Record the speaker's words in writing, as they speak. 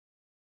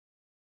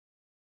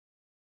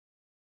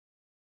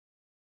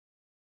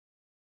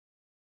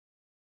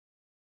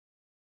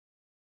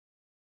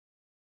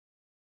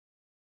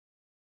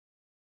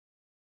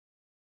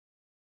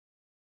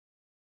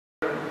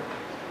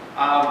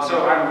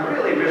So I'm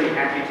really, really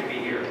happy to be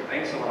here.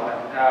 Thanks a lot.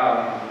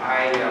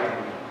 I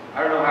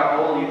don't know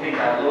how old you think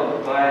I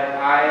look, but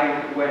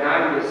when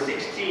I was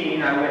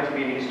 16, I went to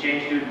be an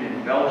exchange student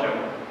in Belgium.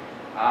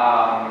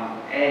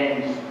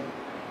 And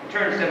I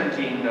turned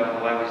 17 though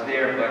while I was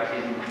there, but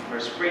for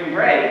spring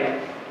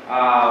break,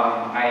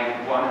 I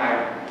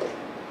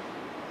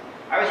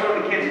was one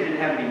of the kids that didn't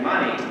have any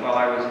money while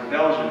I was in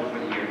Belgium for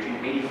the year,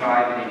 between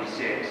 85 and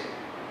 86.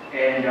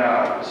 And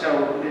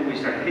so then we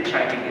started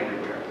hitchhiking everywhere.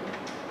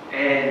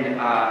 And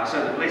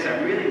so the place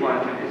I really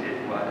wanted to visit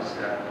was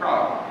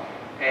Prague.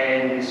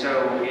 And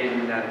so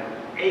in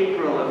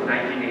April of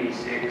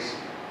 1986,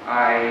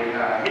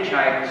 I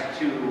hitchhiked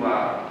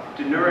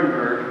to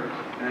Nuremberg,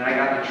 and then I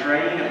got the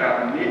train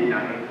about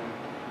midnight,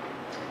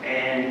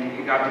 and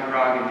it got to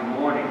Prague in the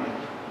morning.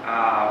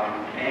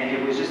 And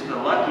it was just the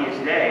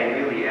luckiest day,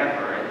 really,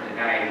 ever.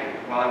 And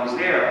while I was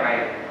there,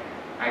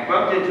 I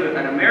bumped into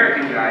an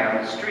American guy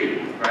on the street,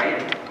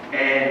 right?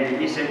 And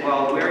he said,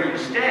 "Well, where are you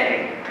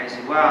staying?" I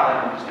said, "Well,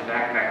 I'm just a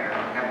backpacker. I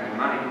don't have any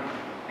money."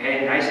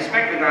 And I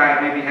suspect the guy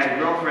maybe had a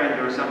girlfriend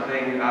or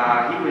something. He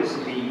was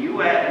the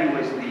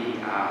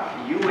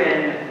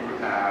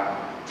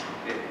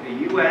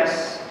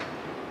U.S.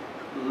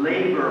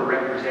 labor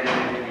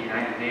representative in the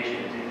United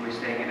Nations, and he was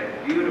staying at a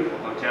beautiful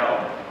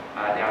hotel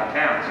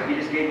downtown. So he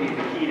just gave me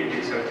the key to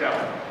his hotel.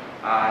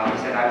 He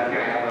said, "I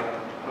have a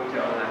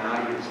hotel and I'm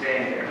not even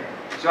staying there."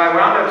 So I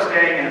wound up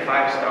staying in a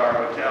 5-star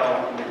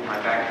hotel with my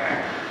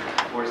backpack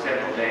for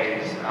several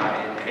days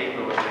in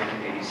April of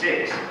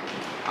 1986.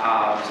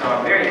 So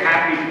I'm very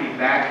happy to be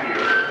back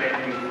here.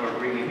 Thank you for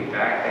bringing me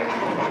back. Thank you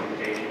for the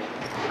invitation.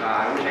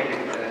 I wish I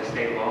could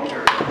stay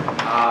longer.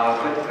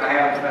 But I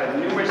have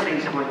numerous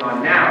things going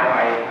on now.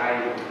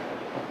 I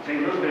say a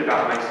little bit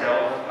about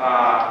myself.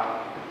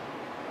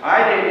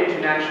 I did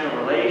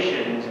international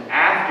relations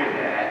after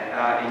that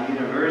in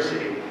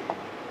university.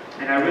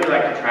 And I really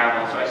like to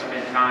travel, so I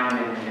spent time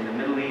in the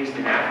Middle East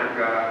and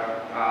Africa.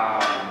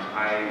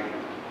 I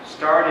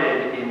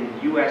started in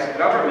U.S.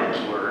 government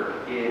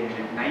work in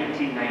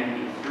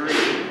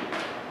 1993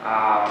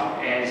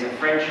 as a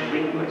French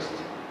linguist.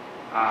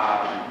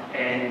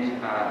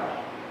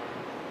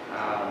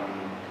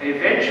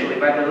 Eventually,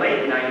 by the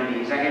late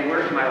 90s, I had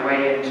worked my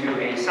way into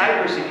a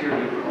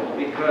cybersecurity role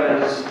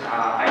because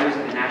I was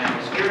at the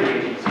National Security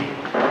Agency.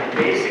 And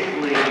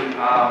basically,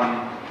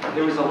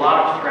 there was a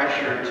lot of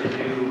pressure to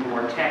do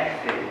more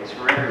tech things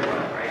for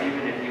everyone, right?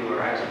 Even if you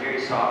were, I was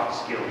very soft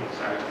skilled,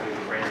 so I was doing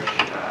French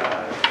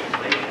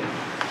translation.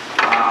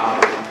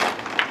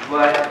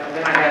 But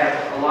then I had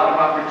a lot of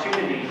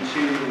opportunity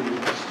to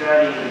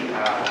study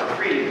for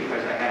free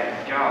because I had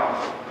a job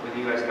with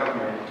the U.S.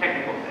 government in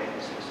technical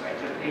things. So I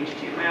took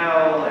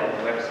HTML and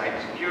website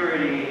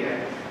security and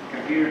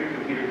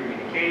computer-to-computer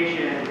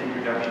communications,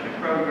 introduction to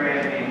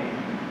programming,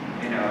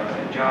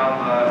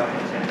 Java,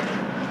 etc.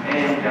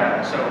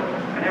 And so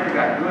I never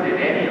got good at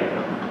any of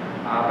them,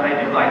 but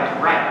I do like to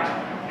write.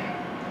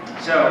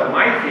 So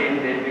my thing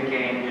then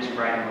became just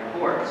writing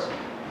reports.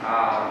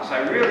 So I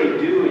really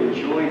do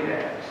enjoy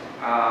that.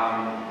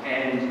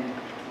 And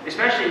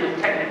especially with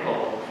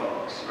technical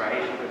folks,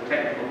 right? With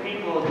technical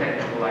people,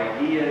 technical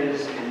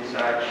ideas and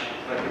such.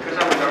 But because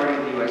I was already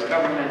in the U.S.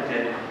 government,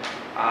 and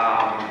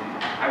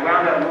I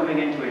wound up moving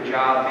into a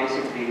job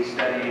basically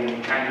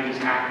studying Chinese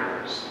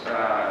hackers.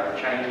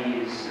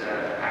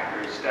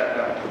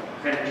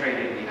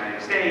 Penetrated the United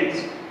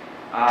States,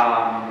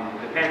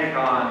 the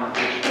Pentagon,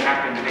 which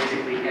happened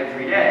basically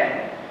every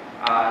day.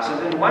 So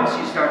then once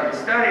you started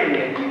studying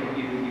it,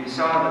 you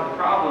saw that the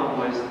problem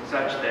was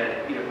such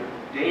that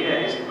data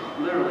is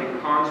literally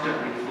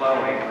constantly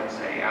flowing, let's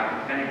say, out of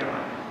the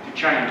Pentagon to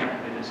China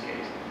in this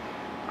case.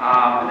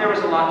 And there was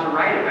a lot to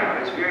write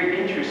about. It's very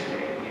interesting.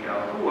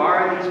 Who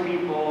are these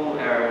people,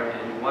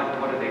 and what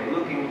are they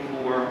looking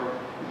for?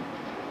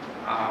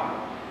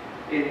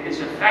 It's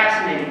a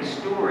fascinating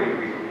story,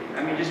 really.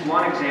 I mean, just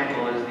one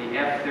example is the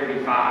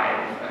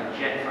F-35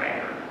 jet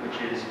fighter,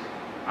 which is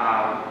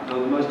the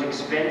most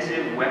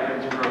expensive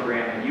weapons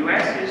program in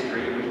U.S.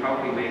 history, which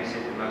probably makes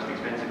it the most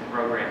expensive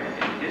program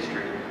in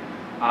history.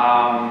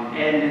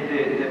 And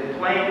the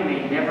plane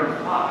may never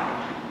fly,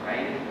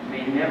 right? It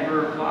may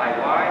never fly.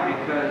 Why?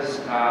 Because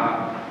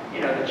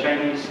the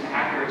Chinese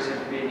hackers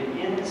have been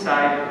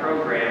inside the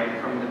program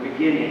from the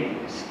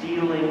beginning,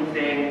 stealing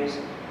things,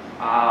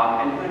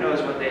 and who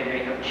knows what they may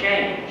have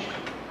changed,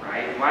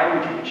 right? Why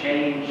would you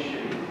change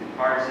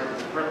parts of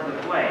the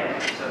plane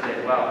so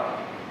that, well,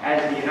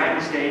 as the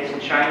United States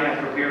and China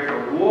prepare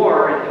for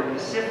war in the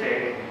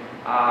Pacific,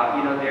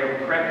 they're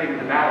prepping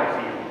the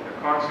battlefield. They're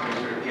constantly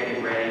sort of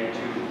getting ready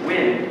to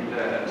win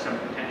some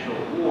potential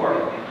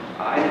war.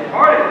 And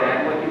part of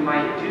that, what you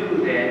might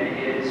do then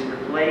is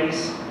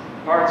replace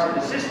parts of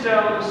the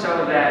system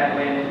so that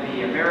when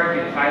the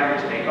American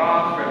fighters take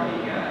off from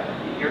the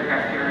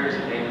aircraft carriers,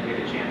 and they get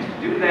a chance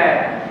to do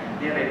that,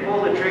 they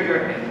pull the trigger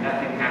and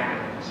nothing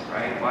happens,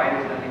 right? Why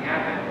does nothing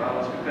happen? Well,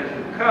 it's because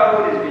the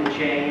code has been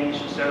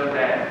changed so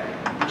that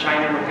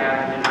China would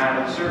have an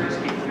denial of service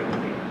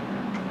capability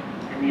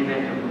in the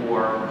event of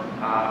war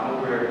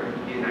over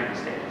the United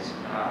States.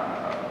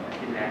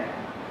 in that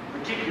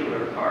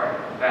particular part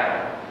of the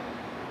battle.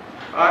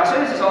 So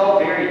this is all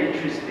very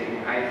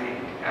interesting, I think.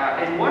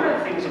 And one of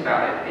the things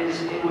about it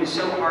is it was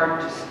so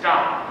hard to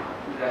stop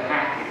the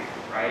hacking,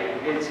 right?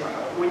 It's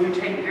when you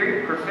take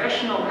very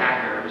professional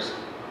hackers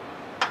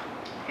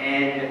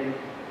and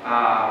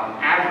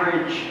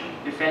average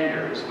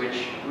defenders,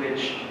 which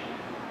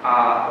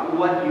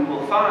what you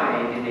will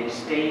find in a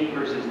state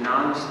versus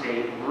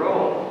non-state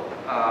role.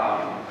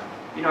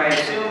 You know, I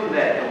assume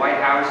that the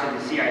White House and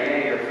the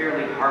CIA are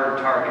fairly hard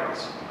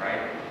targets,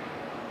 right?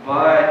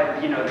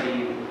 But, you know,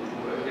 the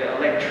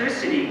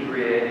electricity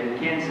grid in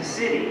Kansas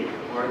City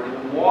or the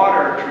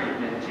water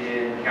treatment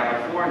in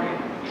California,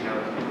 you know,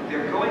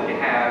 they're going to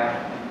have,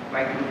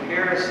 by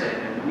comparison,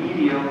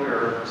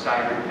 mediocre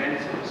cyber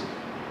defenses.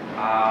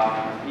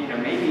 You know,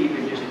 maybe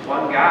even just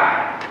one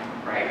guy,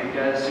 right, who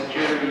does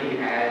security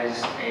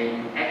as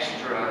an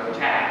extra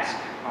task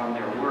on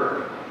their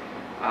work.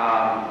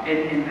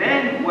 And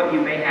then what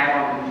you may have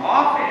on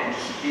offense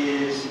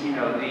is, you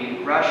know, the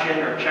Russian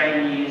or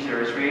Chinese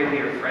or Israeli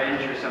or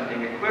French or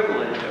something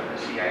equivalent of the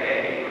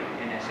CIA,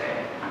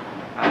 NSA.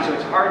 So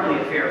it's hardly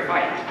a fair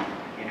fight,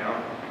 you know.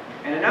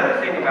 And another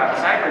thing about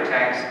cyber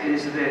attacks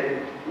is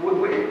that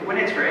when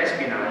it's for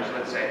espionage,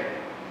 let's say,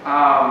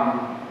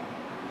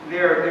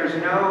 there's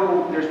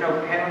no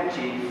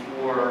penalty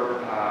for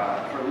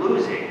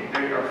losing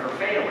or for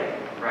failing,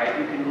 right?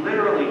 You can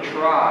literally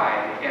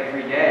try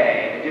every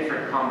day a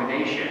different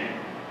combination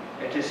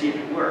to see if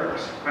it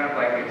works. Kind of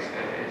like it's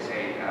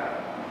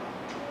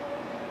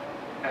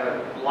a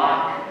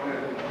block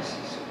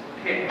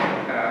pick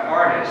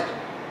artist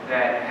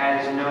that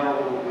has no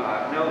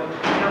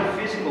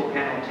physical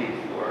penalty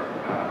for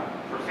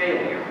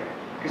failure,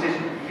 because it's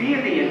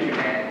via the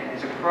internet and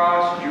it's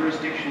across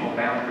jurisdictional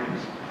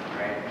boundaries,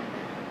 right?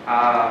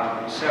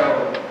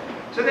 So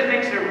that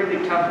makes it a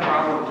really tough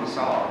problem to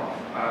solve,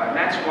 and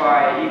that's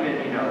why even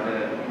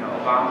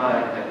Obama,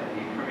 the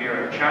premier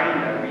of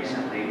China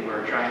recently,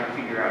 were trying to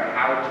figure out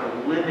how to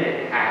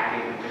limit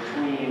hacking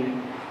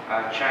between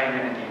China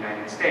and the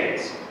United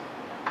States.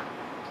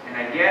 And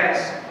I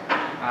guess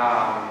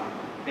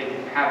they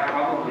have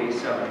probably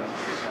some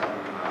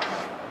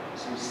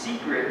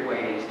secret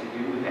ways to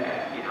do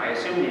that. You know, I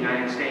assume the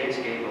United States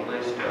gave a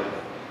list of,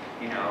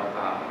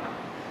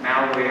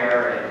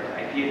 malware and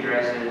IP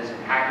addresses and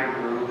hacker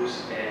groups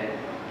and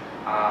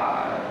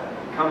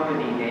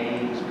company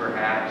names,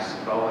 perhaps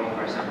Boeing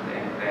or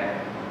something,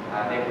 that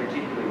they're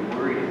particularly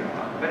worried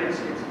about. But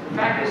the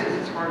fact is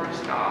it's hard to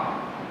stop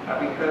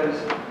because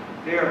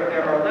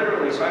there are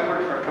literally. So I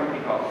worked for a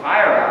company called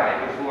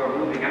FireEye before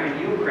moving. I'm in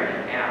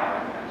Ukraine now.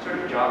 I'm sort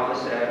of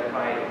jobless.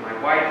 My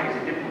wife is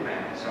a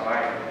diplomat, so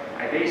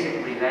I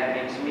basically, that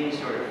makes me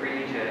sort of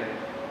free to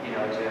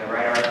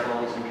write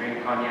articles and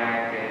drink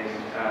cognac and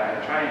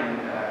try and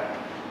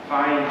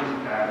find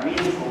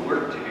meaningful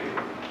work to do.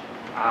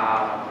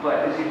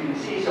 But as you can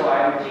see, so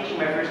I'm teaching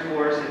my first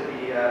course at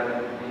the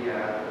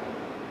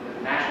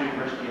National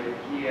University of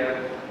Kiev,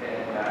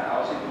 and I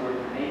also work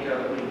for NATO,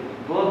 the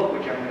book,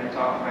 which I'm going to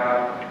talk about,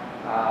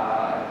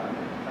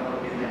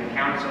 in the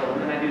council,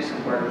 and then I do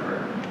some work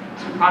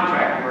some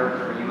contract work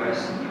for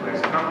U.S.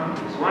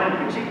 companies. One in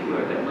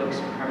particular that looks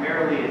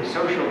primarily at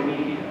social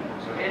media,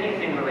 so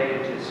anything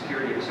related to the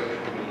security of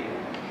social media.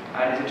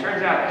 As it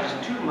turns out, there's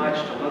just too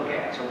much to look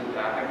at. So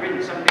I've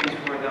written some things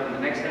for them. The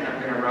next thing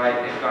I'm going to write,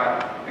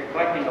 they're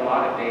collecting a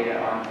lot of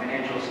data on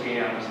financial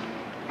scams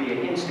via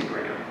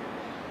Instagram,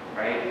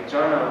 right? So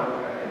I don't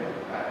know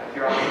if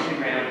you're on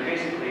Instagram.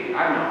 Basically,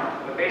 I'm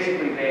not, but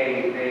basically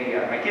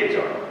my kids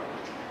are.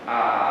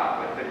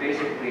 But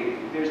basically,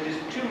 there's just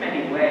too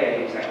many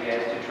ways, I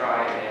guess, to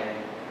try and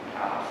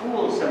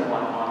fool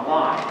someone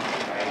online,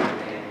 right?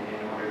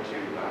 In order to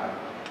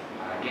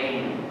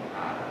gain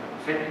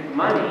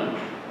money.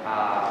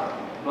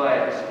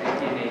 But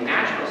in a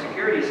national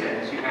security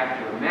sense, you have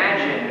to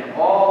imagine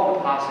all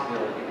the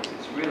possibilities.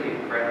 It's really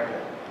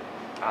incredible.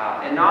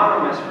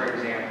 Anonymous, for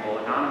example,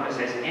 anonymous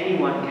as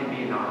anyone can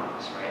be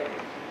anonymous, right?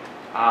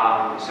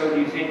 So do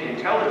you think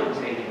intelligence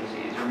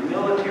agencies or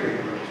military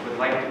groups would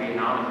like to be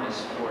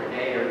anonymous for a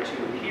day or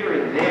two here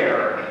and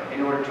there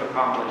in order to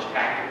accomplish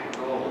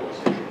tactical goals?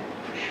 And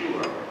for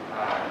sure,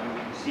 you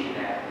can see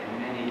that in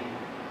many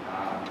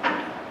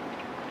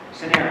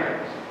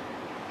scenarios.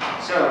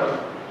 So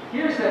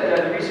here's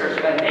the research.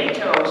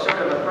 NATO sort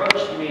of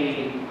approached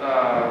me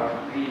about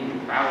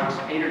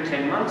 8 or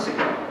 10 months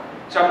ago.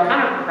 So I'm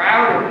kind of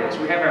proud of this.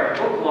 We have our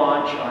book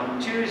launch on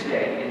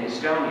Tuesday in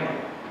Estonia.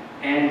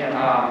 And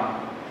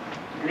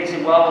they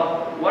said,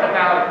 well, what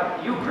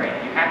about Ukraine?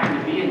 You happen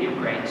to be in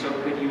Ukraine, so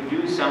could you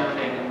do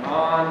something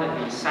on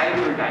the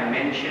cyber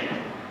dimension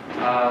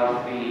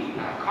of the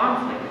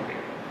conflict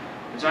there?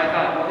 And so I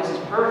thought, well, this is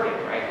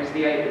perfect, right? Because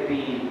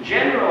the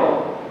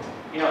general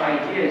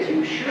idea is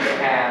you should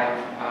have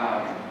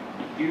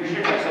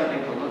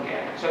something to look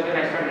at. So then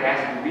I started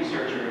asking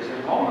researchers,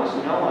 and almost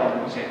no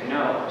one said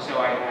no. So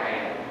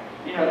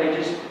they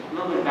just, a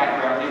little bit of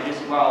background, they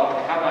just, well,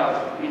 how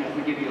about, if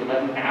we give you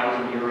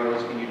 11,000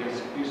 euros, can you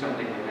just do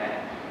something with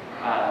that?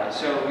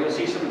 So you'll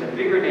see some of the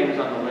bigger names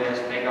on the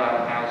list. They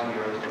got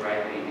 €1,000 to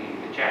write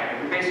the chapter.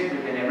 But basically,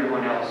 then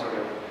everyone else sort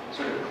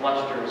of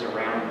clusters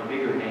around the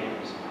bigger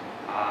names.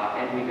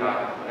 And we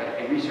got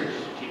a research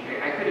team.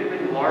 I could have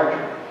been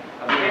larger.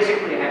 But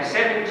basically, I have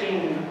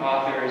 17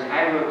 authors.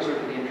 I wrote sort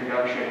of the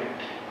introduction.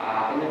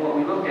 And then what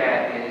we looked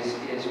at is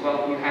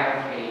well, you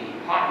have a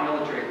hot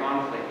military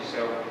conflict.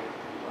 So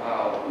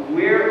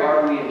where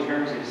are we in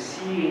terms of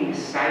seeing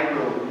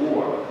cyber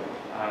war?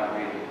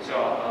 Really? So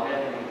I'll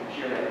definitely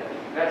share that.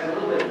 That's a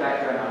little bit of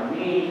background on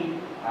me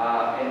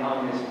and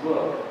on this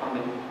book. On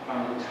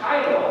the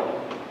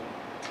title,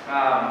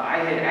 I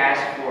had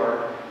asked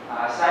for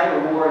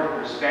cyber war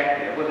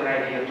perspective, with an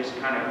idea of just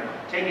kind of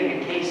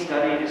taking a case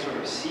study to sort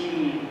of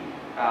see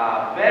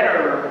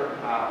better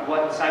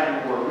what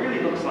cyber war really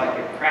looks like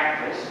in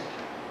practice,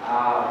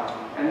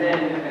 and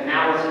then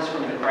analysis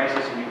from the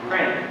crisis in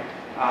Ukraine.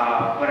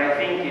 But I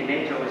think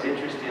NATO was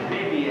interested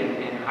maybe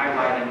in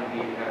highlighting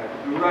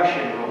the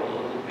Russian role a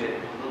little bit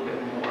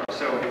more.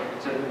 So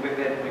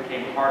that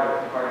became part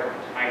of the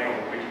title,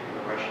 which was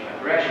the Russian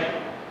aggression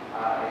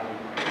in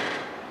Ukraine.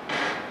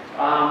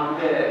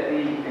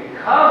 The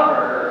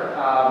cover,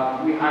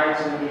 we hired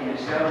somebody in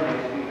Estonia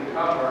to do the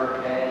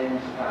cover, and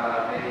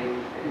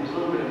it was a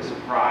little bit of a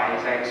surprise.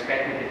 I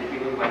expected it to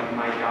be look like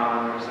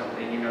Maidan or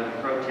something, you know, the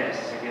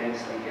protests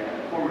against the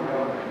former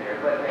government there.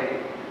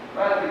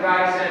 But the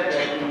guy said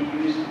that he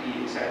used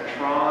the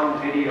Tron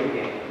video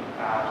game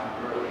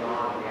early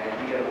on. The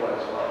idea was,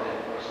 well, that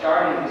we're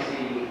starting to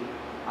see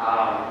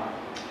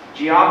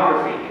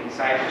geography in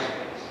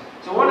cyberspace.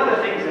 So one of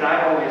the things that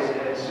I've always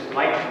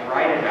liked to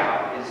write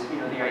about is, you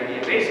know, the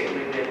idea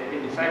basically that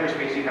in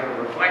cyberspace you have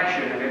a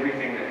reflection of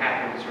everything that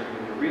happens sort of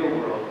in the real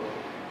world.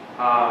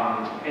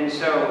 And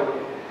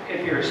so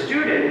if you're a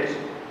student,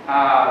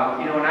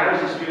 you know, when I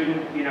was a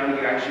student, you know,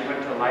 you actually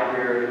went to a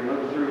library and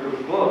looked through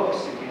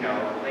books, you know,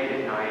 late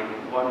at night,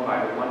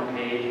 one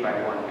page by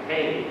one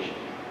page.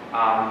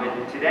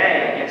 But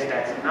today, I guess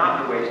that's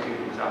not the way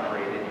students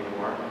operate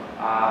anymore.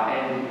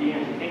 And you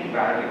know, if you think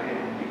about it,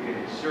 you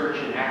can search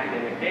an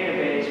academic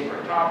database for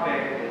a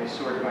topic, then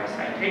sort by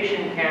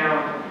citation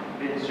count,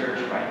 then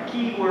search by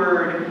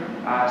keyword.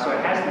 So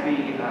it has to be,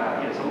 you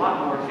know, it's a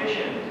lot more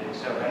efficient, and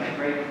so that's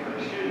great for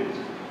students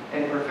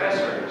and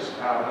professors.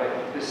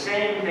 But the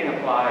same thing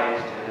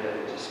applies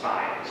to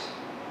spies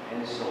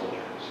and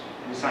soldiers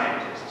and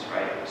scientists,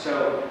 right?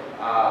 So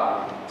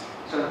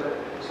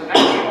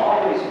that's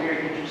always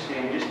very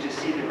interesting, just to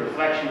see the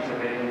reflections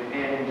of it.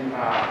 And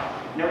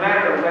no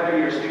matter whether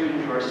you're a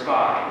student or a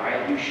spy,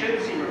 right, you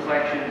should see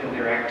reflections of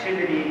their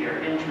activity,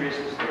 their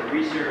interests, their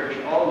research,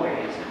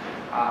 always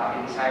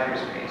in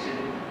cyberspace.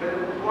 But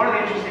one of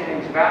the interesting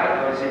things about it,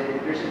 though, is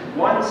that there's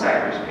one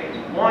cyberspace,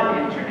 one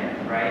internet,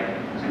 right?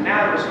 So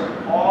now we're sort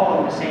of all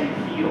on the same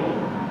field,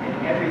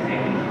 and everything,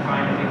 if you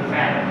find a big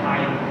fat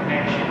high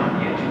connection on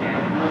the internet,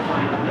 you'll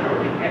find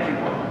literally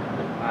everyone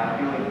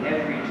doing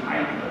every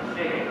type of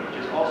thing, which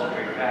is also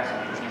very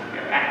fascinating. If you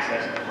have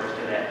access, of course,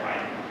 to that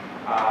type,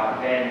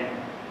 then,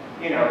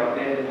 you know,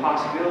 then the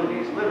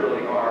possibilities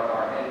literally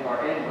are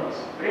endless.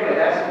 But anyway,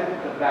 that's a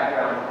bit of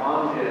background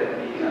on the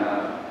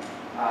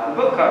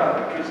book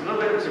cover, which was a little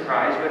bit of a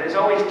surprise, but it's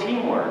always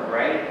teamwork,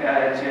 right?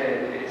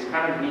 It's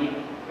kind of neat,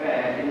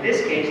 in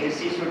this case, to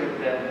see sort of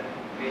the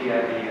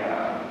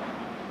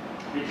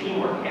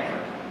teamwork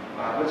effort.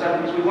 But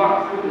as we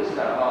walk through this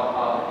stuff,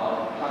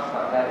 I'll talk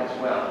about that as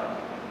well.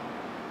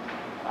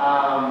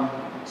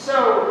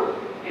 So,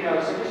 you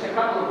know, so just a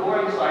couple of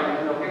boring slides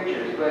with no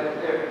pictures, but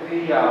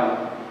the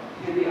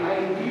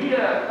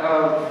idea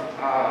of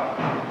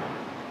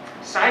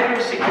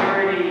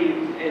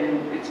cybersecurity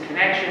and its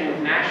connection with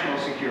national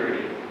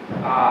security, you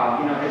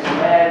know, has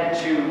led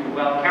to,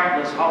 well,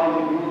 countless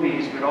Hollywood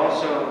movies, but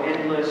also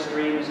endless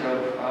streams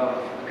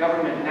of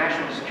government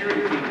national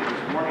security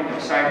features warning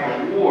of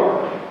cyber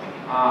war.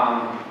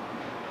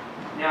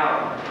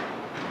 Now,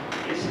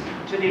 it's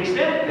to the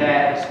extent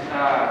that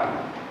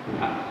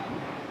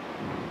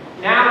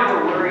now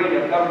we're worried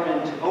of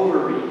government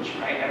overreach,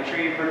 right? I'm sure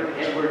you've heard of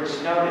Edward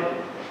Snowden.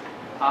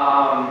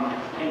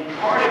 And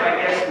part of, I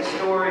guess, the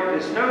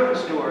Snowden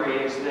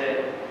story is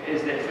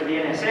that for the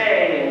NSA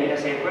and the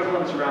NSA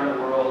equivalents around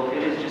the world,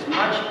 it is just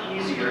much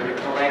easier to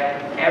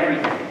collect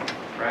everything,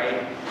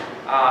 right?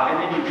 And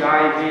then you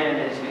dive in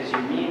as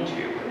you need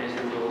to, and as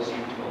the rules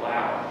seem to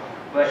allow.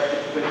 But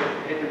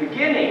at the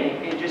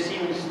beginning, it just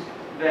seems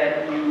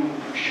that you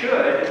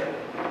should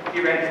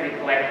theoretically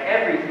collect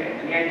everything.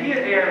 And the idea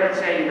there, let's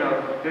say, you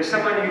know, there's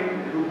someone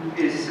who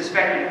is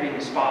suspected of being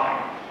a spy,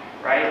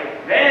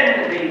 right?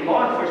 Then the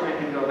law enforcement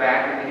can go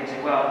back and they can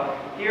say, well,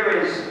 here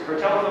is her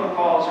telephone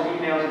calls, her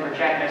emails, and her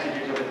chat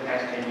messages over the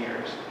past 10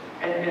 years.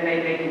 And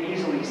they can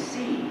easily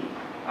see,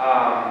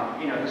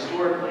 you know,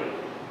 historically,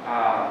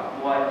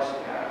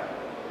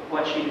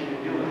 what she has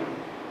been doing.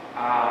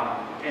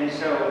 And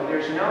so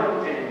there's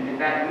no, and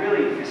that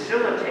really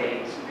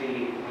facilitates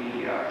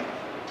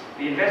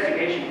the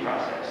investigation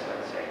process,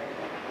 let's say.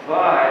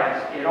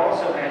 But it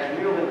also has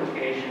real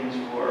implications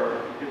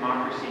for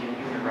democracy and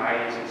human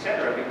rights,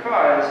 etc.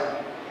 Because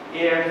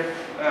if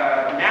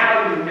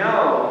now you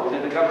know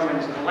that the government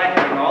is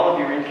collecting all of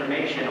your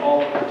information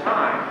all of the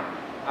time.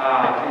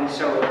 And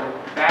so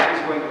that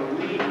is going to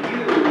lead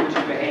you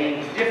to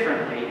behave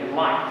differently in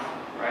life,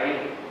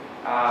 right?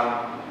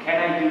 Can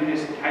I do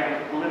this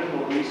type of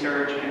political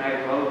research? Can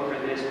I vote for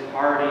this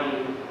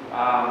party?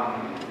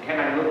 Can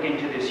I look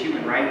into this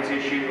human rights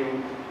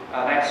issue?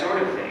 That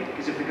sort of thing.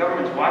 Because if the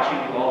government's watching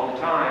you all the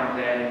time,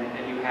 then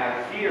you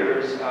have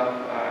fears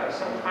of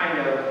some kind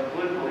of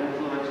political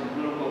influence and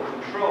political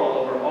control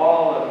over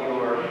all of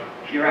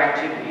your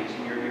activities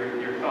and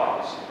your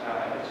thoughts.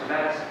 So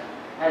that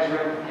has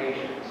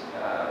ramifications.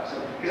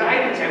 Because I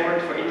can say I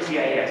worked for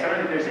NCIS. I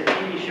don't know if there's a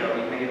TV show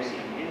you may have seen.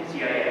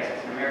 NCIS,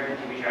 it's an American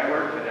TV show. I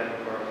worked for them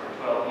for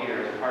 12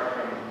 years, apart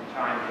from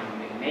time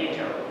in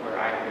NATO, where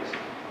I was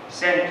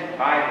sent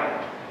by them.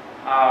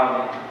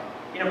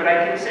 But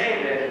I can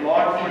say that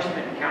law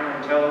enforcement and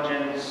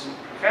counterintelligence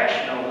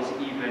professionals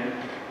even,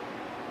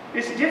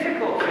 it's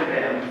difficult for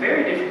them,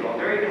 very difficult.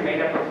 They're even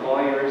made up of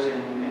lawyers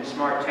and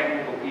smart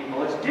technical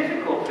people. It's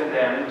difficult for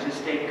them to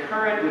stay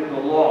current with the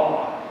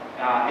law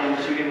and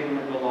to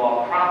implement the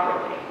law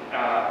properly.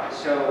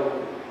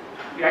 So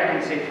I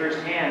can say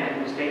firsthand that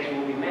mistakes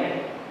will be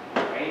made,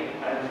 right?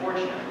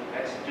 Unfortunately,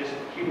 that's just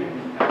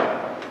human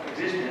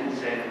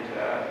existence, and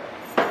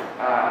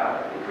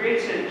it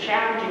creates a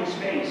challenging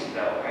space,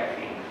 though, I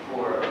think,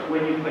 for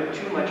when you put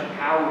too much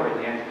power in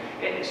the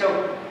end.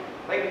 So,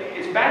 like,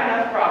 it's a bad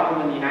enough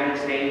problem in the United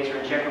States or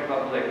in Czech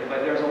Republic,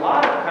 but there's a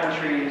lot of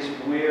countries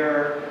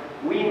where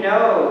we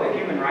know the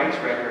human rights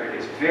record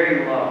is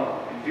very low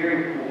and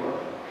very poor.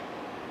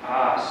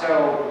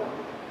 So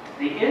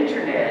the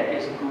internet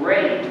is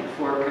great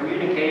for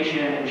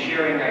communication and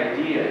sharing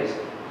ideas,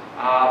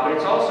 but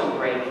it's also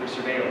great for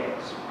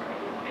surveillance,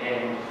 right?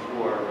 And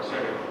for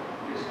sort of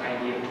this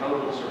idea of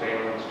total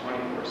surveillance,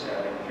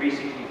 24/7,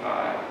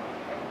 365.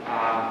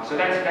 So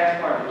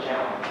that's part of the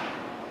challenge.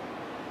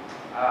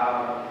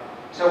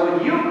 So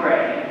with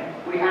Ukraine,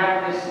 we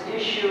have this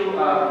issue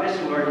of, this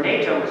is where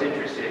NATO was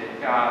interested.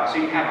 So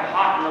you have a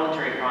hot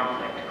military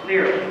conflict,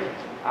 clearly.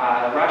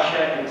 Russia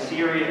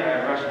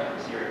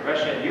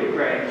and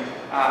Ukraine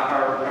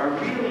are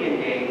really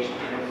engaged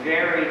in a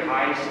very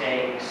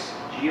high-stakes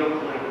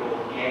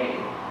geopolitical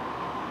game.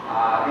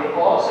 They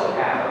also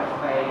have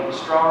a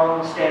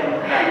strong STEM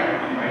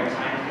background, right?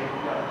 Science,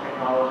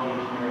 technology,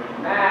 engineering,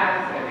 and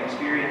math, and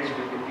experience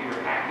with computer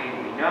hacking,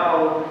 we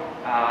know,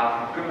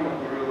 criminal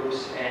groups,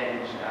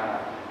 and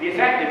the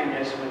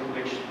effectiveness with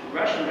which the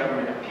Russian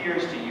government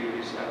appears to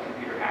use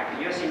computer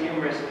hacking. You'll see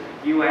numerous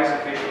U.S.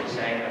 officials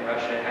saying that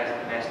Russia has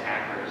the best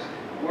hackers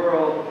in the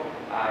world,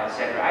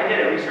 etc. I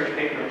did a research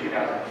paper in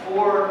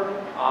 2004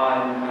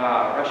 on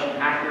Russian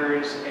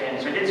hackers,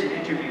 and so I did some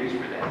interviews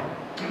for them.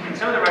 And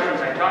some of the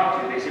Russians I talked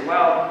to, they said,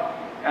 well,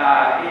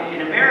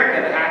 in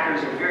America, the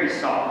hackers are very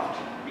soft.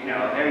 You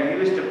know, they're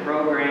used to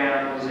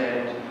programs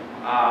and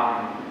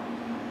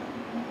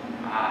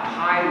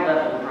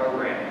high-level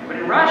programming. But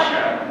in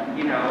Russia,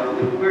 you know,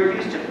 we're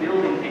used to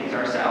building things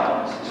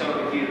ourselves.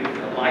 So if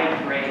the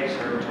light breaks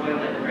or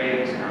toilet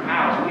breaks in our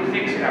house, we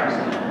fix it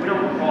ourselves. We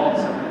don't call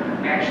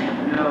someone. We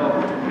actually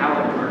know how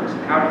it works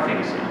and how to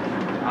fix it.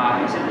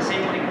 He said the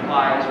same thing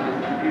applies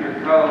with computer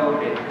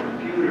code and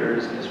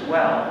computers as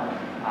well.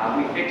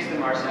 We fix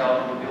them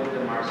ourselves, we build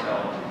them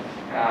ourselves.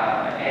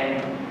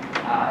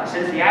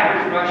 Since the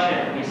average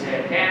Russian, he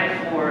said,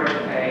 can't afford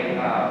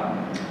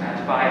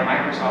to buy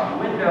Microsoft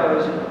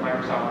Windows or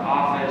Microsoft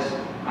Office,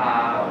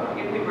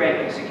 we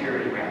break the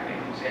security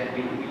wrappings, and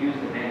we use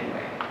them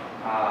anyway.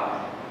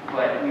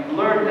 But we've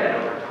learned that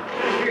over time.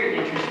 It's very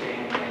interesting,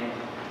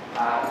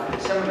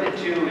 and some of it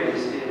too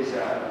is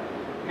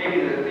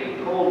maybe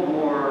the Cold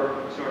War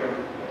sort of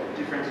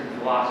difference in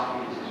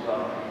philosophies as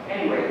well.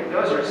 Anyway,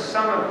 those are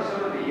some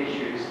of the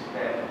issues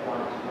that I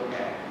wanted to look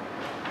at.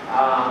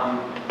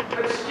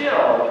 But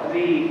still,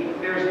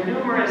 there's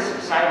numerous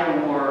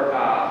cyber war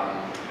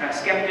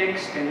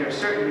skeptics, and there's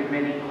certainly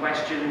many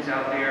questions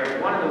out there.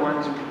 One of the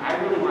ones I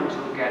really wanted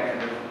to look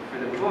at for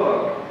the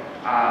book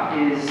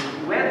is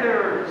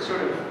whether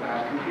sort of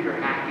computer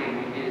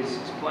hacking is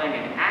playing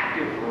an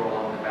active role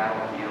on the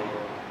battlefield,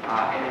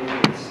 and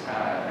if it's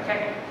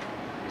effective,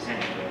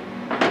 essentially.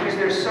 Because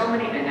there's so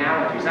many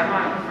analogies. I'm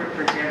on,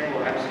 for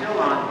example, I'm still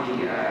on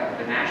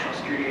the National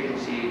Security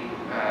Agency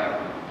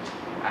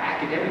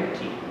academic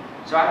team.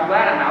 So I'm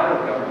glad I'm out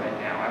of government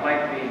now. I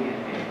like being in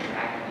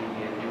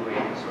academia and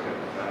doing sort of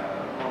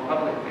more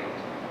public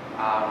things.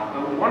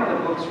 But one of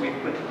the books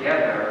we've put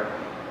together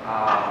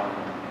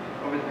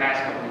over the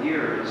past couple of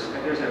years,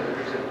 there's a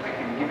I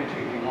can give it to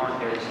you if you want.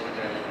 There's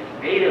the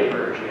beta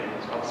version.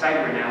 It's called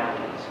Cyber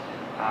Analogies.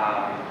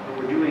 But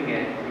we're doing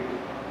it.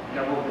 We've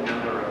doubled the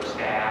number of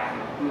staff,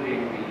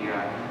 including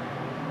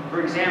for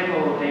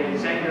example, David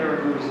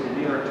Zenger, who's the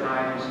New York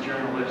Times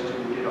journalist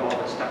who did all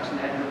the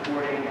Stuxnet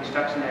reporting.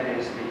 Stuxnet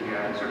is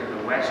the sort of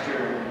the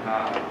Western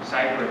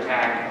cyber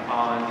attack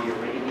on the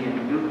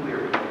Iranian nuclear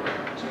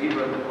program. So he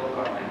wrote the book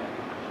on that.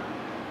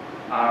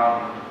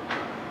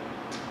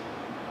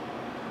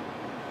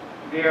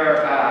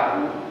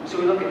 So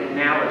we look at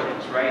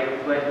analogies,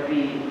 right? But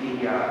the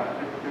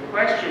the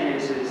question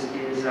is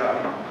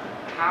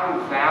how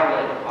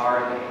valid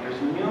are they?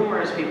 There's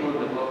numerous people in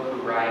the book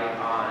who write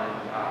on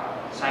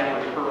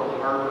cyber Pearl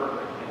Harbor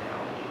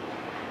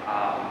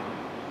analogy.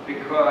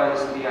 Because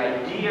the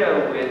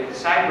idea with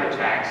cyber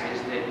attacks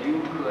is that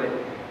you could,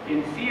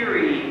 in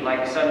theory,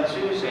 like Sun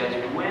Tzu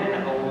says, win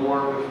a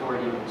war before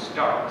it even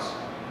starts.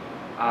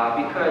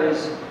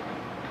 Because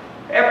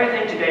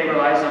everything today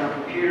relies on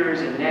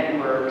computers and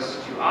networks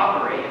to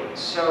operate.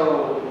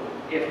 So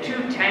if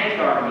two tank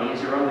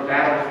armies are on the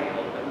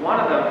battlefield, and one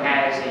of them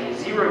has a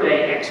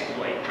zero-day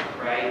exploit,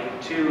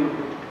 right, to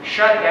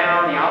shut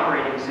down the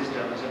operating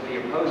systems of the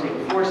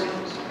opposing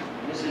forces,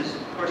 and this is,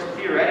 of course,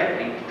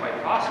 theoretically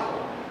quite possible,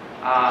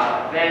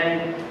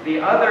 then the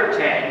other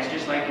tanks,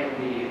 just like in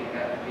the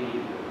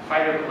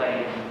fighter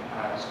plane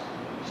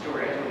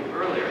story I told you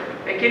earlier,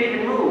 they can't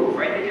even move,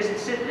 right? They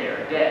just sit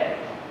there, dead,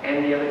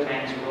 and the other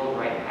tanks roll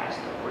right past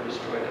them or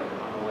destroy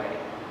them on the way.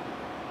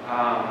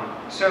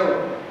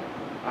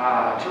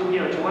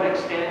 To what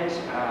extent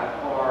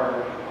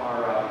are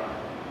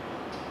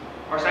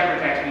cyber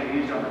attacks being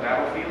used on the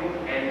battlefield,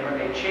 and are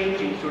they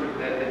changing sort of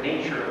the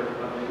nature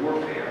of the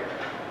warfare?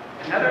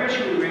 Another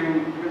issue we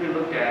really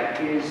looked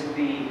at is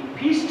the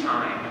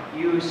peacetime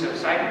use of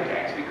cyber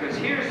attacks, because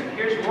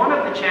here's one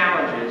of the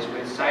challenges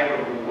with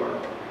cyber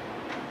war,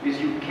 is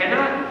you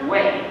cannot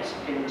wait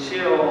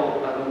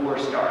until the war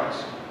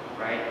starts,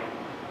 right,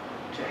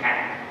 to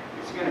hack.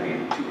 It's going to be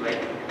too late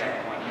at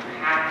that point. You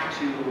have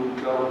to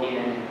go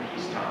in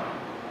peacetime.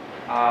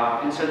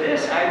 And so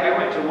I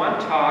went to one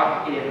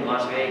talk in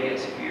Las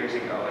Vegas a few years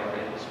ago,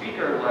 and the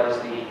speaker was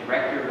the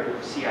director of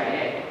the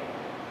CIA.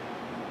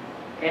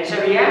 And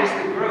so he asked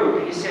the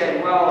group, he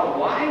said, well,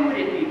 why would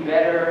it be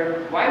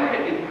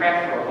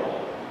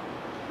preferable,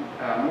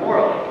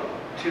 morally,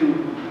 to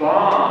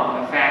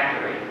bomb a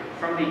factory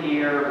from the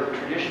air with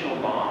traditional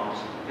bombs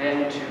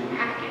than to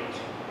hack it?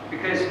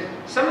 Because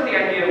some of the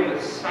idea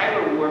with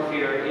cyber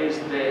warfare is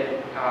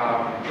that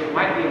it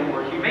might be a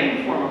more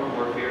humane form of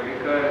warfare,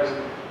 because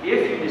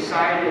if you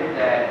decided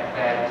that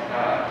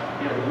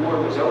the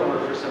war was over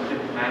for some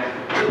diplomatic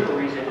or political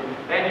reason,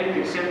 then you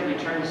could simply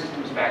turn the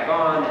systems back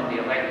on, and the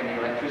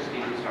electricity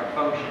would start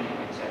functioning,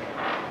 etc.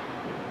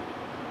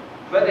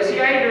 But the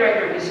CIA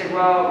director, he said,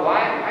 well,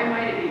 why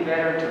might it be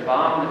better to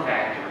bomb the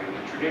factory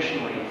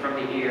traditionally from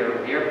the air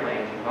with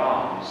airplanes and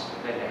bombs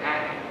than to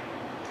hack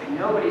it? And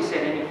nobody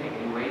said anything.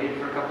 He waited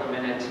for a couple of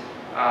minutes,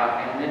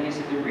 and then he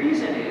said the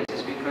reason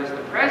is because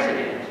the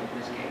president, in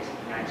this case,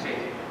 the United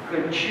States,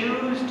 could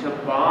choose to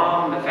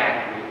bomb the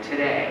factory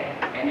today,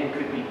 and it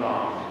could be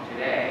bombed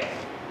today.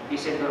 He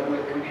said, but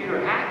with computer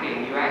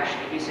hacking,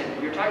 he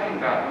said, you're talking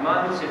about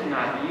months, if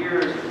not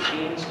years, of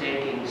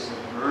painstaking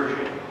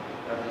subversion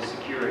of the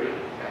security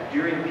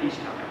during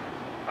peacetime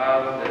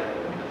of the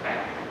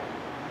factory.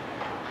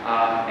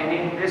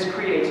 This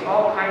creates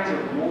all kinds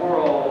of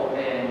moral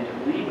and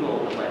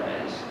legal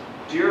dilemmas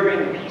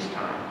during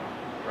peacetime,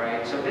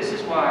 right? So this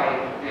is why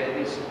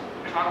this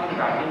talking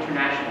about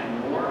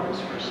international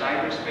norms for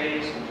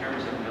cyberspace in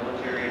terms of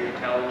military and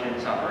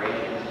intelligence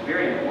operations is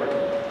very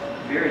important,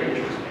 very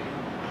interesting.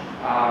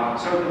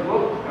 So the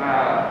book,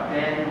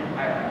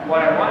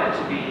 what I wanted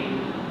to be,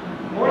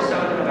 more so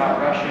than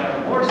about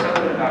Russia, more so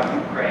than about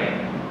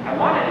Ukraine, I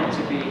wanted it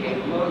to be a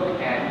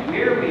look at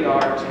where we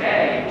are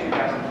today in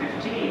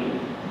 2015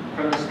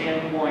 from the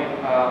standpoint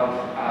of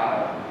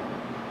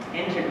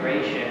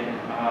integration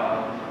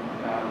of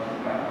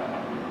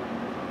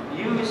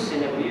use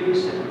and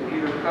abuse of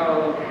computer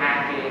code,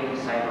 hacking,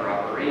 cyber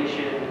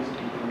operations,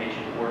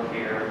 information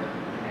warfare,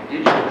 in a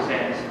digital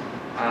sense,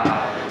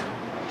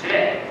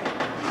 today,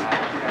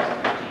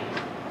 2015.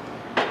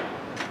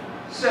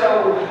 So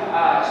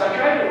I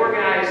tried to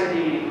organize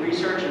the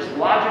research as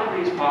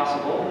logically as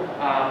possible.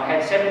 I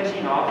had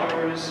 17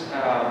 authors.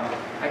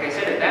 Like I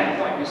said, at that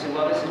point, we said,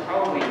 well, this is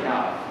probably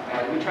enough.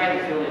 We tried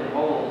to fill in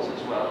holes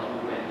as well as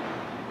we went.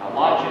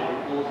 Logic,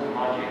 holes in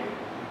logic.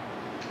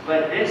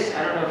 But this,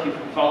 I don't know if you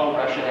follow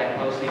Russia that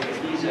closely, but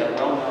he's a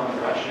well-known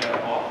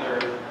Russia author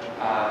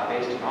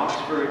based in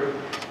Oxford.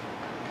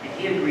 And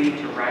he agreed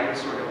to write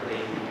sort of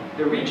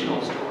the regional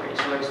story.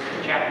 So it's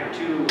chapter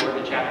 2 or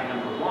the chapter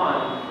number 1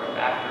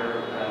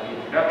 after the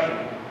introduction.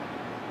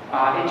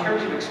 In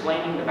terms of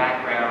explaining the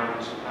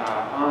background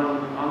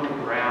on the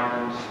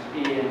ground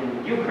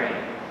in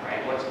Ukraine,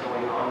 right? What's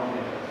going on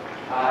there.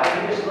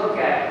 If you just look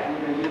at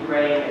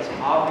Ukraine, it's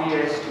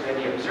obvious to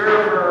any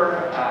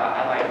observer.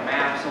 I like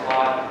maps a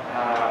lot.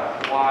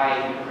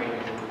 Why Ukraine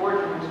is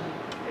important.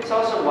 It's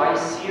also why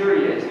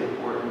Syria is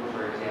important,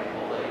 for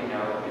example.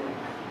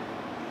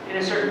 In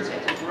a certain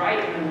sense, it's right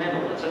in the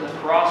middle. It's on the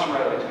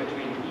crossroads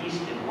between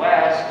East and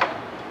West,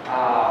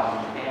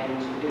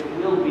 and it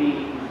will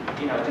be,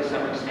 to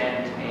some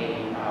extent,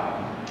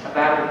 a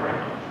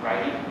battleground,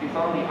 right? If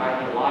only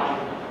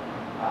ideological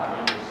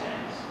in this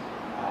sense.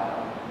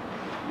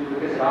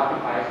 Because it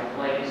occupies a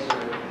place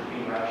sort of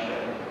between Russia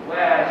and the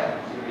West,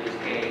 in Syria's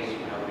case,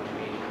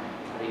 between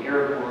the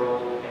Arab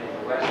world and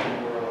the Western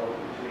world,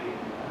 between,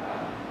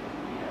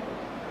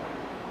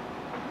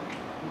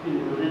 in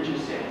the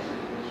religious sense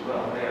as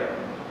well there.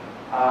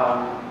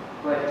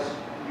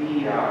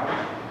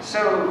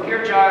 So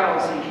Gary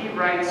Giles, he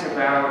writes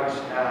about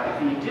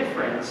the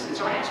difference.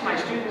 So I asked my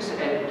students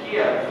at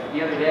Kiev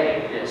the other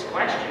day this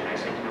question. I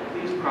said,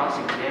 please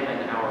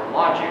cross-examine our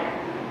logic.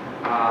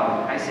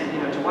 I said,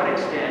 to what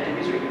extent, and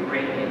these are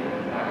Ukrainian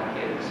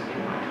kids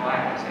in my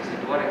class, I said,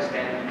 to what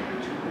extent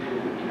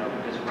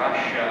does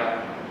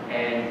Russia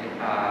and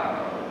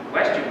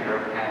Western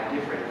Europe have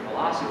different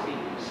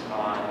philosophies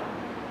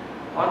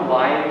on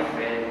life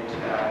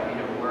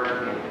and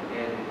work,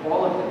 and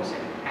all of them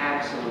said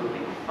absolutely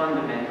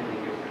fundamentally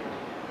different.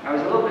 I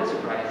was a little bit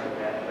surprised at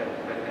that,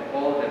 but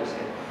all of them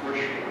said for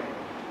sure.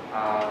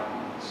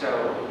 So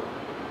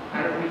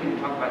we can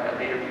talk about that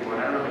later if you want.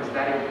 I don't know if it's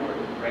that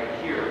important right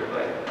here,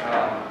 but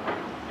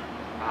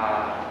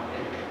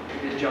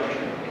at this juncture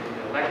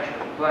in the lecture.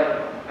 But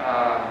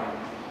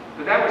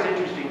that was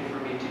interesting for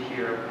me to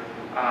hear.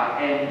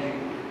 And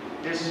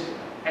this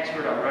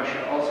expert on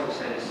Russia also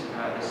says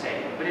the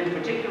same. But in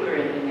particular,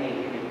 in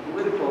a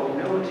political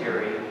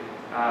military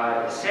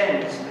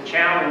sense, the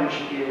challenge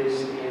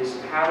is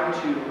how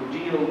to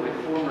deal with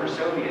former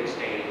Soviet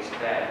states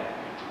that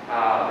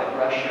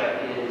Russia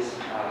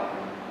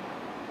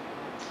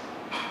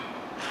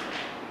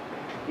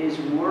is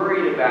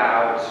worried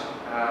about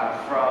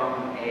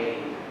from a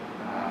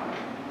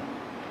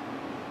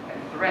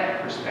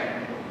threat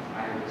perspective,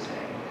 I would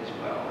say, as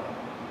well.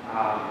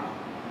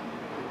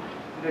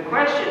 The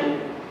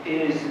question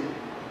is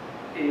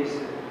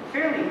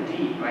fairly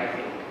deep, I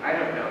think. I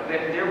don't know.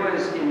 There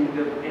was, in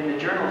the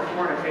Journal of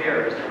Foreign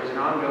Affairs, there was an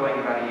ongoing,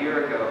 about a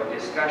year ago,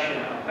 discussion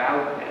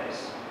about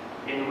this,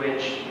 in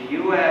which the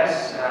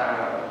U.S.,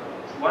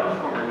 one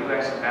former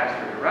U.S.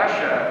 ambassador to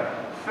Russia,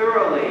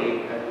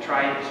 thoroughly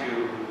tried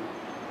to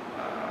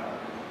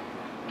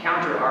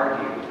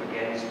counter-argue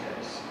against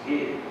this.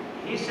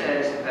 He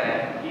says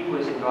that he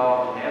was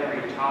involved in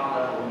every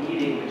top-level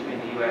meeting between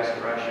the U.S.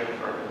 and Russia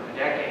for a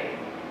decade.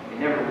 And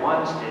never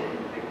once did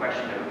the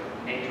question of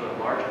NATO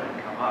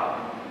enlargement come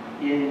up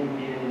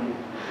in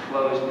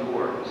closed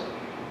doors.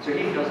 So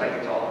he feels like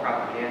it's all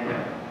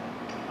propaganda.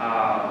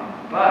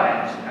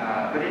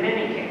 But in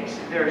any case,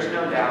 there's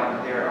no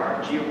doubt there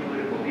are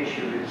geopolitical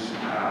issues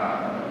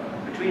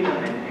between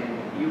them,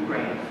 and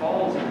Ukraine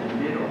falls in the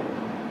middle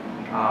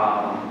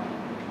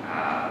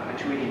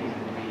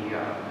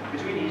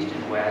between East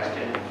and West.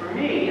 And for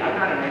me, I'm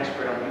not an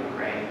expert on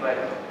Ukraine, but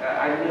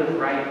I live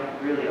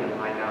really on the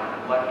Maidan.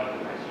 I'm lucky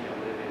because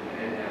live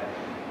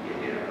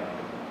in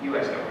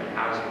U.S. government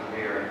housing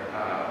there,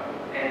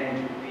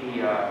 and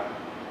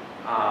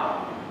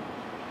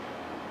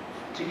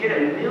to get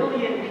 1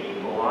 million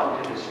people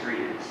onto the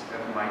streets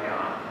of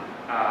Maidan,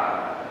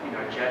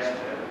 just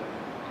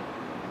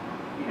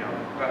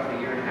roughly a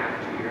year and a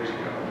half, 2 years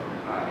ago,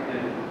 in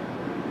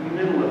the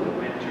middle of the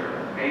winter,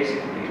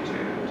 basically to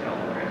tell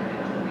the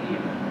president to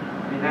leave.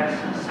 I mean, that's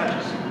such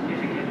a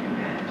significant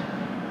event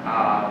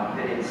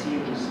that it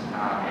seems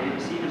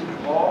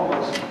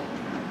almost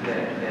that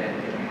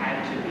it had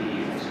to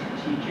be a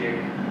strategic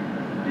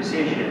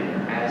decision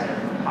as the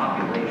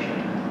population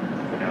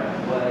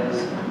was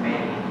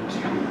made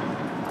to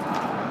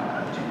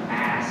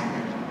ask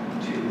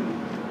to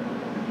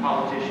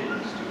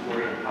politicians to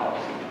orient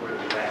policy toward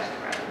the West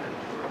rather than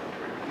toward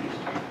the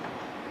East.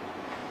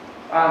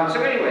 So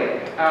anyway,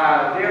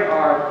 there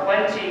are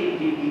plenty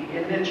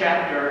in the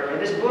chapter,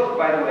 and this book,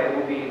 by the way,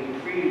 will be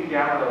free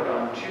download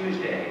on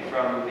Tuesday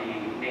from the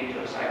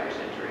NATO Cyber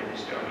Center in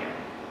Estonia.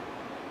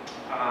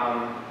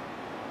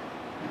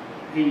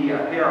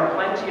 There are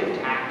plenty of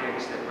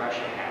tactics that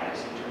Russia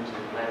has in terms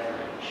of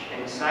leverage,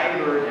 and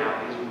cyber now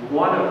is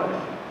one of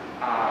them.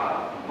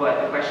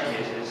 But the question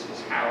is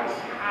how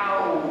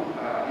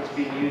it's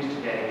being used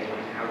today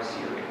and how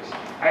serious.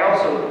 I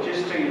also,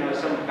 just so you know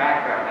some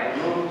background, I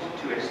moved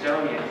to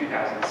Estonia in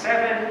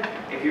 2007.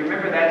 If you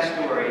remember that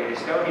story,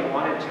 Estonia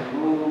wanted to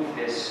move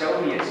this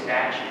Soviet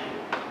statue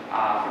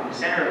from the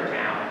center of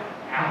town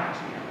out,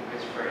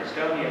 because for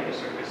Estonia, it was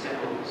sort of a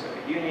symbol of the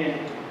Soviet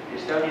Union. The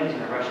Estonians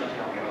and the Russians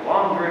don't get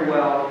along very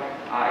well,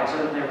 and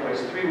so there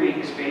was 3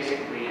 weeks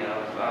basically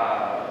of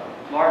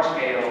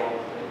large-scale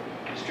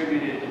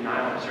distributed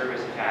denial of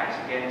service attacks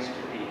against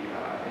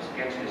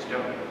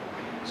Estonia.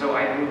 So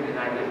I moved and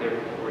I lived there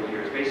for 4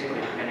 years. Basically,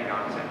 the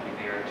Pentagon sent me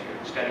there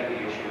to study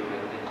the issue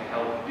and to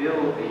help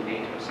build the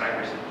NATO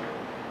Cyber Center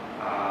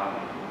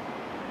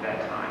at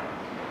that time.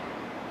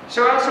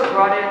 So I also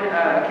brought in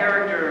a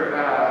character,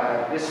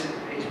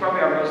 he's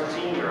probably our most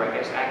senior, I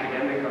guess,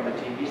 academic on the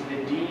team. He's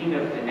the dean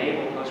of the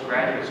Naval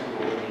Postgraduate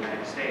School in the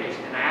United States,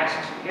 and I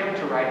asked him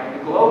to write on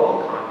the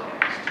global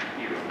context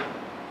here.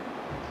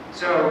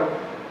 So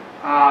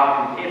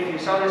if you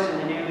saw this in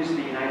the news,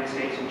 the United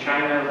States and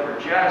China were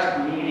just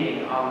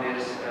meeting on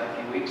this a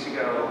few weeks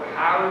ago,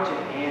 how to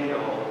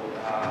handle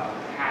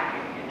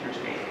hacking,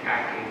 interstate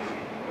hacking,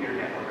 and computer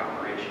network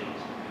operations.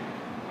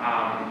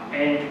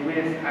 And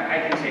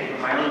I can say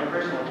from my own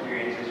personal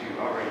experience, as you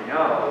already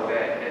know,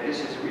 that this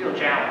is a real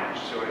challenge,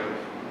 sort of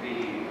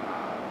the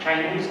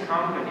Chinese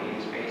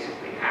companies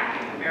basically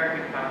hacking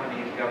American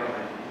companies,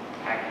 government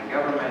attacking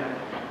government.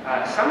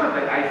 Some of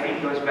it, I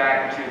think, goes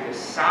back to the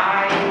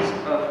size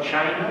of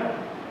China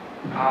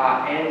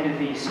and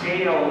the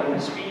scale and the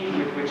speed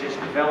with which it's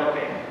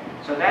developing.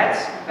 So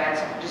that's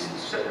just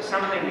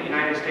something the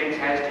United States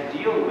has to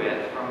deal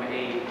with from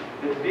the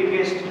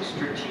biggest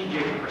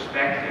strategic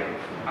perspective.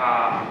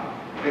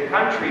 The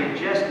country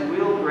just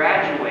will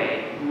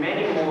graduate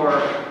many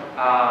more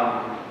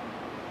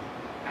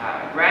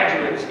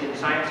graduates in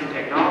science and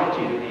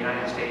technology than the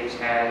United States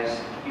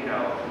has, in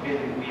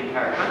the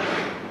entire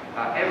country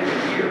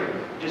every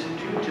year, just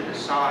due to the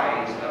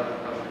size of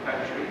the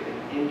country,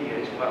 and India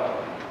as well,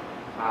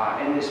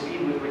 and the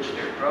speed with which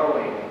they're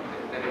growing.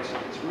 That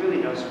it's really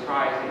no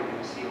surprise that you're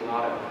going to see a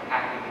lot of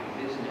hacking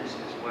in business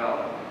as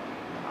well.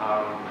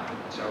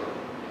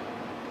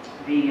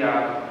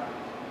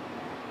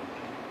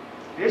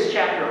 This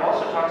chapter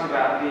also talks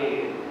about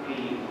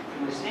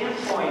from the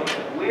standpoint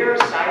of where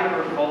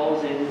cyber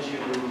falls into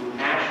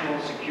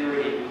national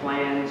security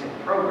plans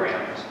and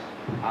programs,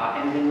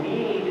 and the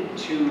need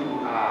to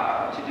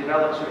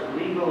develop sort of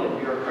legal and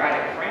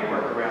bureaucratic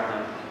framework around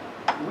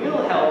them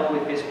will help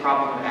with this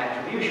problem of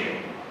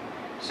attribution.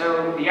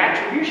 So the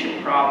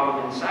attribution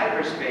problem in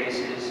cyberspace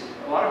is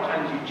a lot of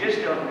times you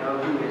just don't know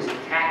who is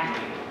attacking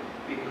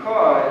you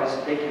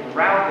because they can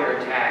route their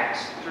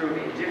attacks through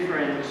a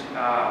different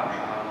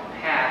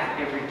path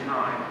every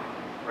time,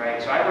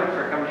 right? So I worked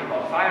for a company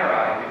called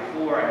FireEye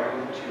before I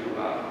moved to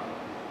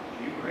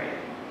Ukraine.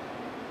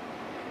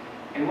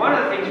 And one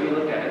of the things we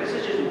looked at, and this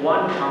is just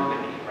one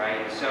company,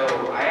 right? So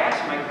I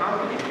asked my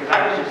company, because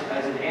I was just,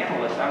 as an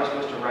analyst, I was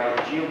supposed to write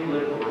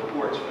geopolitical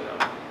reports for them.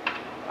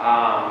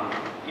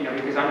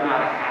 Because I'm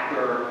not a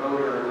hacker,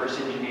 coder, reverse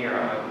engineer,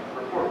 I'm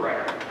a report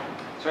writer.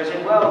 So I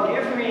said, well,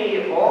 give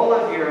me all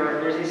of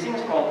there's these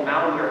things called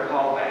malware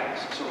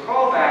callbacks. So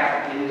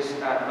callback is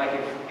like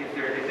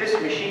if this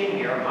machine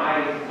here, my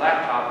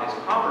laptop, is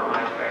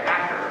compromised by a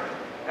hacker,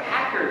 the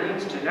hacker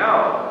needs to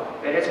know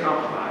that it's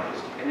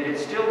compromised and that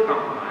it's still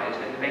compromised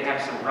and that they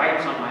have some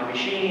rights on my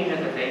machine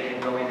and that they can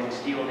go in and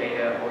steal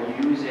data or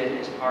use it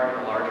as part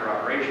of a larger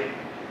operation.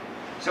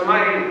 So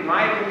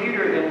my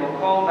computer then will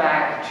call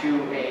back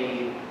to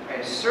a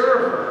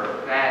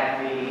server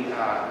that the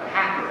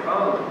hacker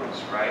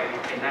owns, right?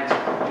 And that's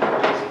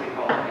basically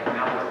called a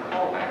malware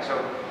callback. So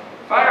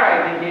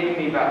FireEye then gave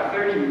me about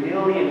 30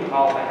 million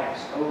callbacks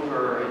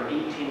over an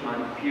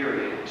 18-month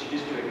period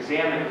just to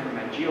examine from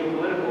a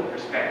geopolitical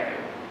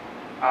perspective.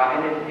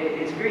 And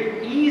it's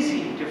very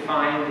easy to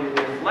find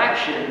the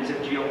reflections of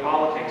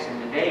geopolitics in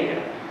the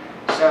data.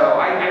 So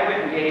I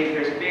went and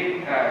there's a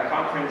big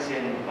conference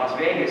in Las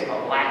Vegas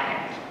called Black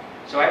Hat.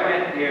 So I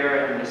went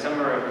there in the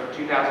summer of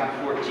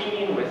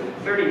 2014 with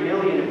 30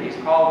 million of these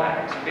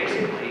callbacks. And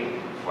basically,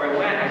 before I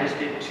went, I just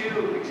did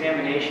 2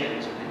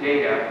 examinations of the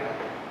data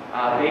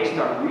based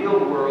on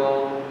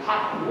real-world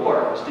hot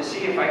wars to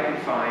see if I could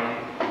find.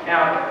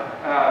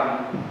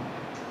 Now,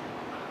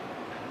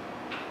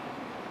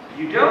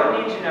 you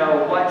don't need to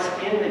know what's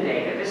in the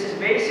data. This is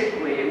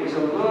basically, it was a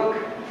look,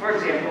 for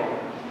example,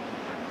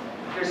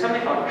 there's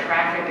something called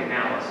traffic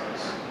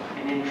analysis.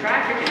 And in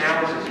traffic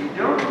analysis, you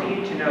don't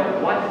need to know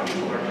what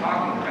people are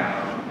talking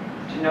about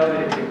to know that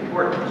it's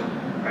important,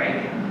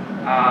 right?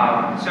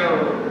 So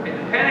in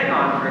the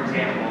Pentagon, for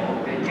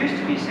example, it used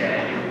to be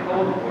said in the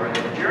Cold War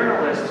that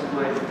journalists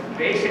would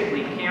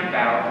basically camp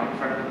out in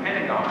front of the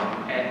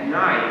Pentagon at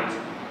night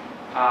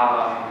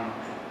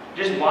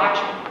just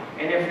watching.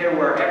 And if there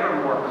were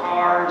ever more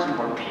cars,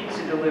 more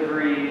pizza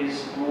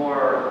deliveries,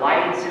 more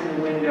lights in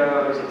the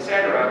windows,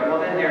 etc., well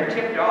then they're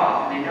tipped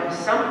off. They know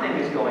something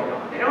is going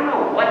on. They don't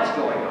know what's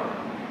going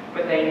on,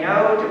 but they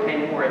know to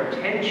pay more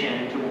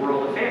attention to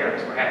world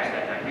affairs perhaps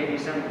that night. Maybe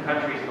some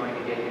country is going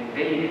to get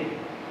invaded,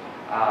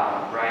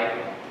 right?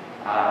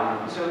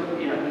 So,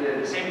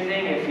 the same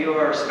thing if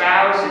your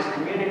spouse is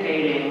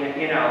communicating,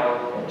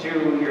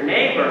 to your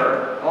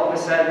neighbor, all of a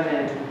sudden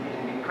in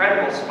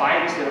incredible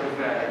spikes of,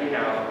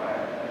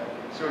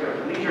 sort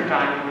of leisure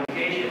time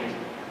communications,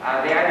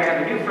 they either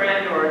have a new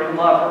friend or a new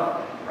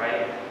lover,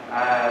 right?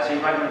 So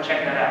you might want to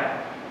check that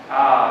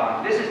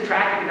out. This is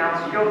traffic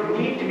analysis. You don't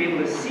need to be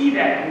able to see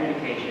that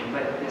communication,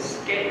 but the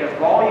scale, the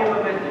volume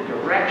of it, the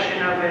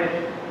direction of it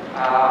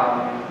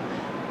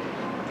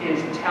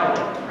is telling,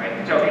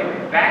 right? So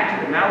anyway, back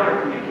to the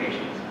malware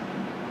communications.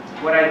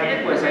 What I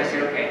did was I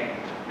said, okay,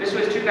 this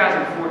was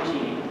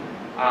 2014.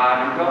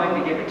 I'm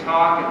going to give a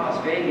talk in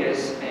Las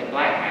Vegas at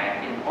Black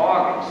Hat in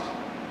August.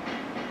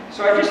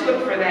 So I just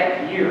looked for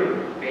that year,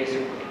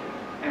 basically.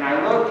 And I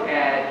looked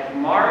at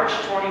March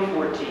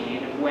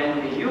 2014, when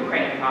the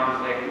Ukraine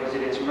conflict was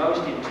at its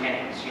most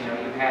intense. You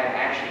had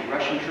actually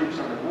Russian troops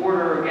on the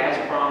border.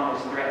 Gazprom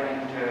was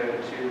threatening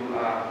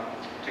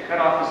to cut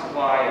off the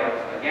supply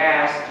of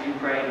gas to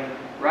Ukraine.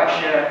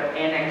 Russia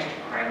annexed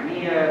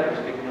Crimea. There was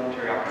a big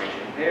military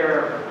operation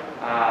there.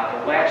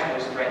 The West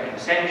was threatening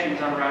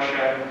sanctions on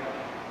Russia.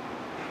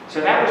 So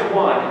that was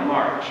one in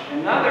March.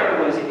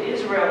 Another was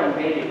Israel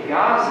invaded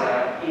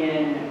Gaza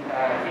in,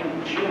 I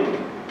think, June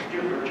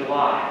or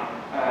July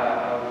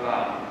of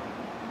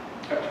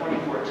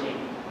 2014.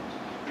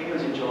 think it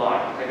was in July.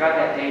 I got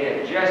that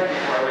data just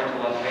before I went to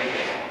Las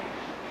Vegas.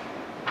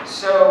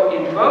 So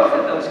in both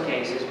of those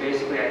cases,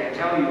 basically, I can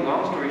tell you,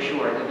 long story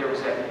short, that there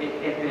was at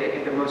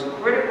the most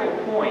critical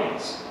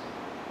points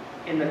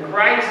in the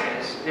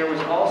crisis, there was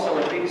also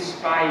a big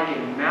spike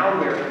in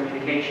malware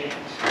communications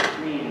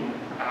between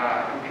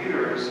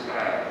computers,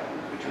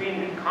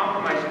 between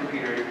compromised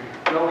computers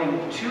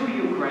going to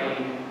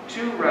Ukraine,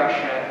 to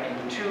Russia,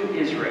 and to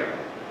Israel,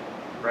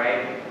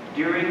 right?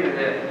 During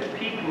the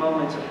peak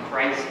moments of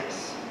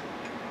crisis.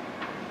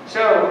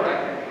 So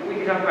we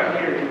can talk about it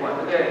later if you want.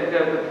 But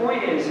the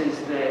point is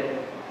that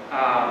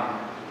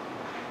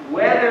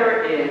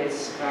whether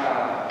it's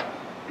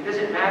it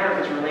doesn't matter if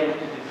it's related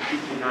to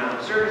denial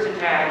of service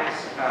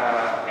attacks,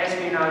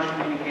 espionage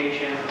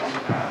communications,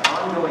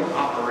 ongoing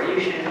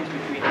operations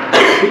between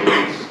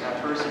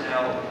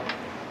personnel.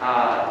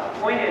 The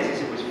point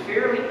is it was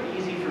fairly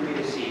easy for me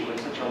to see with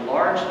such a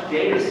large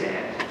data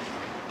set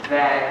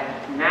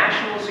that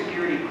national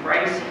security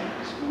crises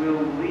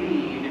will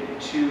lead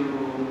to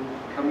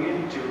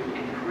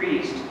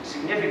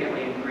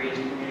significantly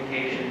increased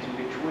communications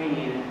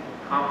between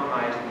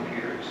compromised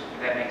computers, if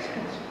that makes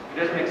sense. If it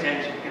doesn't make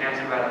sense, you can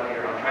ask about it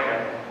later. I'll try to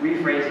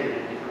rephrase it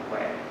in a different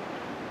way.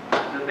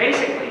 So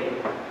basically,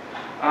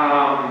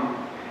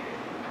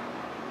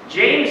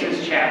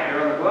 James's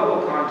chapter on the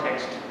global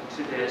context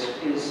to this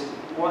is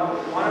one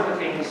of the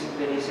things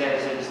that he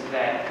says is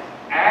that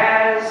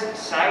as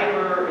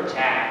cyber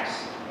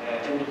attacks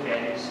and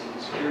defense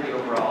and security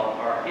overall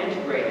are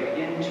integrated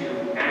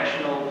into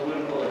national,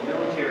 political, and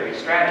military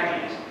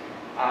strategies,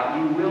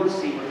 you will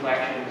see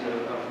reflections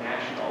of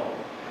national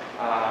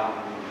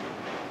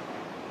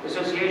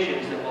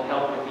associations that will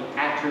help with the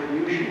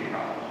attribution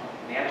problem.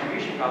 And the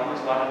attribution problem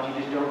is a lot of times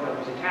you just don't know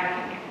who's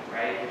attacking you,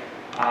 right?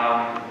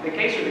 The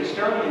case with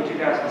Estonia in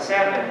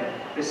 2007,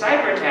 the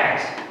cyber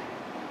attacks,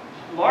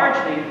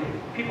 largely,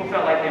 people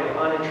felt like they were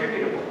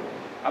unattributable.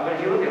 But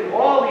if you look at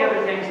all the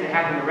other things that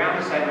happened around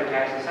the cyber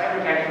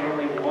attacks were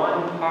only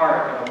one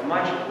part of a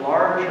much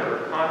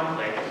larger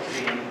conflict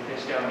between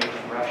Estonia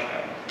and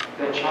Russia.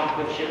 The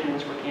chocolate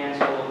shipments were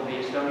canceled, the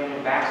Estonian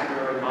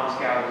ambassador in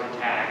Moscow was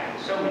attacked, and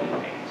so many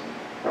things.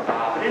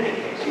 But in any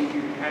case, you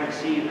can kind of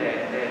see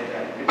that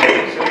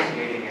they're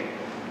associating it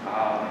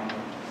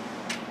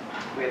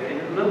with, and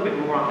a little bit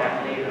more on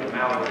that later,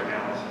 malware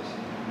analysis.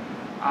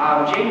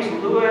 James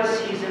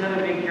Lewis, he's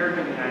another big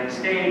character in the United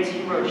States.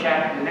 He wrote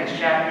the next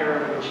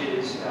chapter, which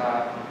is,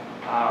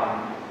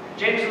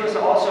 James Lewis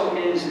also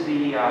is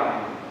the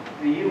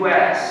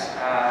U.S.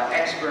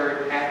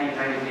 expert at the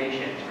United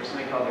Nations for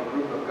something called the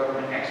Group of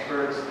Government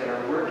Experts that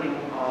are working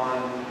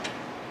on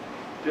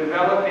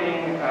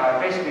developing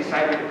basically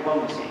cyber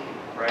diplomacy,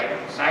 right?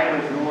 Cyber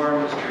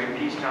norms during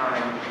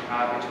peacetime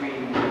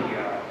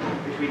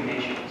between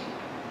nations.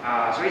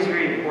 So he's a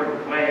very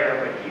important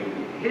player, but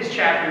his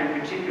chapter in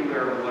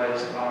particular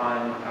was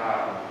on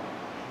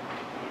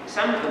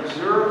some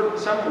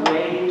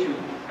way to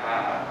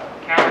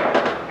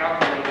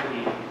calculate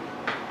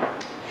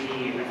the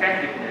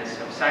effectiveness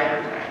of cyber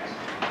attacks.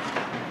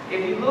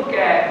 If you look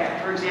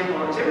at, for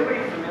example, is everybody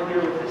familiar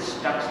with the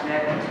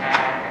Stuxnet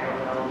attack?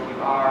 I don't know if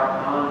you are,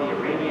 on the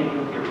Iranian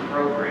nuclear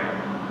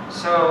program.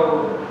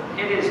 So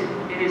it is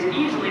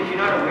easily, if you're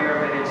not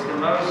aware of it, it's the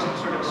most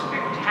sort of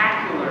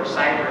spectacular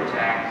cyber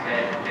attack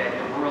that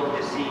the world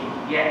has seen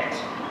yet.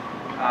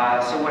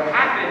 So what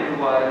happened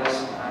was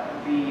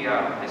the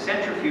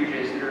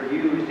centrifuges that are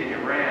used in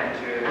Iran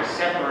to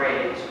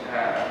separate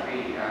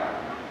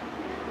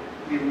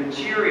the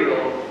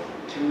material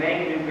to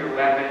make nuclear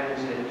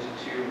weapons and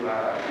to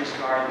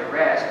discard the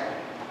rest,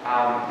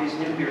 these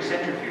nuclear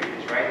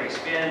centrifuges, right? They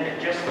spin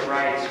at just the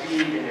right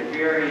speed and they're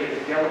very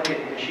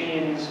delicate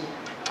machines.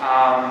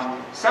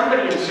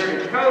 Somebody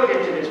inserted code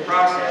into this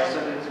process so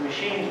that the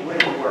machines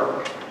wouldn't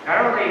work.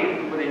 Not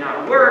only would they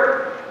not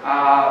work,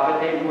 but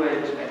they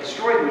would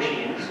destroy the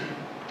machines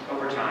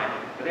over time.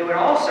 But they would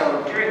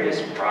also, during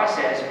this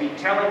process, be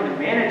telling the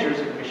managers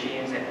of the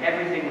machines that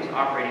everything was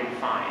operating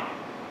fine,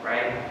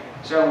 right?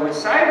 So with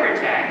cyber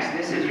attacks,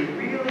 this is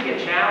really a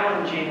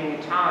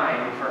challenging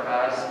time for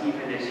us,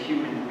 even as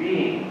human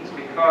beings,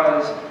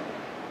 because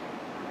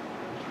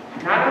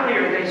not only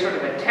are they sort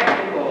of a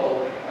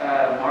technical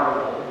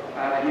marvel,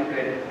 you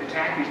could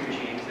attack these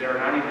machines that are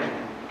not even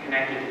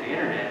connected to the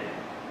internet,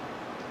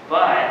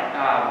 but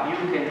you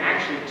can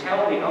actually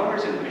tell the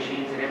owners of the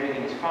machines that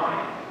everything is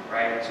fine,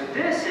 right? So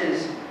this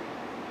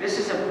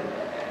is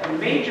a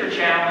major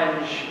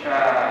challenge,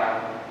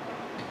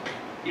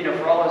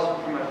 for all of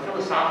us from a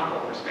philosophical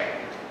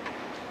perspective,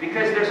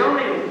 because there's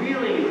only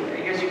really,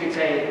 I guess you could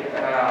say,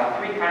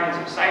 3 kinds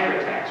of cyber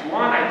attacks.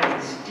 One, I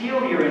can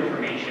steal your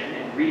information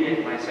and read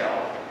it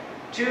myself.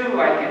 2,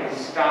 I can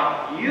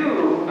stop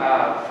you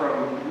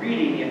from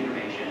reading the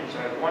information. So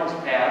one's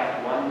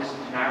theft, one's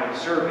denial of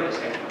service.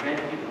 I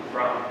prevent you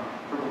from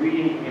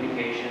reading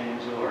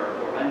communications or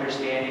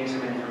understanding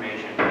some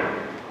information.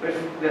 But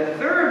the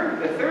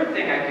third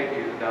thing I could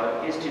do,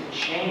 though, is to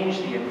change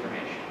the information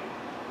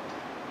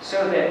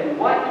so that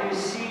what you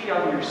see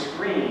on your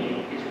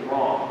screen is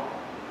wrong,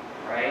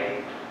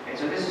 right? And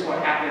so this is what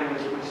happened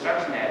with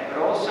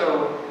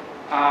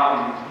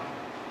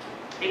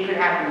It could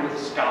happen with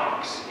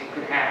stocks. It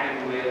could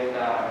happen with,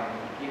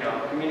 you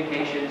know,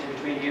 communications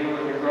between you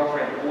and your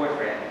girlfriend or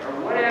boyfriend, or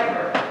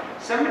whatever.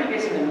 Somebody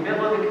gets in the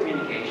middle of the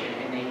communication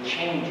and they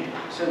change it,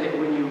 so that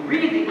when you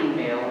read the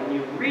email, when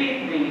you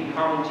read the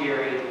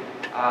commentary,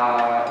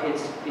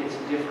 it's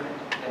different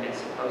than it's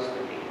supposed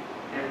to be.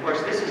 And of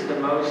course, this is the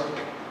most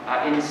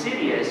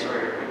insidious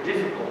or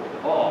difficult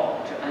of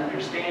all to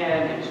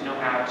understand and to know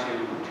how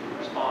to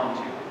respond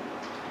to.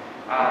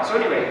 So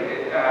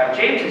anyway,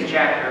 James's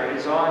chapter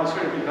is on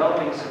sort of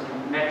developing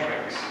some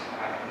metrics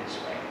in this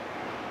way.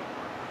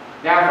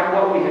 Now, from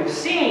what we have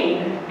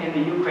seen in the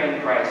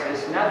Ukraine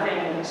crisis,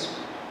 nothing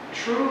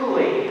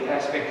truly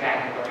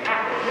spectacular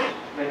happened.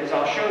 But as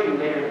I'll show you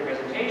later in the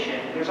presentation,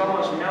 there's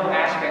almost no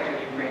aspect of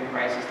the Ukraine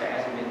crisis that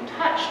hasn't been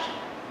touched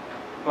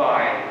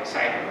by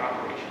cyber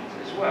operations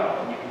as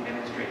well, and you can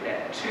demonstrate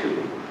that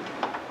too.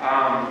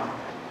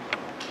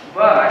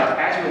 But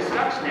as with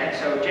Stuxnet,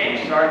 so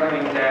James is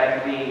arguing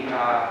that you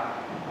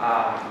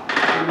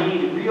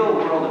need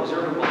real-world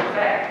observable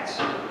effects.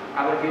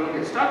 But if you look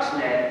at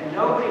Stuxnet,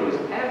 nobody was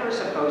ever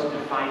supposed to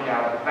find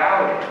out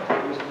about it.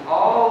 It was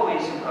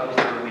always supposed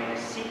to remain a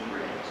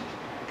secret.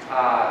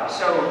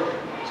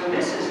 So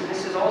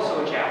this is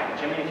also a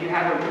challenge. I mean, if you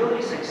have a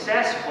really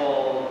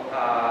successful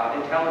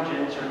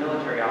intelligence or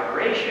military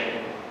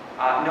operation,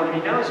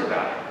 nobody knows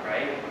about it,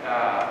 right?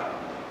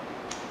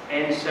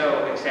 And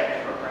so,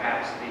 except for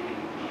perhaps the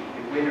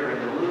winner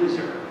and the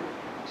loser.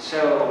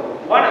 So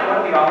one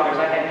of the authors,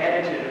 I had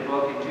edited a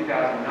book in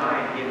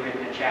 2009. He had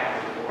written a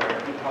chapter for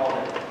it. He called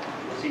it,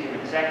 we'll see him in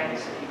a second,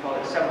 he called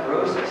it Sub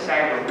Rosa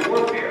Cyber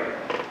Warfare,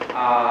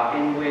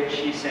 in which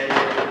he says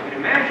that you could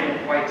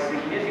imagine quite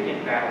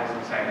significant battles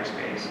in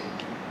cyberspace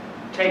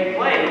take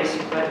place,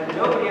 but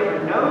nobody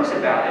ever knows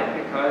about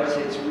it because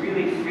it's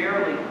really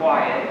fairly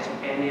quiet,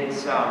 and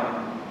it's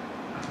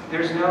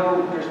there's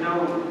no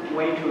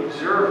way to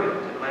observe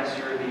it unless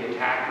you're the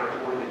attacker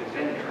or the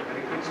defender, but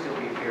it could still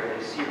be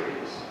fairly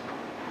serious.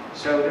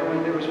 So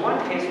there was one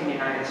case in the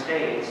United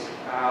States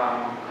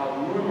called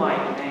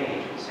Moonlight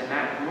Maze, and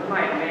that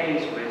Moonlight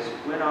Maze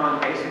went on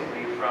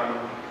basically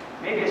from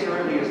maybe as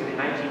early as the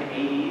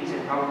 1980s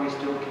and probably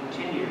still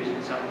continues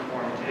in some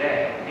form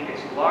today. I think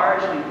it's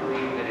largely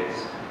believed that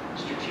it's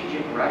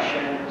strategic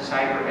Russian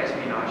cyber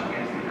espionage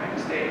against the United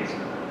States,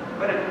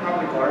 but it's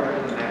probably larger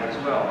than that as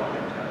well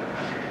than to other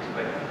countries.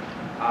 But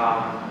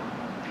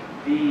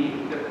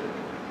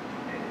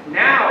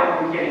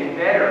now we're getting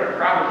better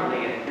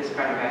probably at this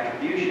kind of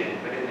attribution,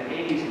 but in the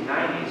 80s and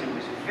 90s it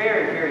was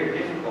very, very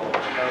difficult to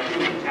know who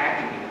was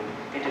attacking you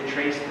and to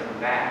trace them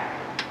back.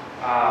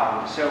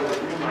 So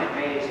with Moonlight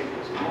Maze, it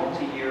was a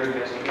multi-year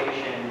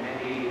investigation,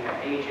 many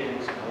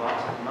agents, and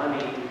lots of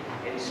money,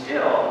 and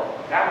still,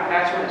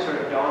 that's when it sort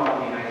of dawned on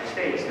the United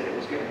States that it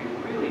was going to be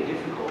really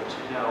difficult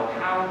to know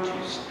how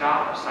to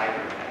stop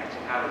cyber attacks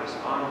and how to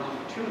respond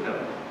to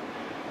them.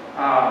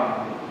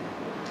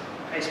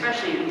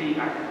 Especially,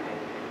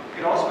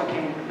 it also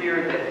became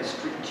clear that the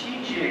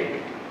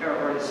strategic,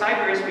 or the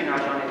cyber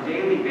espionage on a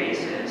daily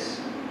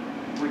basis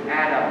would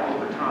add up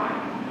over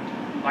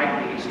time,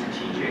 likely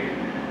strategic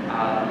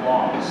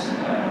loss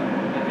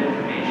of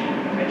information,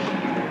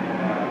 eventually even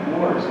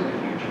wars in the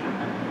future.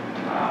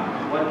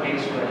 One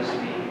case was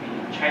the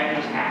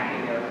Chinese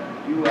hacking of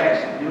U.S.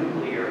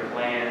 nuclear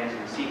plans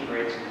and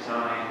secrets,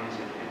 designs,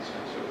 and so on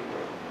and so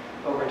forth.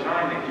 Over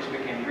time, it just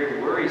became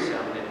very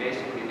worrisome that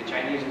basically the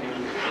Chinese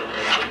nuclear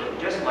program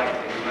looked just like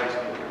the U.S.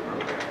 nuclear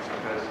program,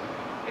 because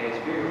it's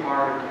very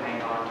hard to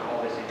hang on to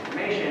all this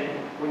information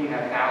when you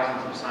have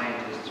thousands of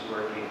scientists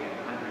working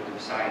at hundreds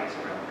of sites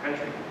around the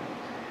country.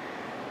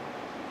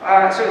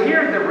 So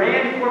here, the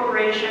RAND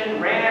Corporation.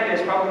 RAND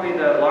is probably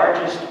the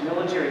largest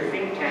military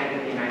think tank in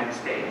the United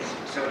States.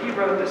 So he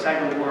wrote the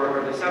Cyber War,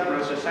 or the Sub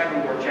Rosa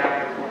Cyber War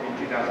chapter for me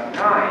in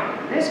 2009.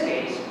 In this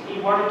case, he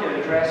wanted to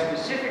address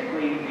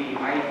specifically the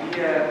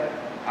idea,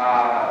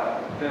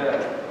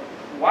 the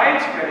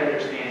widespread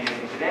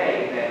understanding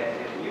today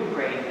that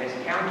Ukraine has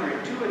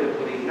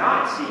counterintuitively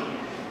not seen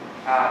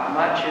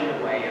much in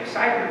the way of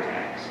cyber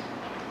attacks.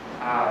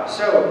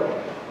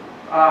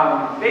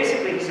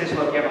 Basically, he says,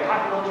 look, you have a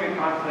hot military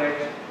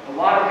conflict, a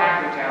lot of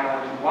hacker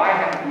talent, why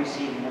haven't we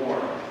seen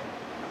more?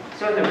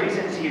 So the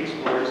reasons he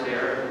explores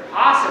there,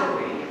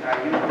 possibly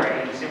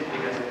Ukraine simply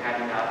doesn't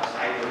have enough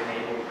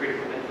cyber-enabled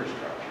critical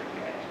infrastructure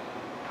yet.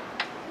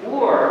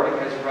 Or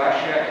because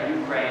Russia and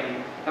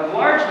Ukraine have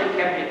largely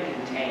kept it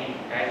contained,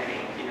 I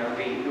think. You know,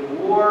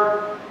 the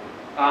war,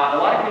 a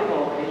lot of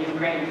people in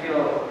Ukraine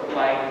feel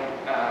like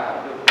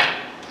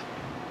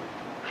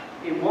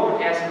it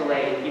won't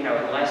escalate, you know,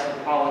 unless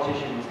the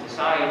politicians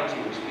decide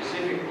to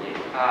specifically,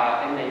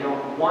 and they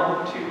don't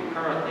want to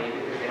currently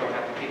because they don't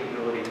have the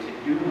capability to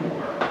do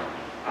more.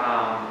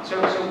 So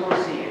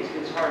we'll see.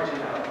 It's hard to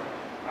know.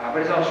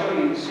 But as I'll show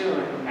you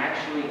soon,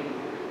 actually,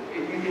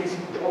 if you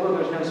can, although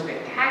there's no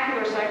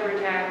spectacular cyber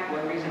attack,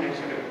 one reason I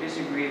sort of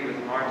disagreed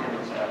with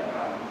Martin's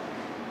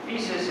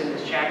thesis in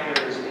this chapter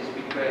is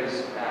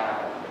because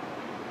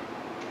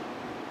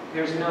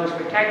there's no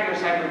spectacular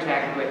cyber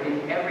attack, but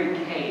in every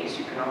case,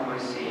 you can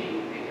almost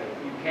see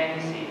can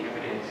see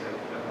evidence of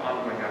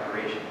ongoing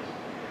operations.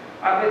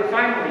 But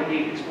finally, he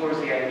explores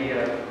the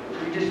idea of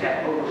we just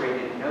have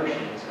overrated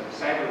notions of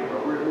cyber war.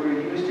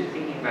 We're used to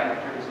thinking about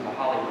it in terms of a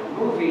Hollywood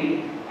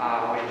movie,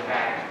 when in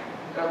fact,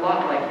 a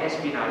lot like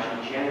espionage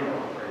in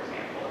general, for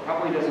example. It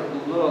probably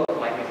doesn't look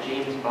like a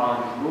James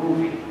Bond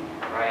movie,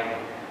 right?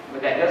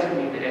 But that doesn't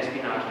mean that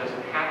espionage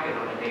doesn't happen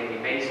on a daily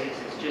basis.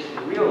 It's just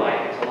in real life,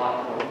 it's a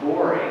lot more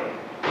boring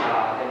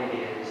than it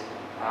is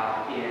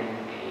in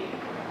a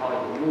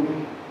Hollywood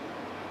movie.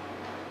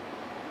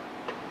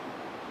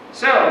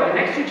 So, the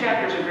next two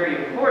chapters are very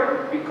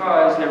important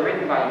because they're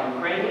written by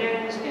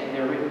Ukrainians and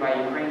they're written by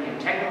Ukrainian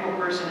technical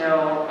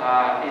personnel,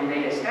 and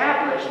they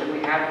establish that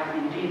we have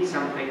indeed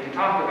something to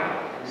talk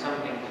about and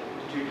something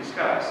to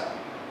discuss.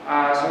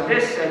 So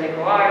this,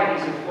 Nikolai,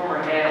 he's the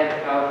former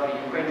head of the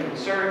Ukrainian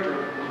CERT,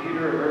 or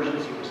Computer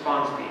Emergency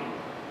Response Team.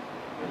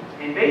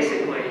 And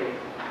basically,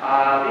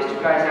 these two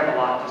guys have a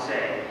lot to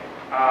say.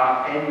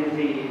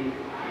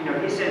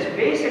 He says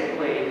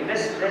basically, and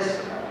this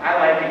I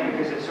like it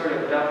because it sort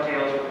of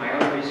dovetails with my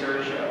own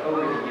research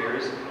over the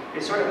years.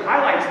 It sort of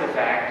highlights the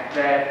fact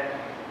that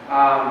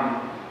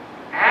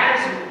as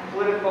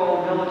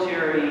political,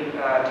 military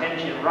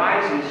tension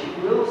rises, you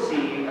will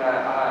see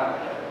a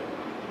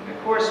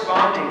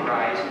corresponding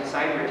rise in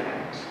cyber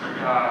attacks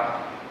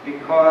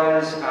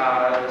because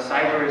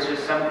cyber is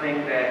just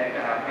something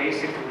that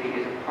basically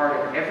is a part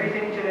of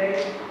everything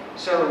today.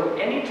 So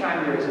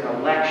anytime there is an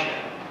election,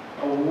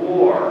 a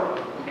war,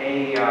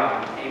 a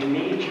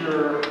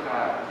major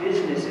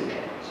business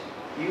event,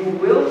 you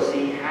will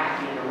see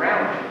hacking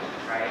around it,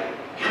 right?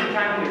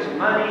 Anytime there's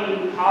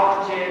money,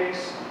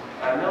 politics,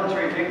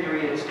 military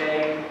victory at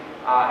stake,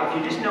 if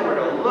you just know where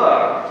to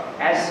look,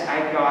 as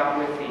I got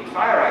with the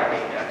FireEye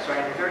data, so I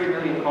had 30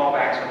 million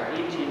callbacks over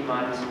 18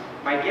 months,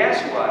 my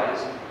guess was,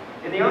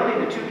 in only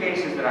the two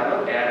cases that I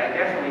looked at, I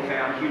definitely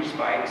found huge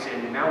spikes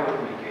in malware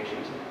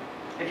communications.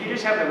 If you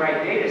just have the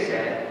right data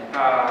set,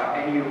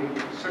 and you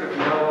sort of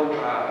know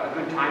a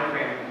good time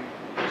frame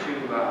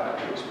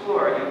to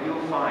explore,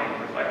 you'll find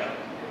reflections.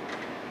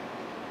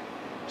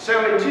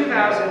 So in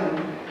 2000,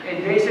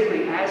 and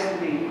basically as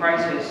the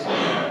crisis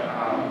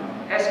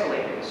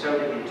escalated, so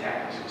did the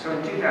attacks. So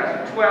in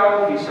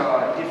 2012, you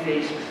saw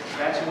defacement.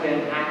 That's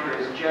when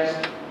hackers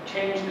just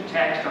changed the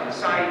text on the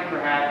site,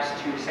 perhaps,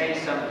 to say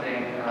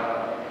something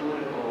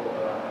political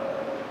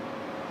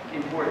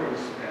importance,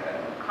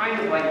 kind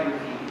of like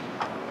graffiti.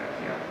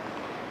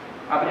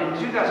 But in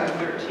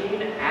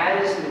 2013,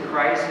 as the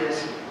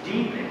crisis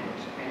deepened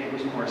and it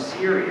was more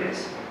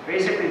serious,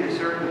 basically the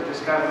CERT was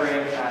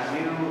discovering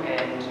new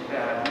and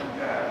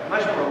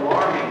much more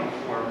alarming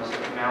forms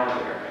of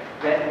malware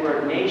that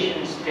were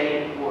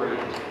nation-state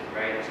oriented,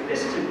 right? So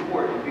this is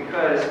important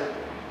because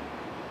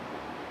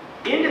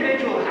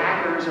individual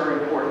hackers are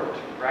important,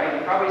 right?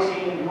 You've probably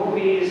seen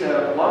movies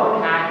of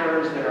lone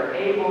hackers that are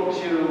able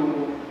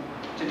to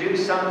do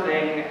something,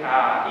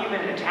 even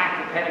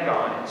attack the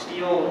Pentagon and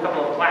steal a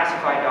couple of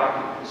classified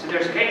documents. So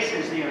there's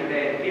cases,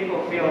 that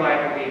people feel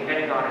like the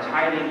Pentagon is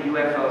hiding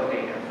UFO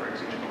data, for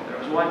example. There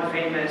was one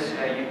famous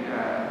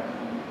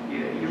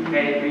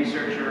UK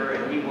researcher,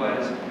 and he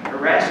was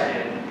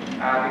arrested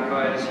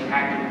because he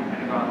hacked into the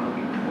Pentagon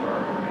looking for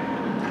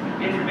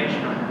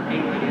information on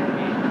alien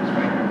beings,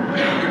 right?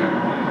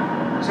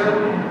 So,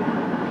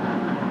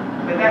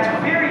 but that's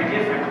very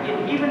different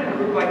in even a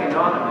group like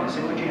Anonymous,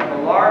 in which you have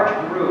a large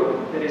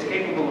group that is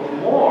capable of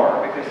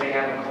more because they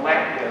have a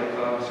collective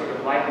of sort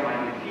of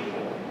like-minded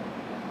people.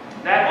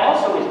 That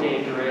also is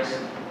dangerous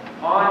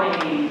on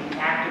a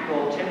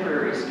tactical,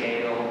 temporary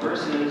scale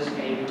versus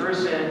a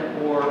person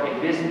or a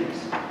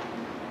business,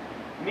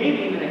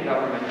 maybe even a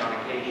government on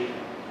occasion.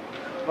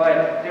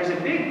 But there's a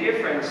big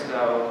difference,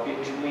 though,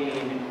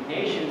 between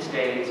nation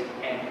states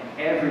and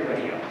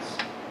everybody else,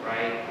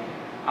 right?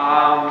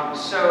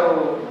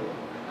 So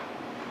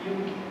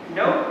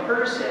no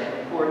person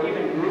or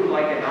even group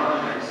like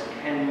Anonymous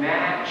can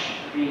match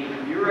the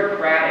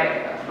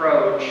bureaucratic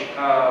approach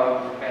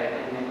of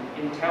an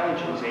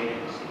intelligence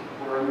agency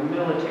or a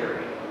military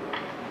group.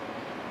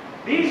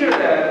 These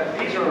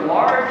are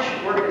large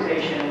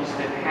organizations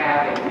that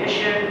have a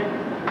mission,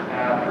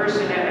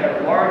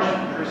 large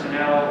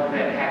personnel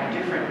that have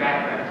different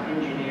backgrounds: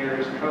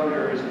 engineers,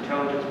 coders,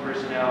 intelligence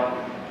personnel.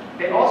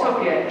 They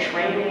also get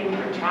training,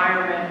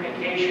 retirement,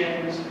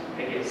 vacations.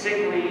 They get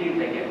sick leave.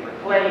 They get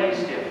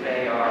replaced if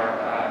they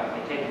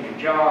take a new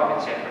job,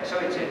 etc. So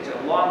it's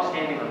a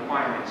long-standing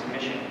requirement. It's a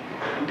mission.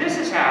 And this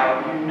is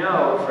how you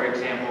know, for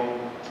example,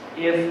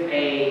 if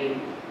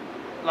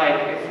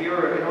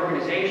you're an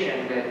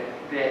organization that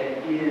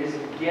is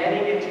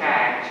getting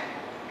attacked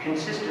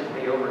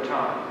consistently over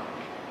time,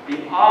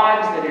 the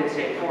odds that it's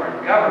a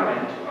foreign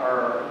government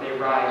they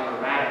rise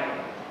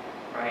dramatically,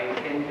 right?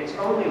 And it's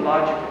only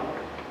logical.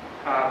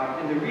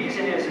 And the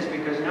reason is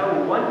because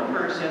no one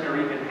person or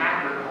even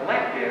hacker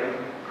collective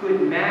could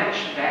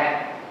match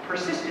that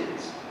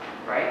persistence,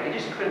 right? They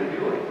just couldn't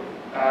do it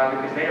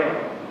because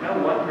no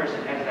one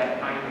person has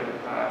that kind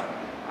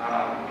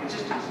of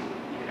consistency,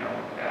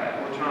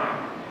 over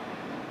time.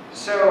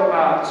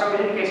 So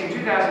in any case, in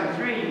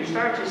 2003, you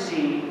start to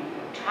see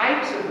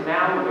types of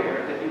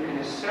malware that you can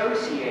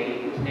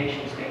associate with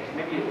nation states,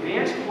 maybe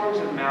advanced forms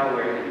of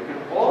malware that you can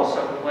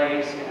also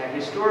place in a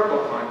historical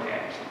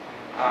context.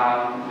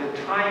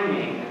 The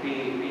timing,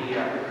 the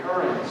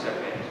recurrence of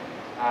it,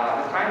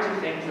 the kinds of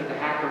things that the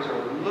hackers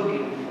are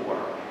looking for.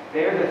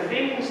 They're the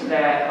things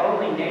that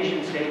only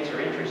nation states are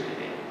interested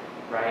in,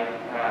 right?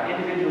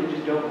 Individuals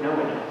just don't know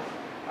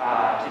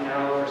enough to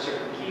know for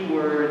certain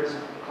keywords,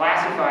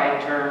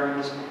 classified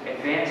terms,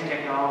 advanced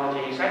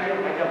technology. So I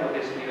dealt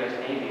with this in the US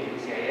Navy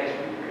and CIS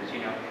for years, you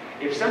know.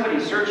 If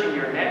somebody's searching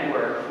your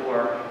network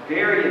for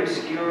very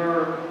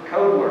obscure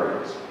code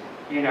words,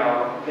 you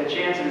know, the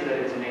chances that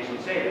it's a nation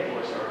state, of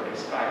course, are already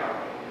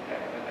skyrocketing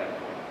at that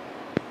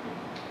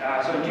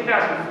point. So in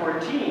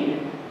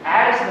 2014,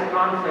 as the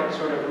conflict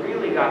sort of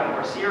really got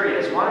more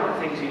serious, one of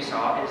the things you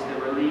saw is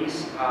the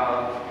release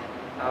of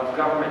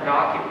government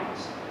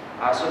documents.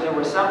 So there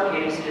were some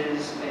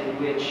cases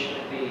in which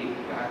the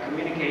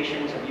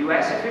communications of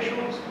US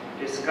officials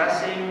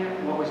discussing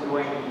what was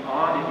going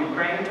on in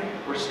Ukraine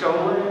were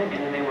stolen, and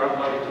then they were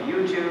uploaded to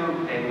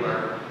YouTube, they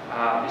were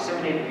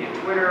disseminated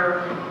via Twitter.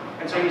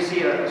 And so you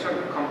see a sort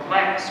of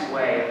complex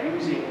way of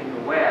using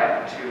the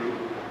web to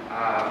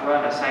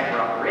run a cyber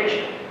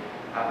operation.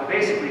 But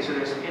basically, so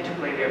there's an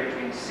interplay there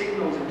between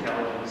signals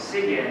intelligence,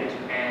 SIGINT,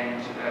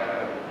 and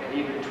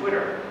even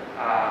Twitter.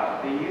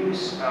 The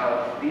use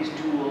of these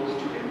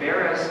tools to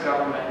embarrass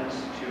governments,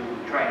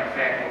 to try and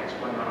affect what's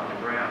going on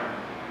the ground.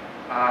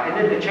 And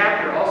then the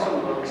chapter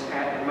also looks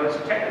at the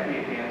most technically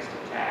advanced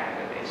attack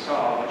that they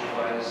saw, which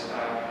was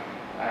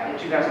in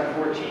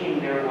 2014,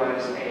 there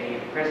was a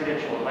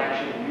presidential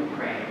election in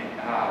Ukraine,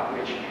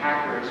 which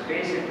hackers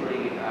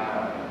basically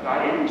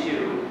got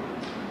into.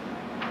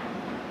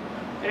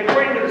 And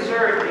according to the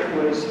CERT,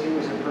 it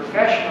was a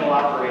professional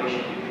operation.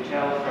 You could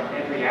tell from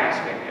every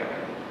aspect of it.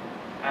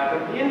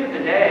 But at the end of the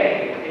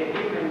day,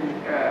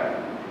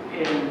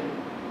 even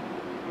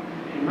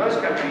in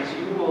most countries,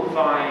 you will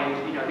find,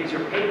 you know, these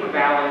are paper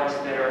ballots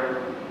that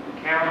are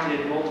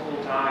counted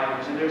multiple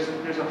times, and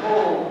there's a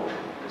whole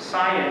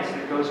science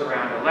that goes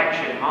around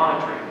election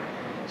monitoring.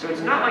 So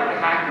it's not like the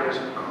hackers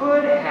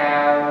could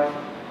have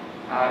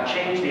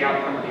changed the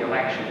outcome of the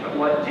election. But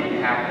what did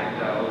happen,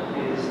 though,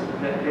 is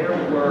that there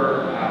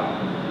were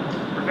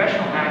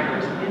professional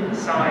hackers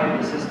inside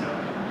the system.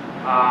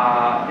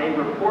 They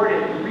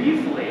reported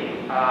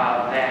briefly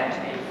that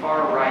a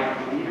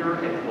far-right leader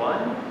had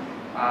won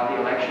the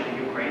election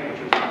in Ukraine,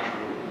 which was not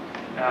true.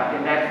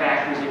 And that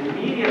fact was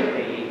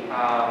immediately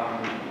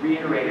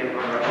reiterated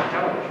on Russian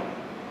television,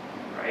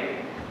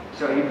 right?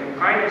 So you can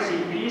kind of see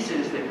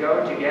pieces that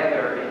go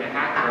together in a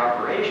hacker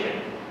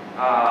operation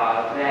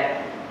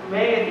that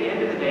may, at the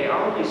end of the day,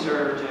 only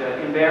serve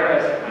to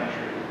embarrass the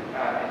country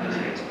in this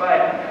case,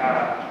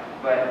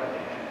 but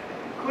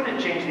couldn't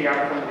change the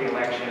outcome of the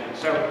election.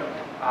 So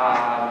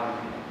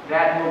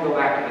that will go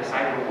back to the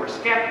cyber war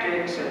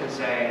skeptics and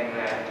saying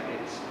that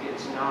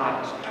it's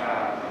not,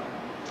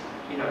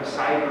 you know,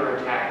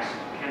 cyber attacks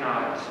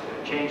cannot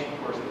change the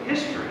course of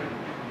history.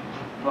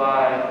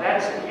 But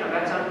that's, you know,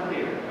 that's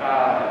unclear.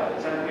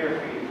 It's unclear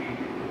if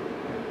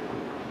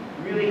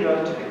you really go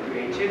to the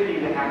creativity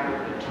of the hacker,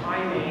 the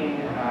timing,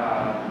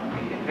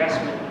 the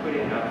investment put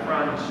in up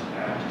front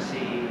to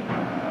see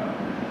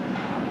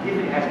if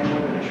it has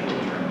more than a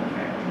short-term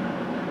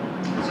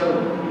effect. So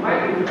you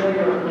might be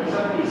familiar with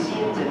some of these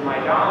scenes in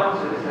Maidan.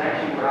 So this is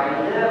actually where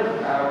I live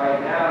right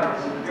now.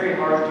 It's very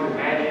hard to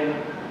imagine.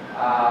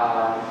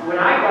 When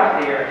I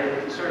got there,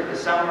 in sort of the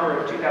summer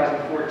of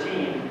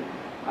 2014,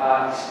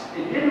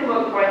 it didn't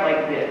look quite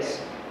like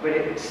this, but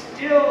it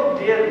still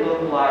did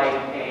look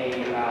like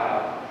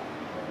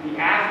the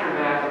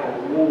aftermath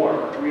of a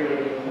war, really.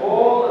 The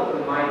whole of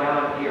the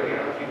Maidan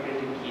area, if you've been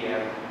to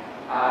Kiev,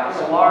 it's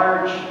a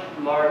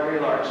very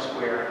large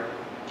square.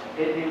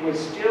 It was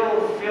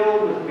still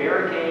filled with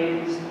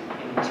barricades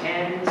and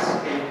tents,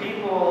 and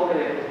people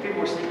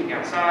were sleeping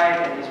outside,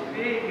 and these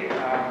big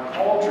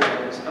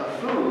cauldrons of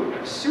food,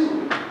 of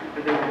soup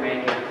that they were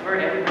making for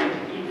everybody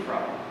to eat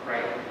from,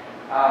 right?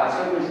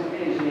 So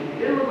it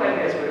didn't look like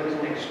this, but it was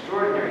an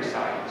extraordinary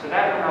sight. So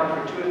that went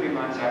on for 2 or 3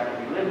 months after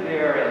we lived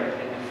there,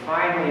 and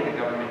finally the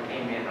government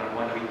came in on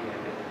one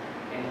weekend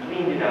and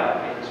cleaned it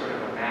up in sort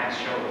of a mass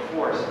show of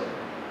force.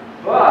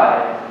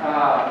 But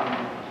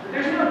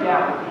there's no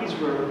doubt that these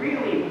were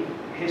really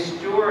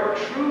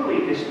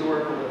truly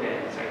historical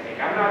events, I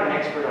think. I'm not an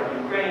expert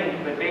on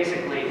Ukraine, but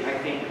basically I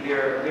think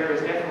there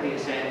is definitely a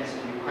sense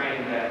in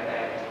Ukraine that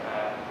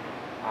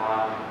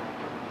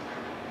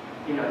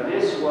you know,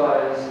 this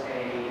was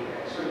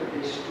a sort of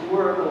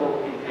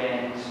historical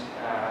event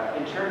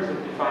in terms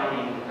of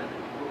defining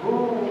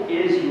who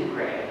is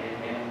Ukraine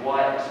and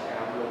what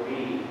will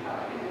be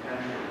in the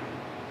country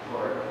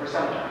for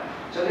some time.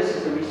 So this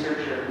is the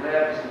researcher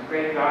Lev, he's a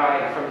great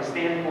guy from the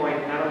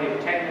standpoint not only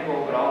of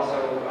technical but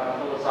also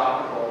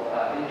philosophical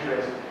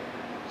interest.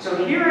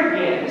 So here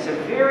again is a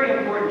very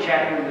important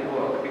chapter in the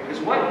book, because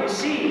what you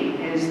see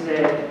is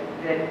that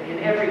in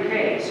every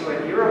case, so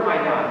at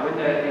Euromaidan, when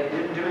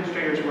the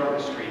demonstrators were on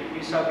the street,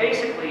 you saw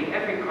basically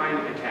every kind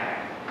of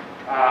attack.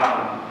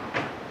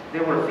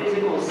 There were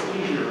physical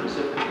seizures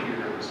of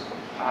computers,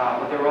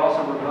 but there were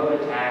also remote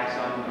attacks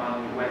on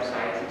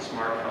websites and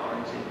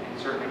smartphones in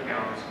certain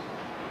accounts.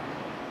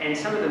 And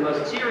some of the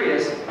most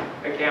serious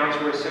accounts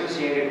were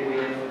associated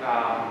with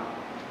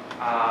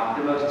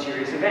the most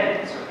serious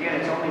events. So again,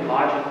 it's only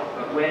logical,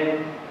 but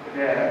when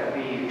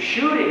the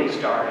shooting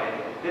started,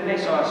 then they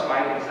saw a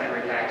spike in cyber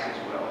attacks as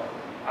well.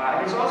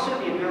 And it's also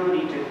the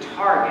ability to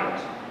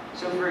target.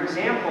 So for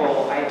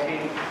example, I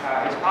think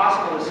it's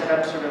possible to set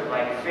up sort of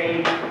like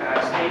fake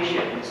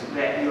stations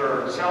that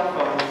your cell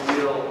phone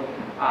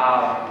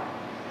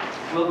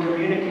will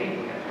communicate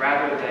with,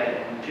 rather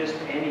than just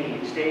any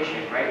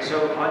station, right?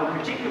 So on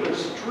particular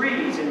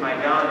streets in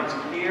Maidan, it's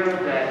clear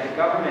that the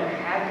government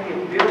had the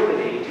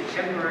ability to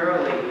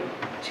temporarily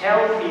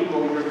tell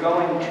people you're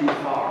going too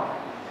far,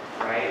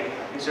 right?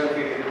 And so if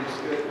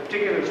there's a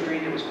particular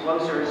street that was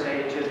closer,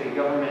 say, to the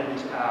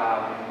government,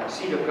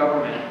 seat of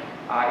government,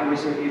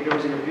 there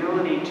was an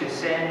ability to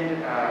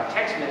send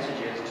text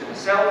messages to the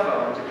cell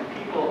phones of the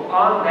people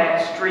on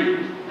that street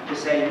to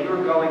say,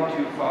 you're going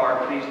too far,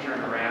 please turn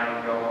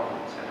around, go home,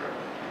 etc.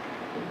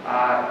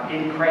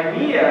 In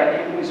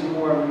Crimea, it was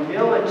more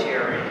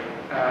military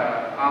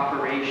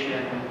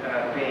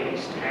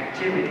operation-based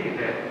activity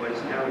that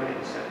was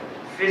noted. So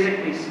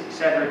physically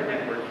severed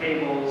network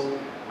cables,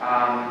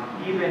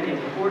 even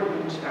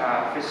important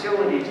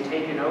facilities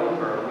taken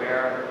over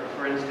where,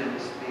 for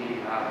instance, the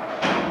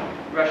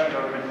Russian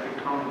government could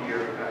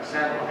commandeer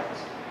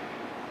satellites.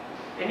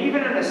 And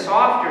even in a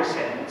softer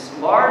sense,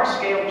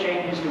 large-scale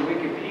changes to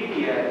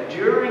Wikipedia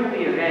during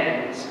the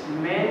events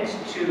meant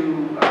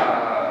to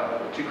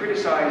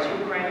criticize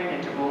Ukraine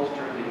and to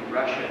bolster the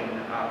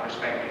Russian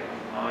perspective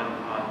on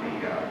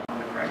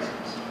the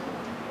crisis.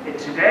 And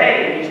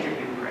today in eastern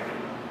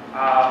Ukraine,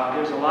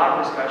 there's a lot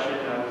of discussion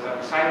of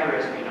cyber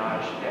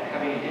espionage, that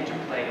having an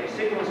interplay of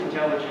signals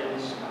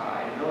intelligence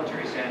in a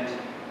military sense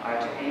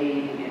to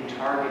aid in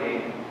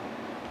targeting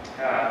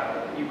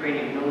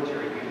Ukrainian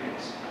military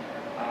units.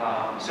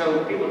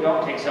 So people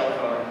don't take cell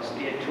phones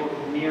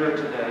near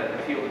to the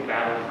field of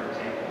battle, for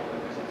example,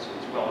 because it's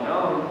well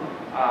known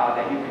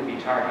that you can be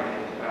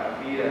targeted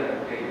via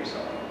your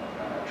cell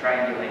phone,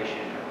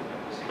 triangulation of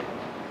the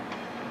signals.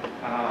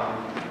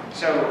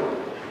 So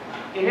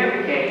in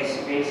every case,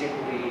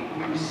 basically,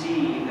 you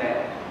see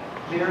that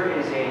there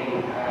is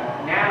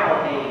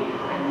now a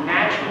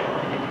natural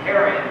and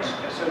inherent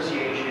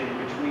association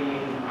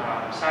between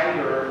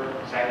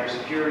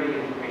cybersecurity,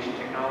 information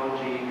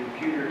technology,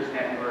 computers,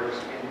 networks,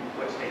 and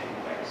what's taking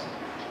place.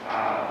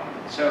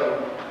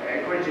 So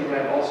according to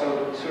Gleb,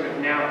 also sort of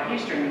now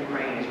eastern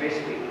Ukraine is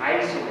basically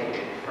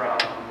isolated from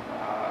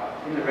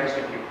the rest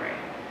of Ukraine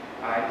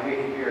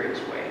in various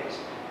ways.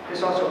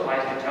 This also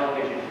applies to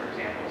television, for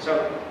example.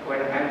 So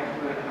when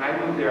I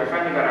moved there, I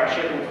finally got our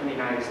shipment from the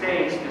United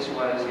States. This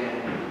was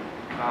in,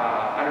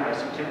 I don't know,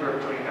 September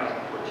of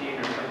 2014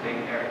 or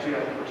something, or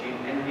 2014.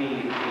 And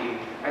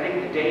I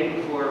think the day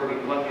before we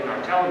plugged in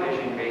our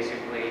television,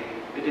 basically,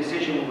 the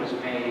decision was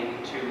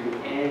made to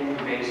end,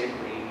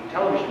 basically,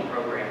 television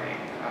programming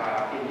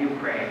in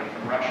Ukraine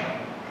from Russia,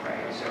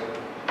 right? So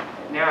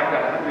now I've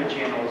got 100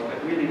 channels,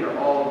 but really they're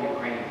all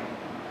Ukrainian.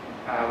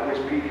 Whereas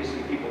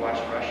previously people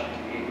watched Russian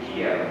TV in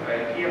Kiev,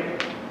 but Kiev,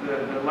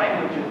 the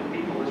language of the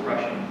people was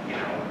Russian. You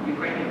know,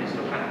 Ukrainian is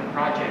still kind of a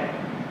project.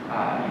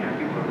 You know,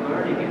 people are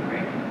learning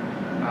Ukrainian,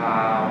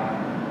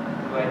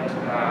 but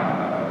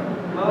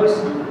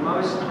mostly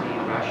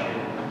Russian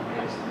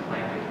is the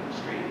language of the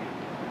street.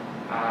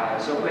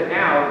 But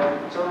now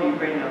it's only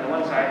Ukrainian on the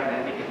one side, and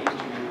I think in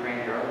eastern Ukraine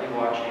they're only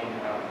watching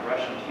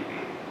Russian TV.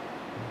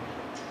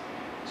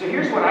 So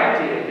here's what I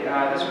did.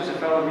 This was a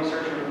fellow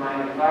researcher of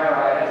mine at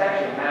FireEye. That's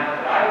actually a map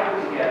that I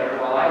put together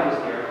while I was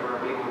there for a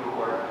big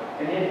report.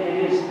 And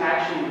it is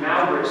actually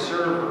malware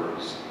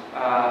servers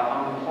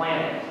on the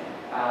planet.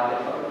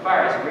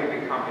 FireEye is a very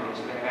big company,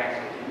 so they have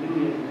access to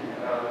millions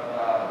of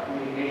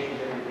communications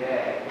every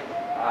day.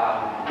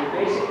 But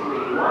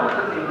basically, one of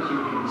the things you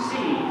can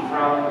see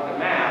from the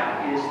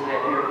map is that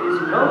there is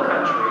no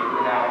country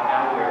without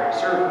malware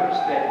servers,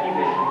 that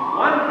even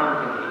one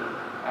company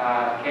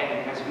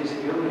has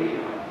visibility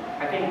on.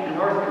 I think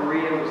North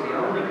Korea was the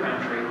only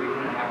country we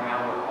didn't have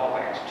malware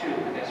callbacks to,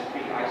 but that's a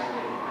pretty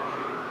isolated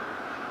country.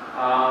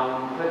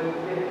 But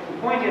the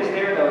point is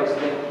there, though, is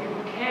that you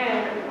can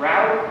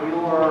route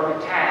your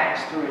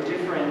attacks through a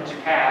different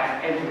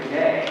path every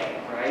day,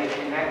 right?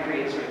 And that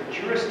creates sort of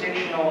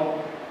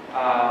jurisdictional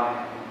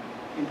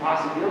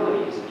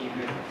impossibilities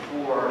even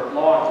for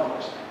law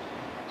enforcement.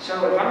 So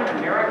if I'm an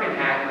American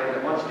hacker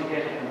that wants to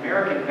get an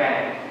American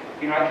bank,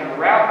 you know, I can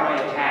route my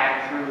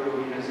attack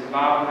through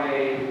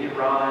Zimbabwe,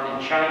 Iran, and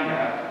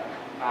China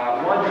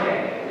one day,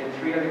 and then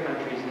 3 other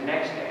countries the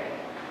next day.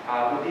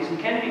 But these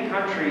can be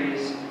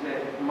countries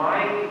that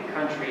my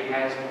country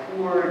has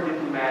poor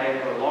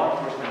diplomatic or law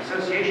enforcement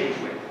associations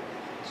with.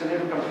 So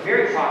it becomes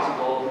very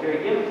possible,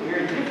 very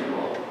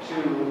difficult to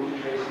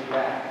trace them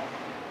back.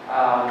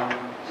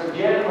 So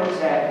Jen looks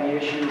at the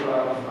issue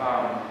of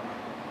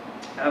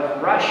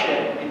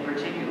Russia in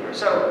particular. particular.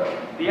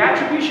 So the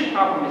attribution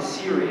problem is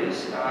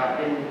serious on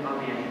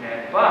the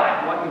internet,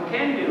 but what you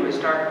can do is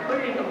start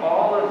putting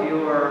all of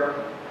your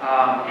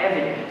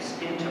evidence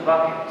into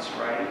buckets,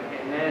 right?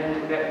 And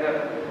then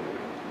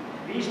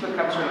these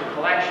become sort of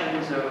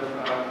collections of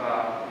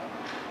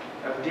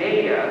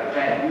data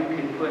that you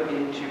can put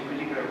into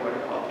particular what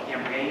are called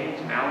campaigns,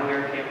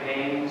 malware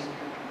campaigns,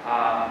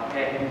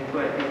 that you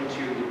put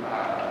into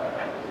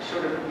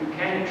sort of, you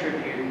can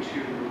attribute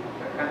to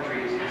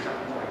countries at some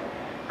point.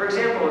 For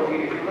example, if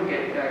you look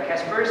at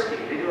Kaspersky,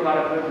 they do a lot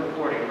of good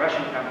reporting,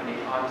 Russian company,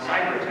 on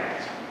cyber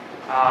attacks.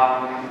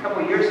 A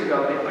couple of years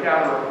ago, they put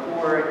out a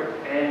report,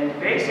 and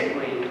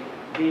basically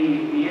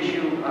the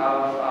issue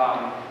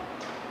of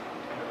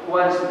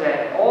was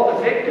that all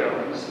the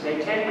victims, they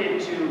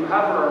tended to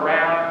hover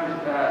around,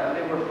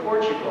 they were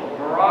Portugal,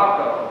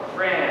 Morocco,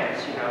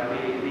 France, you know,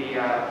 the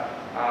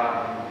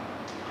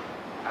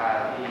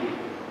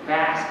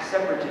Basque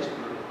separatist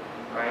group,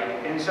 right?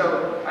 And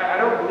so I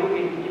don't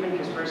believe even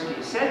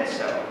Kaspersky said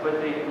so,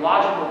 but the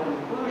logical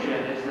conclusion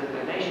is that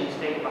the nation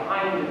state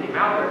behind the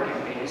malware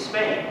campaign is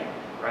Spain,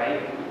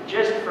 right?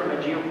 Just from a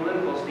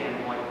geopolitical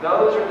standpoint,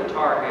 those are the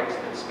targets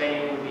that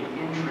Spain would be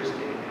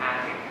interested in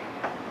hacking,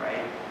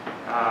 right?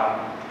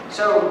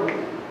 So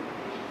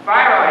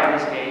FireEye in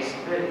this case,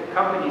 the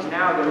companies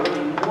now, they're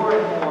looking more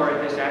and more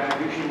at this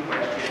attribution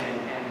question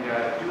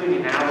and doing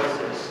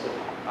analysis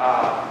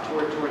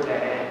toward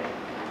that end.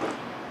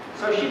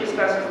 So she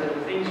discusses the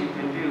things you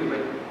can do,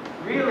 but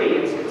really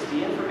it's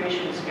the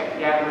information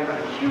gathering on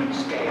a huge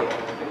scale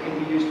that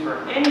can be used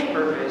for any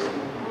purpose,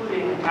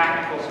 including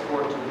tactical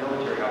support to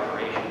military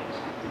operations.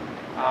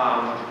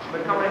 But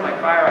a company like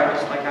FireEye,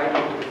 just like I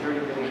did with 30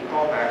 million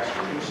callbacks,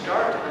 you can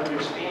start to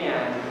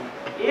understand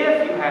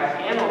if you have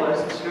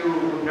analysts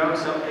who know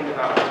something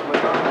about what's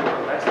going on in the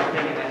world. That's the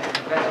thing, and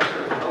that's a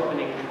sort of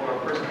opening for a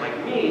person like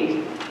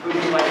me who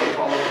just like to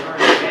follow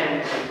current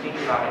events and think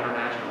about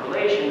international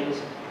relations.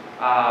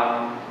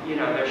 You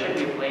know, there should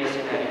be a place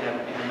in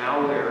a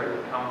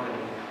malware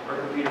company or a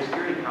computer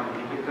security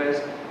company,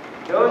 because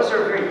those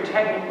are very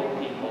technical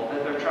people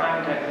that they're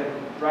trying to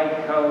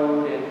write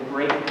code and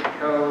break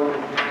code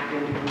and hack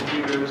into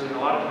computers, and a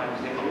lot of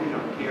times they really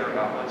don't care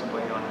about what's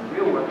going on in the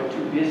real world. They're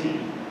too busy.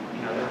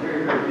 You know, they're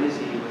very, very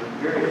busy with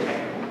very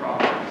technical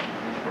problems.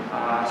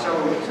 So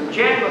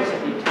Jen looks at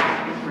the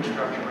attack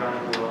infrastructure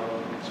around the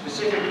world,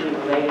 specifically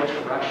related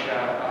to Russia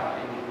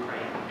and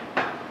Ukraine.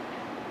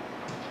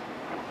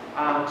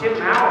 Tim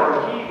Maurer,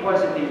 he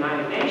was at the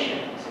United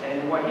Nations,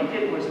 and what he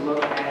did was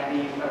look at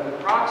the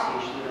proxy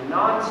issue, the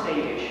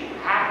non-state issue,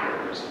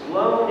 hackers,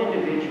 lone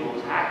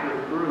individuals, hacker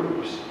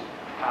groups,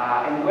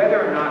 and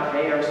whether or not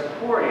they are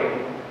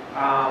supporting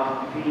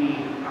the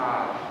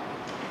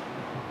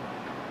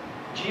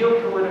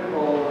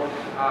geopolitical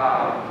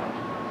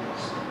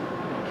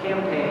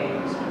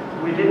campaigns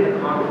within the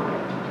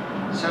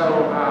conflict. So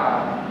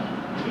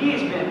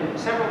he's been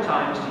several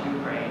times to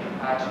Ukraine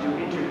to do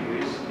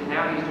interviews, and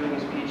now he's doing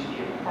his PhD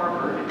at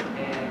Harvard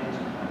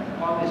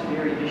and on this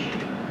very issue.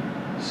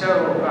 So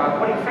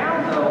what he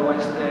found, though,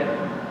 was that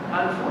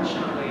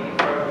unfortunately,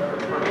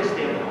 from his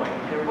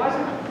standpoint, there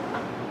wasn't,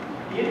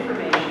 the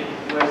information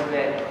was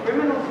that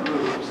criminal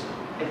groups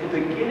at the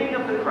beginning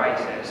of the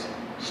crisis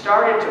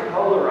started to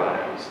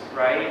polarize,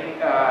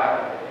 right?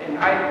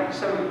 And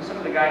some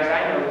of the guys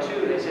I know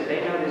too, they said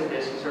they noticed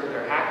this in sort of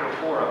their hacker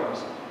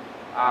forums.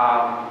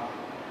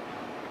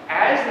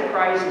 As the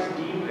crisis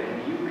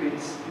deepened, you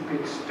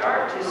could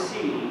start to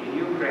see in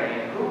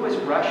Ukraine who was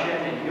Russian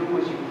and who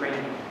was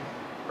Ukrainian,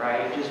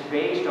 right? Just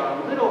based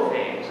on little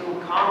things,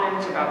 little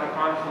comments about the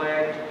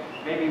conflict,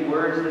 maybe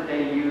words that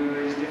they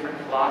use, different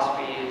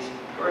philosophies,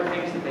 or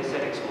things that they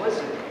said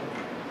explicitly.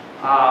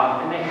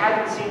 And they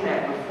hadn't seen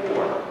that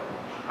before.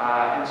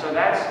 And so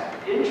that's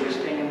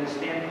interesting in the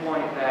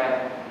standpoint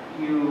that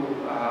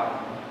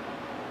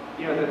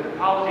the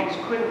politics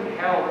couldn't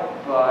help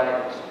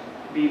but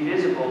be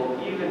visible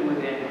even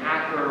within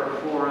hacker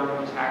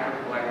forums, hacker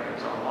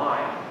collectives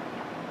online.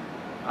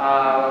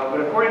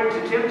 But according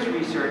to Tim's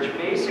research,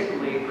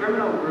 basically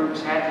criminal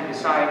groups had to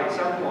decide at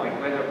some point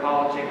whether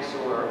politics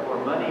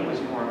or money was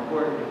more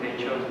important if they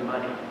chose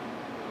money,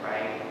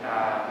 right?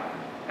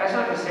 That's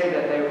not to say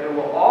that it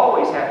will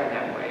always happen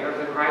that way, or if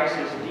the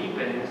crisis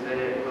deepens, that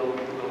it will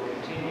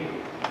continue.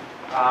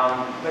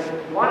 But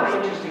one of the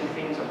interesting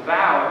things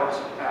about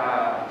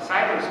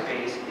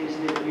cyberspace is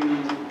that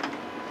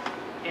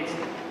it's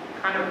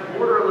kind of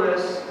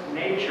borderless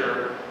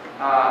nature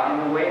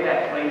in the way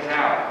that plays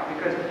out.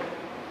 Because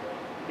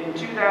in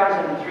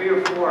 2003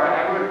 or 4,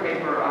 I wrote a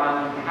paper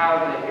on how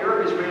the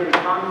Arab-Israeli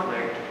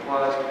conflict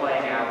was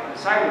playing out in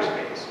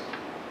cyberspace.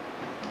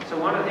 So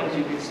one of the things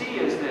you could see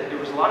is that there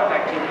was a lot of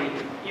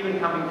activity, even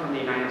coming from the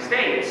United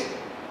States,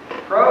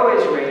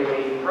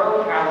 pro-Israeli,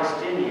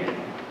 pro-Palestinian.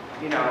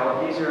 You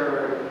know, these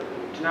are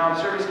denial of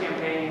service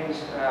campaigns,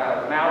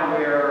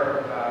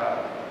 malware,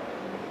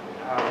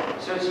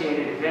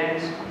 associated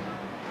events.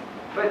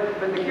 But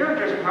the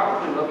characters are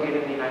probably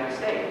located in the United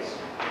States.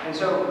 And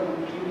so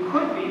you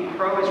could be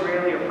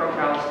pro-Israeli or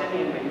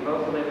pro-Palestinian, but you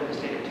both live in the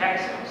state of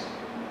Texas.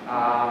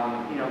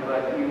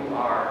 but you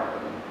are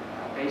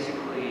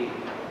basically,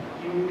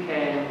 you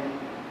can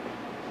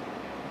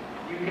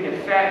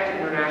affect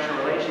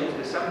international relations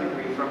to some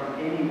degree from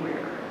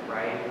anywhere,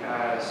 right?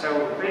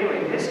 But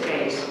anyway, in this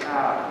case,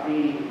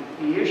 the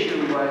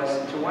issue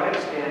was to what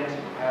extent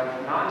have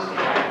non-state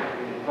actors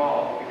been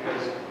involved,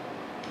 because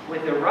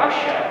with the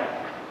Russia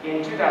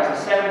in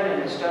 2007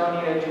 in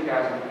Estonia,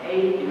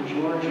 2008 in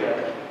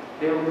Georgia,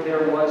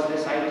 there was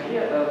this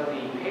idea of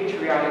the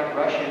patriotic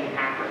Russian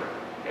hacker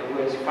that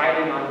was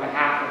fighting on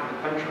behalf of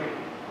the country.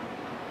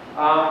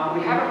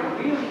 We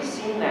haven't really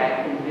seen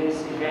that in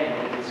this event,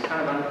 and it's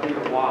kind of unclear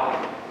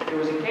why. There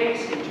was a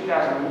case in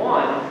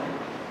 2001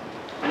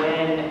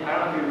 when, I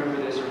don't know if you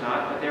remember this or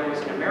not, but there was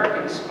an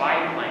American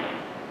spy plane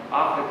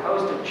off the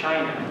coast of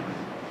China.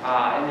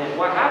 And then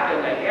what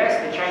happened, I guess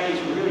the Chinese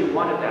really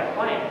wanted that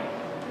plane.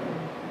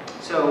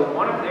 So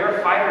one of their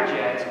fighter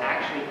jets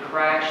actually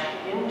crashed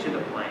into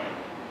the plane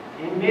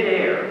in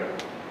midair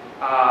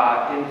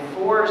and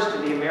forced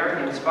the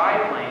American spy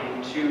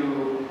plane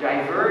to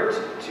divert,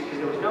 because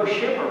there was no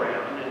ship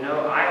around and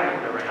no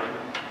island around,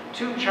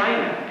 to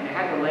China, and it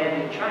had to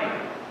land in China.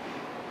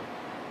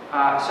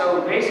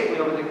 So basically,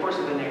 over the course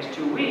of the next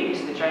 2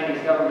 weeks, the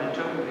Chinese government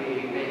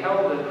they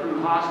held the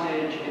crew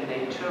hostage, and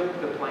they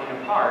took the plane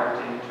apart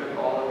and took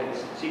all of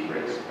its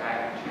secrets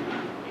back to,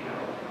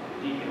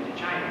 deep into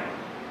China.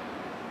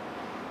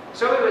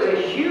 So it was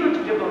a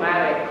huge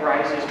diplomatic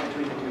crisis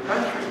between the two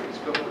countries.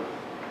 But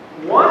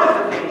one of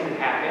the things that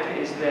happened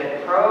is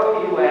that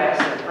pro-US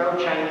and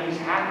pro-Chinese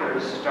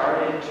hackers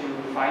started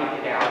to fight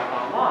it out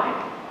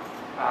online.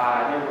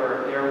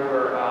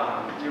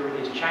 There were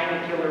these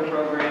China killer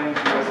programs,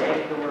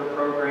 USA killer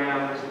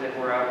programs that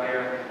were out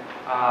there.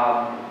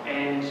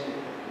 And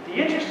the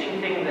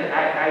interesting thing that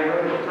I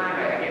wrote at the time,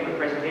 I gave a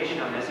presentation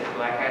on this at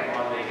Black Hat in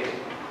Las Vegas,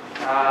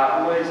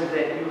 was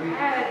that you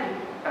had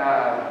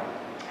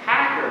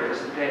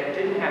hackers that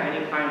didn't have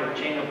any kind of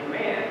chain of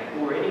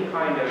command or any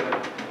kind of,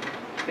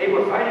 they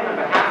were fighting on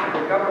behalf of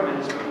their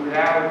governments but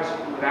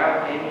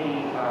without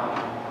any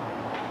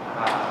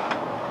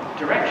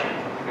direction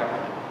from the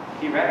government,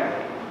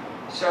 theoretically.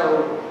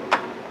 So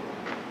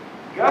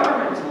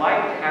governments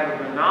like to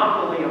have a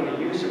monopoly on the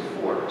use of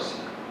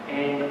force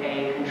and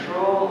a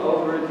control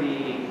over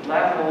the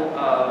level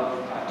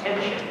of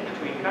tension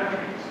between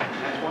countries. And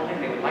that's one thing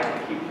they would like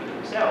to keep for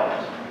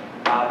themselves.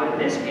 But in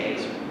this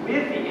case,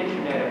 with the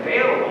internet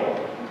available,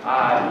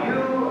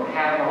 you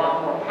have a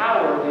lot more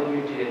power than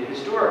you did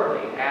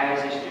historically. As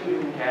a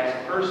student, as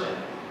a person,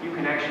 you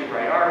can actually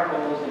write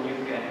articles and you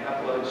can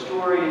upload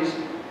stories,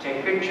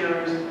 take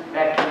pictures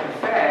that can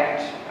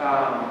affect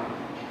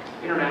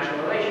international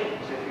relations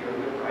if you're a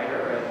good writer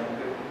and a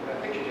good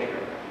picture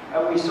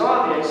taker. We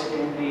saw this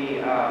in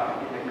the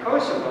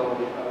Kosovo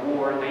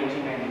War in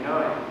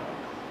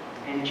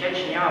 1999, in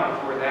Chechnya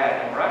before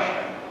that, in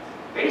Russia.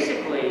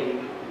 Basically,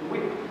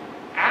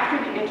 after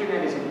the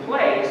internet is in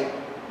place,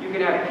 you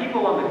can have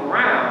people on the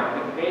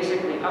ground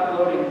basically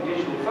uploading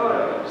digital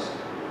photos.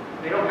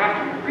 They don't have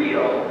to be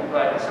real,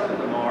 but some of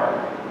them are.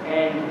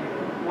 And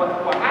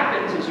what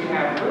happens is you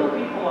have little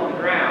people on the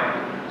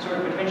ground sort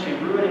of potentially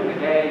ruining the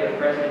day of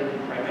presidents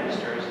and prime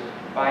ministers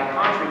by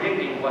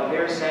contradicting what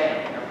they're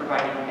saying or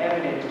providing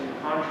evidence to the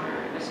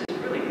contrary. This is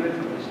really good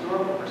from a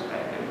historical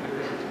perspective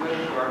because it's good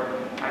for,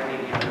 I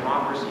think,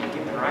 democracy and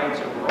human rights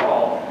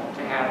overall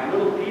to have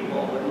little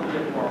people with a little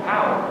bit more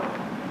power.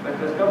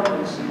 Because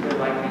governments are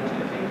likely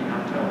to maybe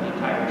not tell the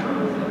entire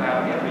truth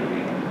about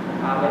everything.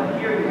 But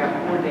here you have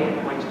more data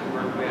points to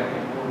work with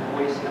and more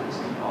voices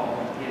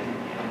involved in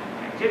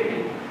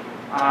activity.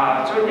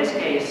 So in this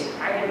case,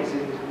 I think it's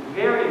a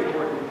very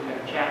important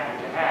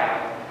chapter to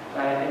have.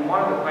 And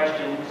one of the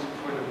questions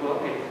for the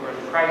book and for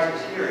the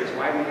crisis here is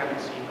why we haven't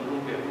seen a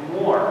little bit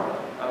more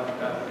of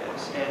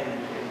this.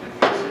 And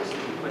the thesis that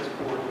he puts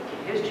forward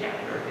in his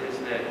chapter is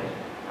that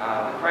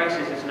the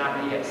crisis is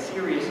not yet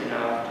serious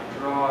enough to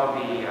draw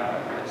the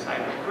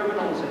cyber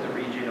criminals in the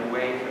region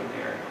away from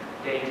their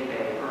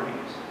day-to-day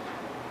earnings.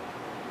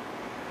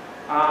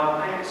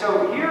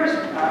 So here's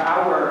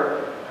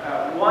our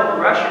one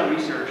Russian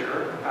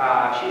researcher.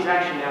 She's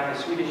actually now at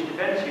the Swedish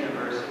Defense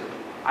University.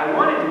 I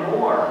wanted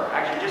more,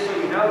 actually, just so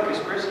you know,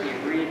 Kaspersky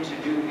agreed to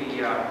do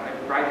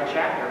write a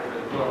chapter for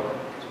the book,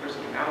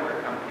 Kaspersky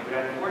Malware Company,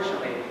 but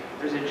unfortunately,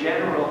 there's a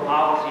general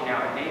policy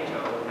now at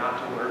NATO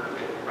not to work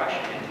with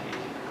Russian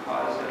entities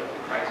because of the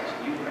crisis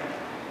in Ukraine.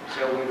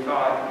 So we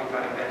thought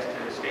it best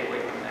to stay away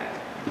from that.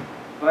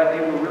 But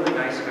they were really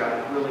nice about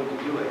it, willing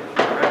to do it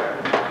for the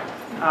record.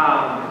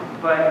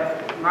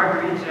 But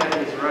Margarita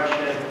is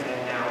Russian and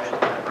now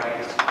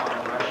writes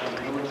on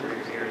Russian military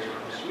affairs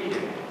from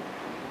Sweden.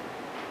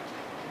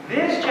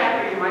 This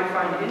chapter you might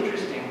find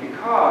interesting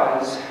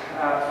because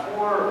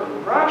for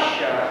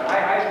Russia,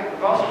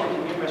 I've also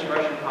been to numerous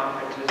Russian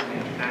conferences and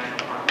international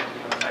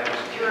conferences on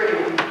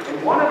cybersecurity,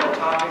 and one of the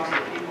topics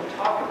that people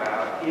talk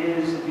about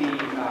is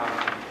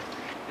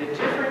the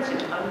difference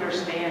in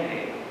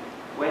understanding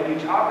when you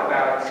talk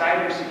about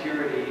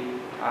cybersecurity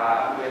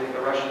with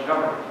the Russian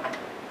government.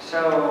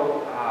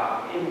 So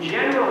in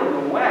general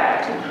in the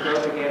West, if you go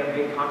to get a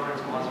big conference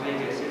in Las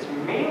Vegas, it's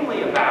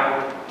mainly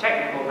about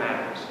technical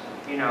matters.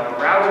 You know,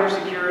 browser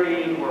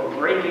security or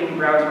breaking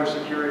browser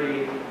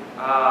security,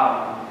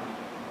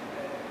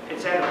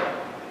 etc.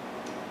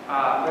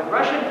 But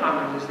Russian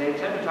conferences, they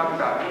tend to talk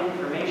about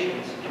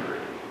information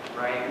security,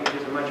 right, which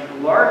is a much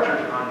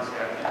larger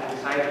concept than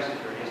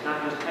cybersecurity. It's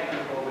not just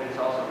technical, but it's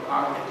also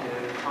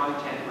cognitive,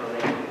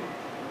 content-related.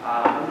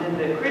 And then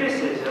the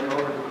criticism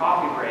over the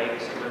coffee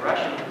breaks of the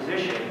Russian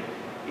position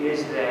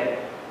is that,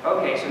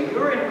 okay, so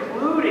you're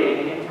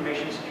including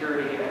information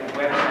security and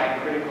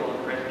website critical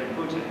of President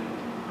Putin,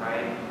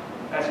 right?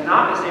 That's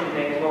not the same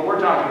thing as what we're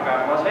talking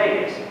about in Las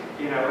Vegas.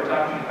 You know, we're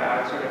talking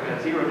about sort of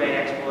a zero-day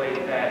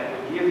exploit that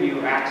would give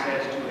you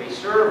access to a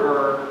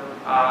server,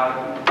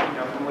 you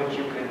know, from which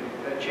you can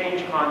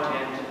change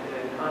content in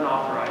an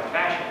unauthorized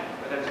fashion.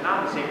 But that's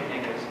not the same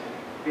thing as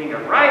being a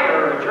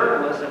writer or a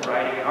journalist and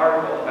writing an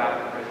article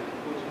about President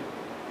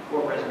Putin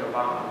or President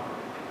Obama.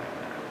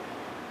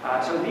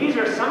 So these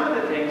are some of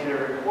the things that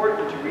are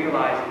important to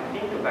realize and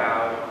think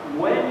about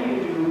when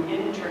you do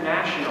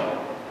international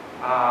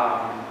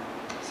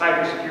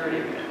cybersecurity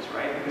events,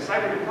 right? Because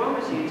cyber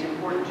diplomacy is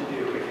important to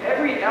do. If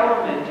every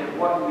element of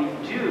what we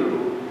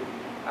do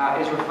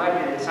is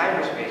reflected in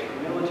cyberspace,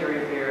 from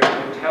military affairs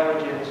to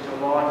intelligence to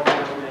law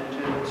enforcement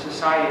to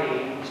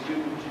society,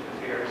 student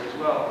affairs as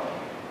well,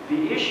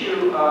 the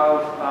issue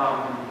of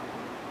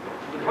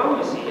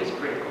diplomacy is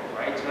critical,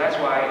 right? So that's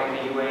why in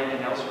the UN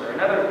and elsewhere.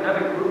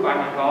 Another group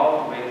I'm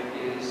involved with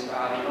is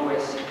the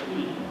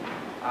OSCE,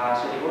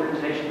 so the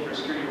Organization for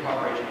Security and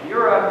Cooperation in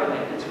Europe,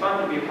 and it's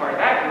fun to be a part of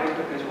that group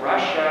because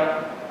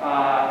Russia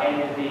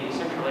and the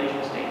Central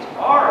Asian states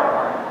are a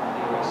part of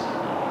the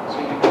OSCE. So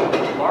you have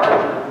a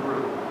larger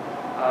group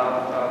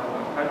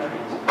of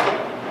countries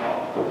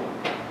involved.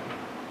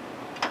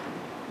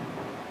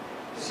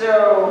 So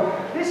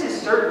this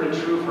is certainly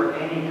true for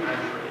any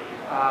country,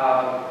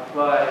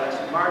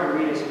 but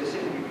Margarita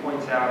specifically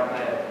points out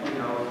that, you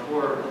know,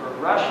 for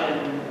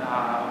Russian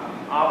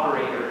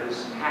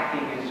operators,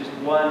 hacking is just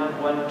one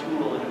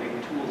tool in a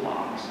big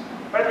toolbox.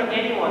 But I think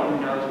anyone who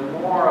knows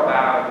more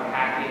about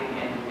hacking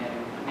and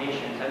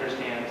nations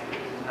understands that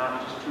this is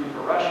not just true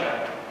for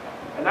Russia.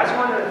 And that's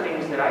one of the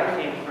things that I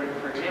think,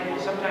 for example,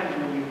 sometimes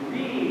when you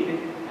read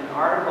an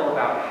article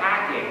about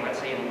hacking, let's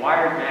say in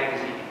Wired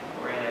magazine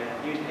or in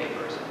a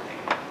newspaper or something,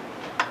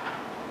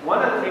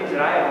 one of the things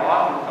that I have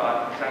often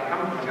thought, because I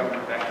come from a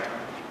government background,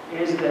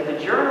 is that the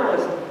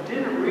journalists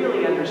didn't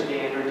really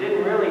understand or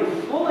didn't really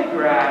fully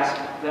grasp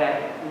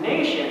that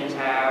nations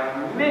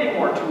have many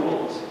more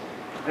tools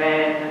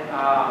than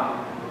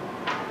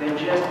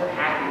just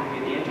hacking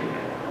via the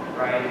internet,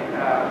 right?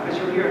 Because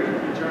you'll hear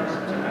journalists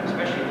sometimes,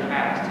 especially in the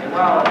past, say,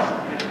 well,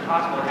 it's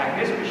impossible to hack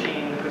this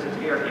machine because it's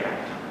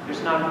air-gapped.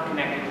 It's not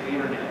connected to the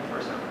internet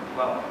or something.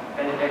 Well,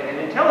 an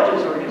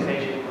intelligence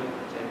organization would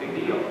say,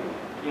 big deal.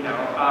 You know,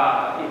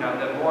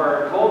 the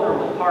more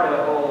vulnerable part of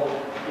the whole,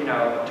 you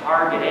know,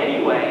 target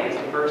anyway is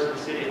the person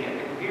sitting at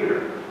the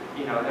computer.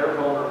 You know, they're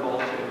vulnerable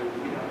to,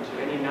 you know,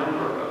 to any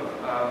number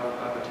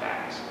of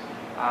attacks.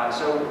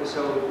 So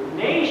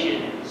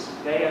nations,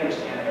 they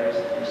understand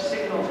there's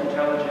signals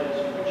intelligence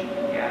which you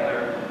can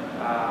gather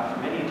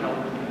from any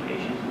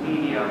telecommunications,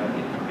 media,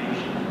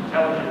 information,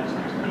 intelligence.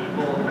 There's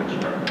people which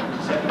are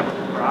susceptible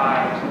to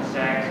bribes and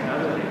sex and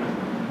other things.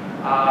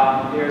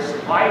 There's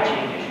supply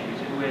chain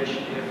issues in which,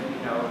 if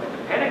you know, the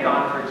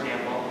Pentagon, for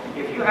example,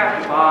 if you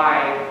have to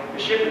buy a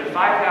shipment of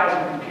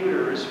 5,000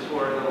 computers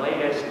for the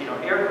latest, you know,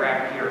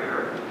 aircraft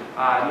carrier,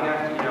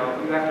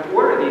 you have to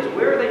order these.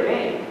 Where are they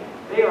made?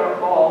 They are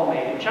all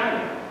made in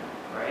China,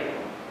 right?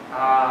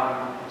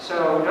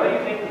 So don't you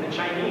think that the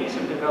Chinese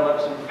have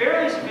developed some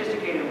fairly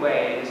sophisticated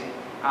ways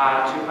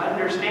to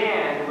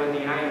understand when the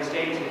United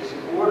States is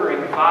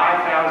ordering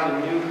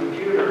 5,000 new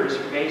computers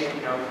based,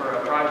 you know, for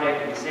a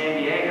project in San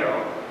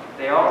Diego?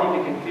 They all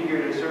need to configure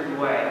it a certain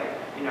way.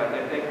 You know,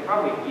 they can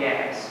probably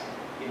guess,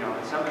 you know,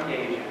 on some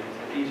occasions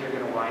that these are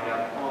going to wind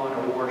up on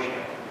a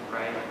warship,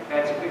 right?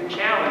 That's a big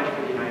challenge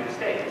for the United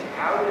States.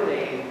 How do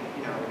they,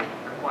 you know,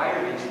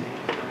 acquire these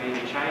things that are made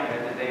in China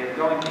that they are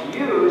going to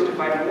use to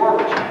fight a war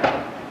with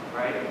China,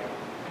 right?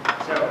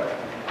 So,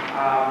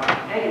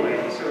 anyway,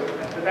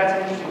 but that's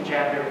an interesting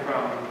chapter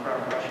from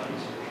Russian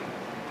history.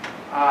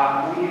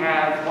 We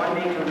have one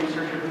NATO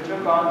researcher who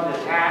took on the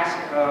task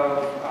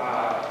of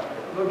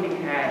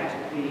looking at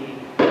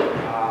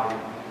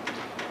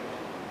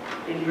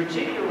in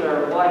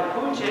particular, what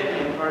Putin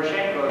and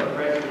Poroshenko, the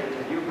president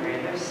of Ukraine,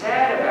 have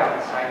said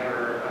about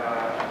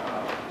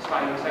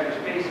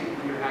cyberspace and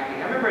computer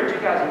hacking. I remember in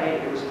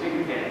 2008, there was a big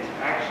event.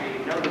 I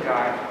actually know the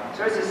guy.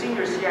 So he's a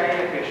senior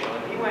CIA official,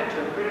 and he went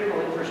to a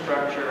critical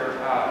infrastructure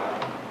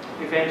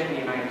event in the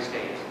United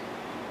States.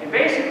 And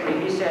basically,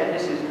 he said,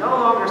 this is no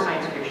longer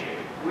science fiction.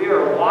 We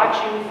are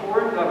watching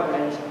foreign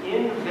governments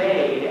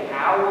invade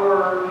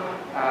our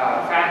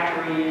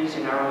factories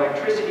and our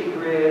electricity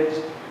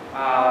grids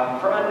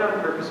for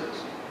unknown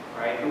purposes,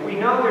 right? But we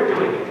know they're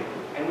doing it,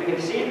 and we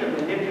have seen them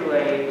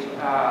manipulate,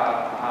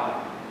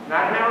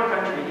 not in our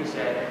country, he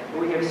said,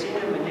 but we have seen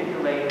them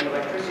manipulate the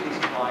electricity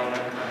supply in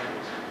other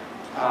countries.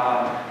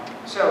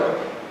 So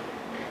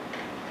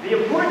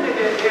the important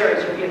bit there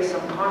is you get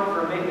some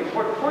confirmation. The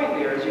important point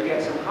there is you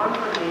get some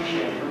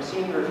confirmation from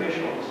senior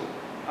officials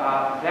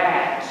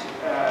that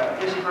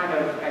this kind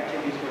of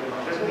activity is going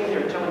on. Doesn't mean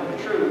they're telling the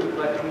truth,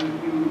 but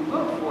you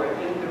look for it.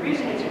 And the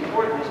reason it's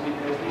important is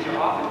because these are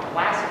often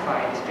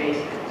classified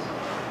spaces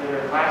that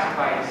are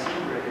classified as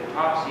secret and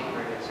top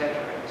secret, etc.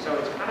 So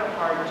it's kind of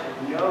hard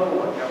to know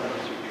what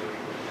governments are doing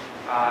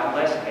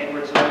unless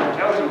Edward Snowden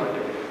tells you what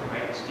they're doing,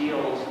 right? It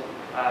steals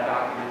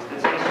documents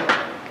that say so.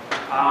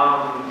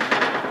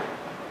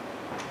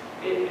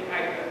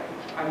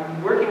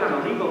 I'm working on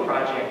a legal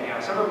project now.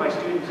 Some of my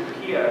students in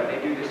Kiev, they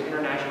do this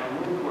international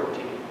moot court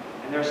team,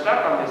 and they're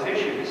stuck on this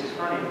issue. This is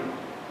funny.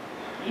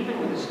 Even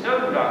with the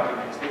Snowden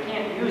documents, they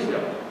can't use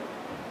them.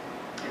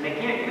 And they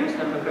can't use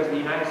them because the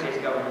United States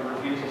government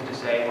refuses to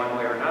say one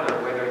way or another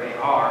whether they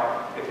are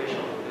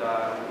official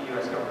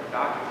U.S. government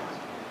documents.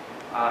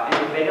 And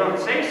if they don't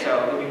say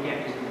so, then you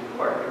can't use them in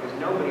court because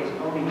nobody's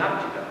owning up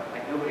to them.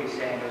 Like nobody's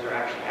saying those are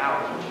actually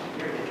ours, which is a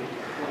very interesting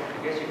point.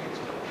 I guess you can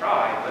still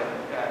try, but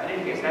in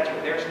any case, that's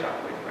what they're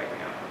stuck with right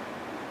now.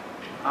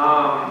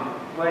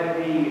 But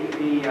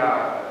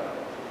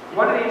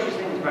one of the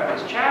interesting things about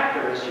this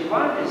chapter is she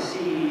wanted to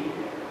see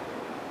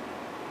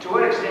to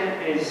what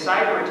extent is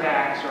cyber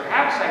attacks or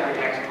have cyber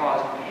attacks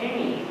caused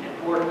pain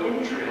or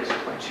interest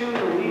to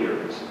the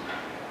leaders.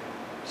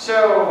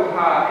 So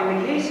in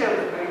the case of,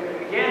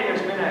 again,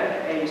 there's been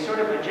a sort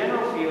of a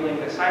general feeling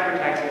that cyber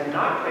attacks have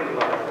not played a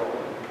large role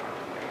in the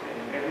conflict.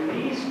 And at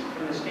least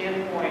from the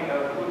standpoint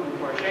of Putin and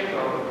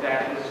Poroshenko,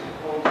 that is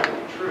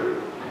ultimately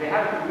true. They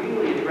haven't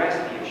really addressed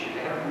the issue.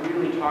 They haven't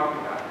really talked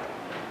about it.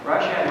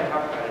 Russia hasn't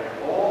talked about it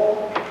at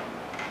all.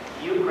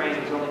 Ukraine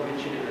is only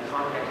mentioned in the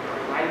context of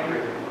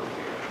hybrid warfare.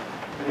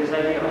 But this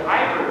idea of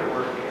hybrid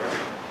warfare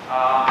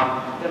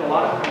that a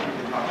lot of countries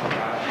are talking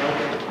about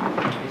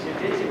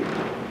is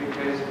important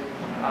because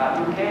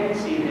you can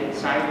see that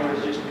cyber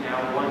is just now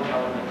one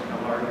element in a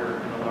larger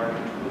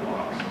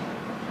toolbox.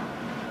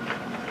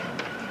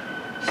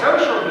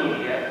 Social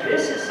media,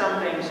 this is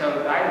something so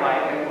I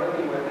like. I'm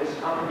working with this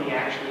company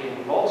actually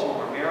in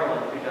Baltimore,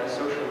 Maryland, who does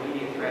social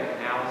media threat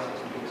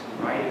analysis and doing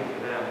some writing for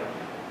them.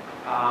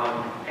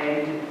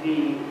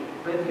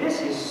 But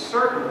this is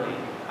certainly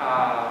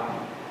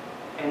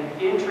an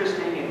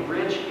interesting and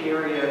rich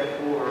area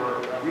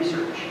for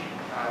research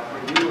for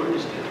you or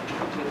just to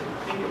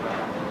think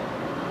about.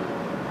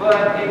 But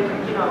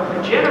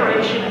a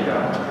generation ago,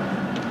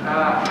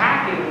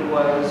 hacking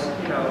was,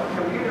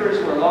 computers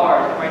were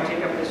large. It might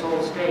take up this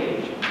whole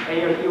stage,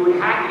 and you would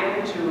hack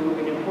into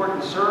an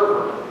important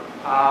server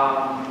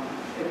at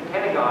the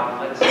Pentagon,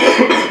 let's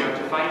say,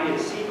 to find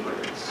its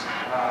secrets.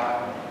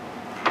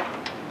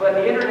 But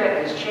the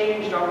internet has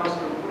changed almost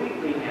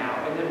completely now,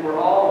 and then we're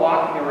all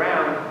walking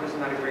around. This is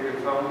not a very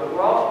good phone, but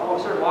we're all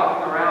sort of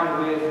walking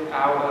around with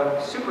our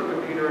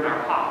supercomputer in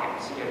our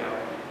pockets,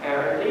 or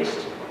at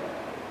least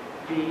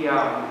the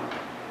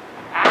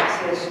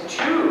access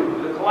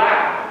to the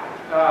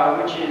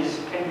cloud, which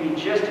can be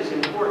just as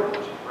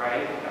important,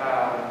 right?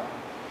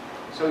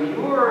 So the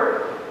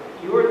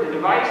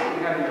device that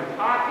you have in your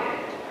pocket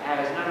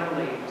has not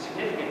only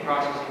significant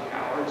processing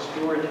power and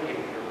storage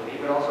capability,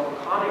 but also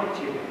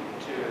connectivity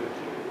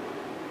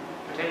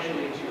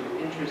potentially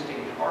to interesting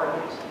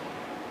targets,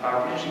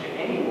 potentially to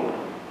anyone,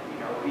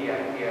 with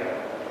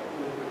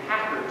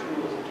hacker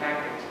tools and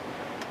tactics.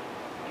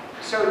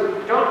 So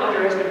don't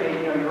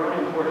underestimate, your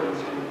own importance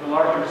in the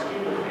larger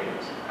scheme of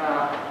things.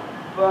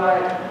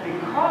 But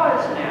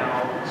because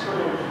now,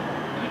 sort of,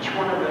 each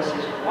one of us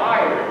is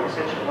wired to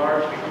such a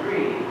large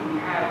degree, we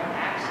have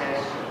access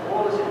to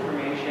all this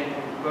information,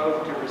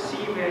 both to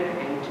receive it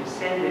and to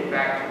send it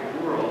back to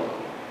the world.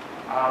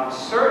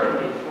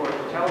 Certainly for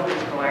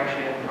intelligence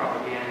collection,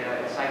 propaganda,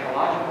 and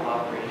psychological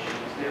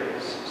operations, there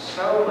is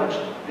so much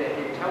that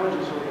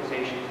intelligence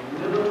organizations,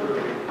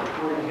 military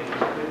organizations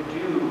could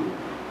do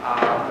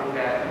with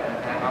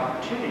that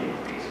opportunity,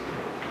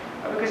 basically.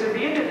 Because at the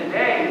end of the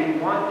day, we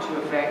want to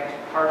affect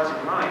hearts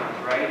and minds,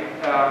 right?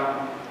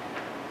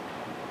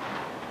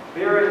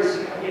 There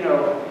is,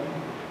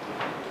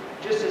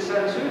 just as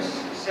Sun Tzu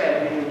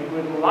said, you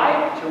would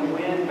like to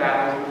win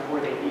battles before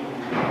they even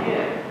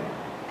begin.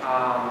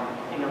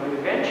 But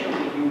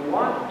eventually you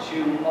want to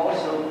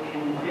also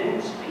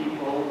convince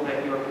people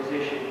that your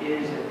position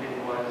is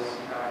and was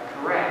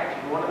correct.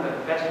 And one of the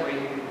best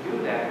ways you can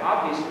do that,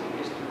 obviously,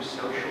 is through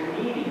social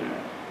media.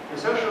 The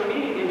social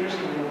media, the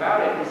interesting thing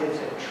about it is it's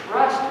a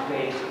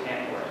trust-based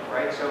network,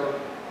 right? So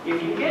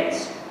if you get,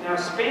 now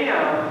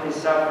spam is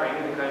suffering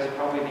because of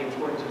probably the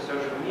importance of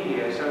social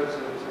media. So it's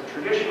a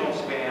traditional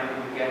spam.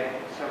 You get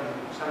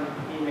some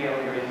email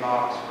in your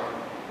inbox from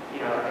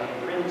a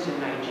prince in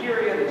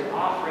Nigeria that's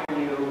offering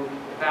you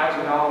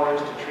 $1,000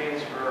 to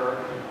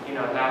transfer,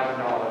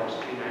 $1,000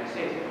 to the United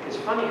States. It's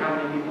funny how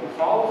many people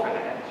fall for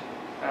that,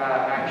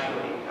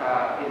 actually,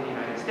 in the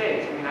United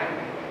States. I mean,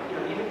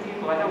 even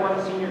people, I know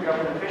one senior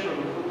government official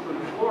who flew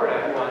to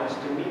Florida once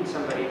to meet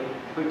somebody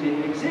who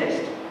didn't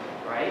exist,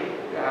 right?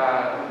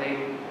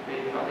 They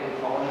they thought they had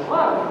fallen in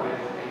love with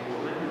a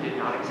woman who did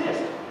not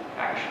exist,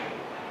 actually.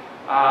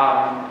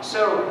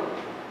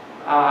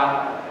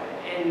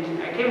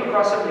 And I came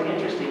across something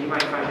interesting. You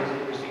might find this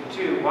interesting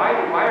too. Why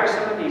are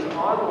some of these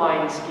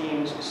online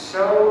schemes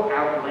so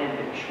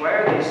outlandish? Why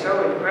are they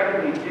so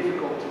incredibly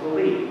difficult to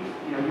believe?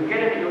 You know, you'll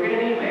get an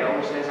email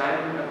which says,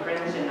 "I'm a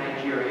prince in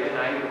Nigeria, and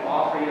I will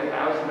offer you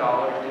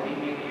 $1,000 to meet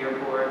me at the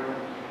airport and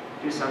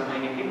do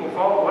something." And people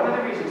fall. One of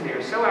the reasons they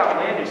are so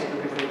outlandish is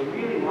because they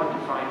really want to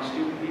find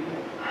stupid people.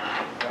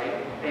 Right?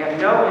 They have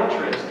no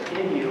interest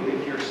in you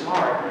if you're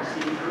smart and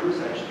see through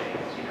such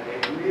things. You know, they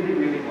really,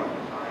 really want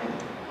to find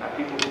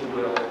people who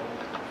will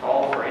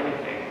fall for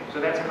anything. So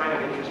that's kind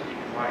of interesting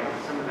why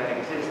some of that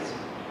exists.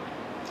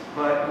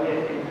 But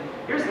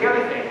here's the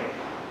other thing.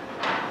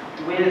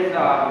 With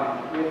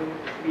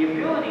the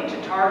ability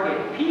to target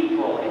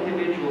people,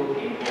 individual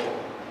people,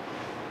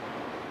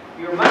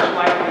 you're much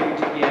likely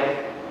to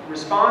get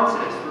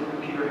responses through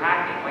computer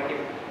hacking. Like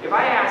if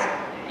I ask,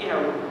 you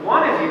know,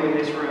 one of you in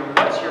this room,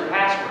 what's your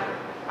password?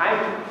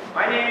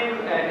 My name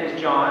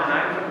is John, and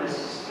I'm from the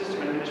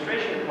System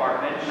Administration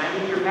Department, and I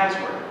need your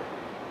password.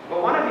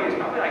 Well, one of you is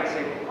probably like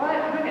saying, "What?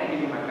 I'm not going to give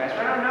you my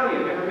password. I don't know you.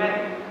 I've never met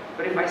you."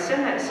 But if I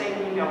send that same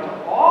email to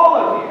all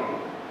of you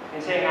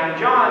and saying, "I'm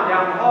John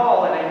down the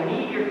hall, and I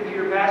need your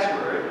computer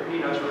password, you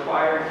know, it's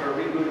required for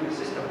rebooting the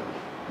system,"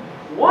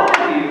 one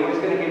of you is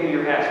going to give me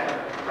your password,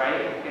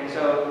 right? And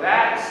so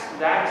that's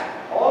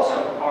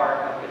also part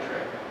of the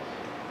trick.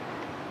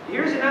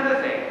 Here's another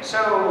thing.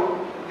 So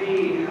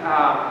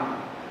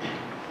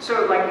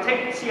like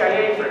take the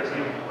CIA for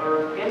example,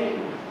 or any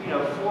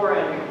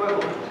foreign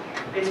equivalent.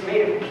 It's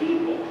made of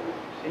people,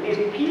 and these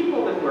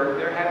people that work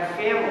there have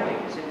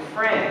families and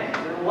friends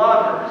and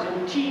lovers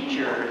and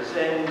teachers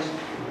and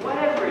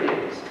whatever it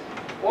is.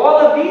 All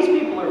of these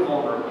people are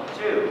vulnerable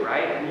too,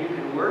 right? And you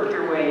can work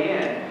your way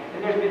in.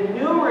 And there's been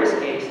numerous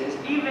cases,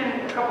 even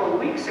a couple of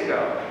weeks ago.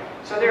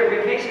 So there have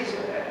been cases,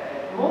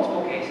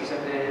 multiple cases of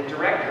the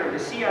director of the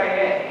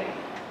CIA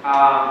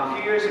a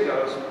few years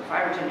ago,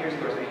 5 or 10 years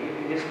ago,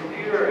 his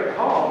computer at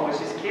home was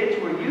his kids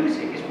were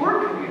using his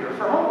work computer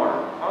for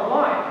homework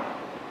online,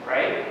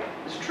 right?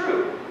 It's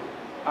true.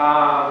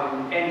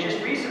 And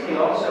just recently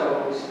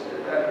also,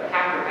 a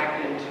hacker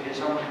hacked into his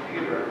own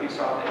computer, if you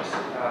saw this.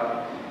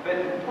 But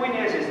the point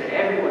is that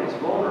everyone is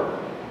vulnerable.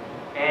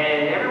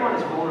 And everyone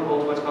is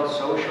vulnerable to what's called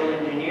social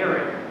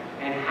engineering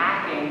and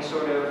hacking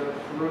sort of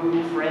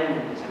through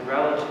friends and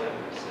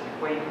relatives and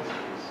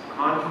acquaintances,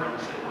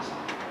 conferences.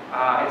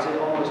 It's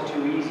almost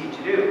too easy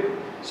to do.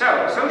 So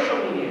social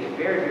media is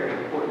very, very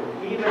important,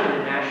 even in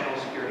a national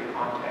security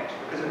context,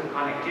 because of the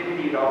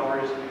connectivity it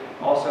offers,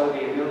 also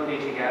the ability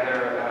to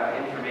gather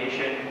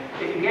information.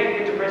 If you can't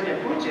get to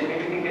President Putin,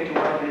 maybe you can get to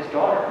one of his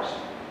daughters.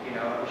 You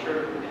know, I'm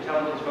sure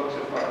intelligence folks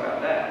have thought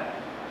about that.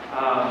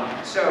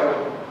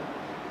 So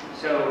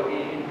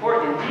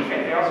important in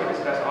defense. They also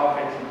discuss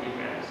offense and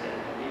defense, and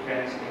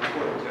defense is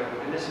important too.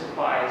 And this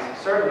applies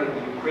certainly in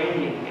the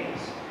Ukrainian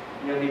case.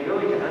 You know, the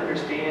ability to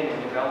understand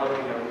and develop,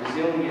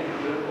 resilient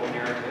political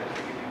narratives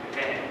that you can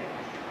defend.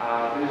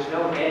 There's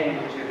no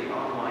end to the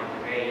online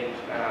debate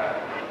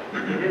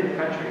within the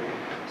country.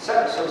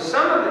 So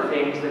some of the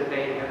things that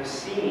they have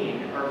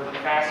seen are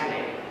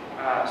fascinating.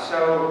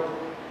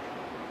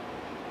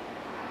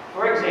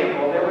 For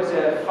example, there was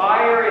a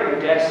fire in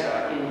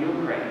Odessa in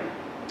Ukraine,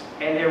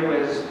 and there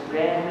was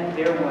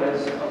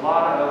a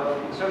lot of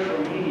social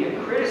media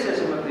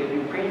criticism of the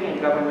Ukrainian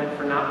government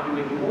for not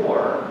doing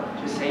more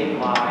to save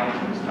lives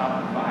and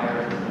stop the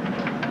fire.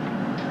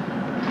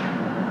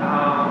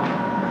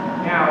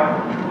 Now,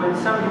 when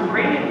some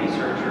Ukrainian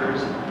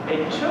researchers, they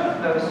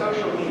took those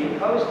social media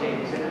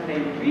postings and then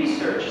they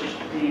researched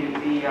the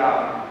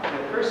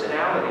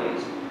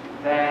personalities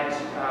that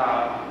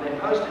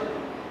posted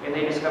them, and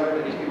they discovered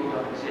that these people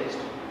don't exist,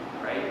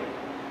 right?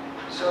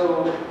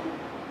 So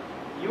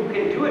you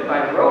can do it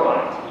by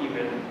robot,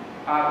 even.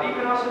 But you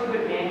can also do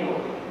it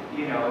manually.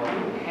 You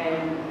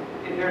can.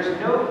 There's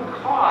no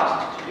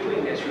cost to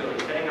doing this, really,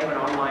 setting up an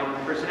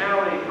online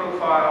personality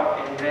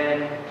profile and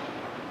then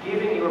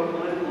giving your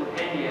political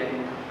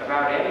opinion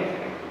about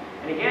anything.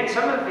 And again,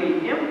 some of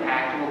the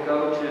impact will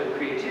go to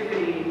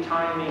creativity,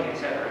 timing,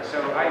 etc. So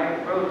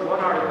I wrote one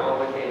article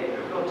with a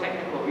real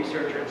technical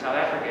researcher in South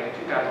Africa in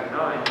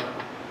 2009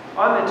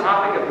 on the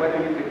topic of whether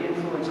you could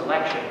influence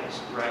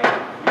elections, right,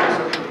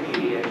 through social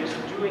media, just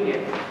doing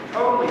it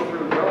totally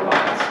through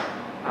robots,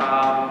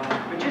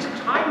 but just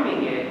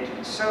timing it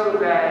so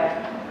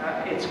that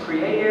it's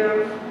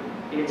creative,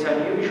 it's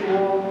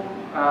unusual,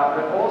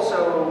 but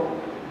also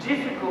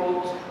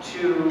difficult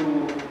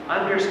to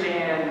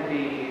understand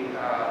the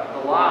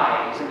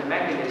lies and the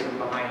mechanism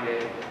behind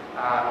it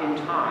in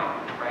time,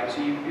 right?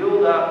 So you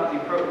build up the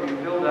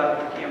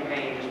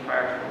campaign just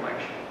prior to the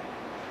election.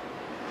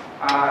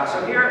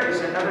 So here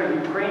is another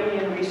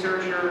Ukrainian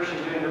researcher.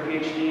 She's doing her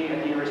PhD at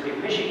the University of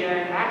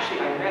Michigan.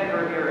 Actually, I met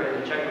her here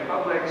in the Czech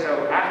Republic.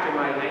 So after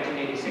my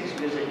 1986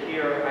 visit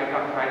here, I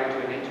got invited to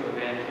an INTO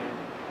event in,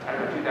 I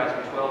don't know,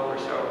 2012 or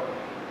so.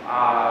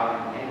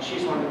 And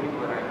she's one of the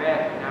people that I met.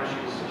 And now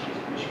she's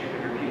in Michigan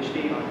doing her PhD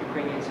PhD on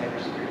Ukrainian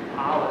cybersecurity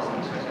policy.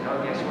 So I said,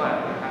 oh, guess what?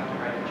 We have to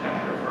write a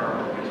chapter for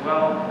our book as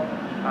well,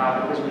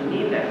 because we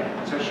need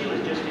that. So she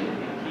was just in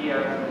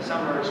Kiev in the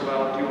summer as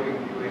well, doing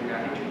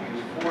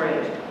interviews for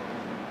it.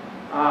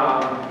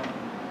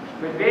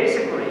 But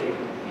basically,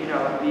 you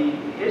know, the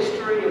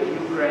history of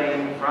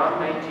Ukraine from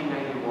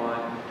 1991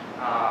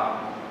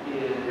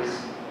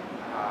 is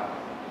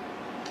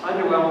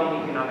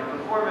underwhelming economic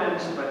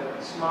performance,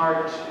 but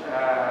smart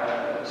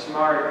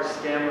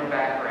STEM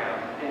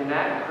background, and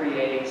that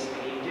creates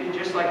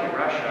just like in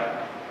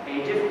Russia,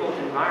 a difficult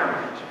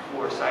environment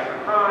for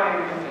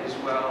cybercrime as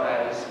well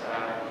as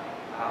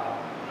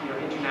you know,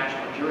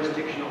 international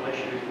jurisdictional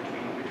issues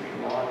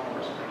between law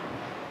enforcement.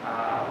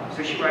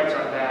 So she writes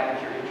on that.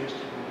 If you're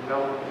interested in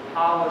development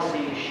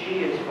policy,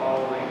 she is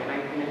following.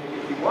 And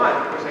if you want,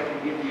 of course, I can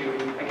put you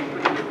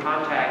in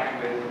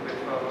contact with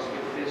folks.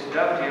 If this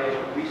dovetails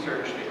with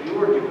research that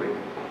you are doing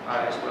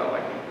as well, I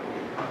can put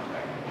you in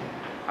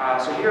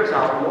contact. So here's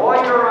our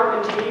lawyer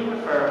on the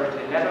team for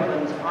the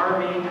Netherlands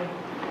Army.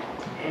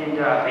 And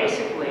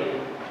basically,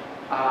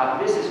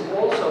 this is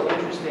also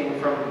interesting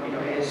from, you know,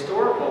 a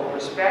historical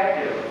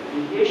perspective.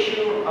 The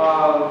issue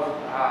of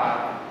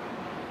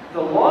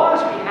the laws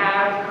we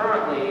have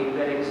currently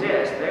that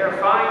exist, they are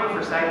fine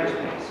for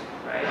cyberspace,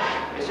 right?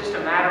 It's just a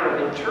matter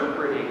of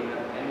interpreting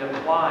them and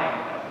applying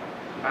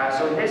them.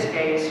 So in this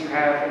case, you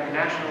have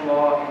international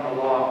law and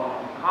the law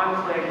on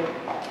conflict.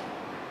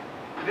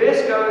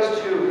 This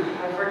goes to,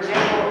 for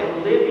example,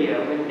 in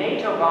Libya, when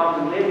NATO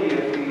bombed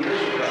Libya a few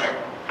years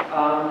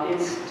ago,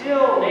 it's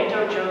still,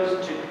 NATO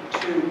chose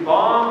to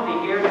bomb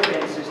the air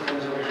defense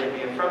systems of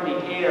Libya from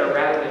the air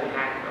rather than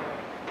hack them,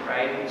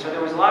 right? And so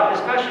there was a lot of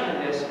discussion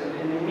of this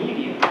in the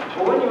media.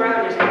 But wouldn't you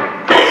rather just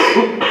hack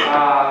them?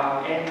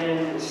 And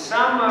then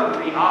some of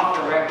the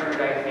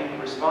off-the-record, I think,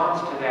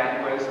 response to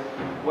that was,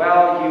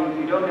 well,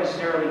 you don't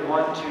necessarily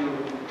want to.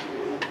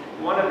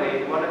 One of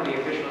the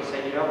officials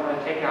said you don't want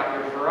to take out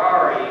your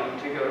Ferrari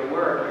to go to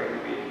work, or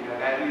you know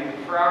that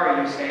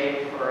Ferrari you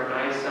save for a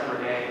nice summer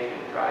day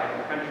to drive in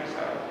the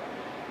countryside.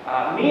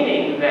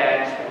 Meaning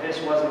that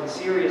this wasn't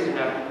serious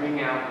enough to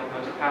bring out the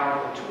most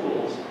powerful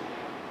tools.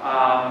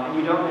 And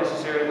you don't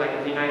necessarily, like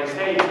if the United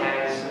States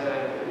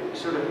has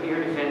sort of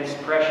air defense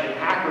suppression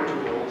hacker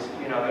tools,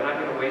 you know, they're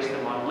not going to waste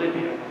them on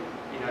Libya.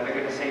 You know, they're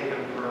going to save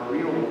them for a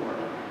real war.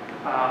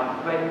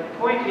 But the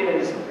point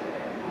is,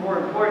 more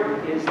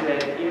important, is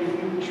that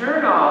if you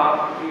turn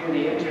off via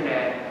the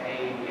internet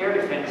an air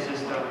defense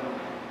system,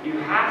 you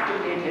have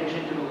to pay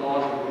attention to the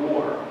laws of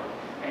war.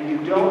 And you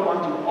don't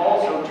want to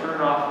also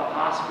turn off the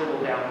hospital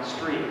down the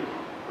street,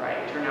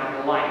 right? Turn out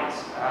the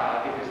lights,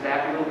 because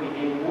that will be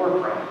a war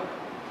crime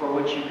for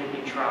which you could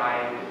be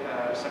tried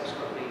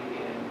subsequently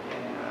in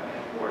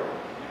court.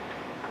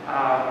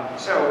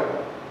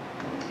 So,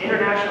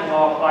 international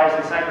law applies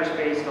in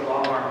cyberspace. The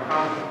law of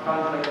armed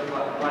conflict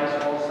applies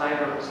to all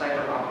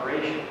cyber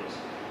operations.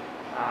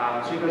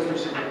 So he goes through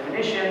some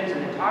definitions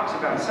and then talks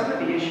about some of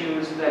the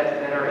issues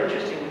that are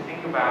interesting to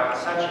think about,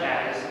 such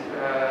as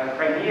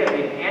Crimea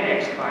being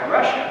annexed by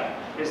Russia.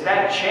 Does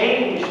that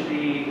change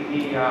the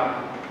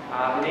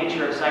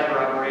nature of cyber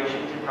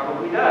operations? It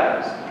probably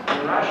does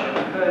in Russia,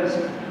 because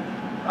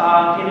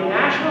in a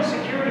national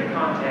security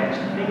context,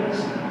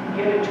 things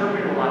get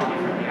interpreted a lot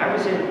differently. I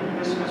was in,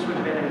 this would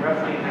have been in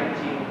roughly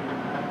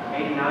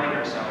 1989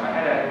 or so. I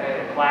had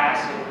a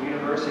class in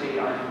university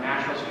on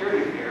national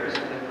security affairs,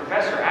 and the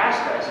professor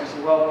asked us, he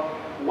said, well,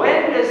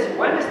 when does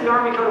the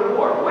Army go to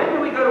war? When do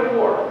we go to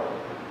war?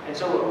 And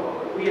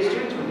so we as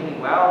students were thinking,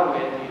 well,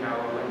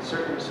 when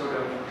certain sort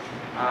of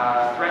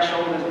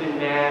threshold has been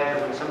met,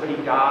 or when somebody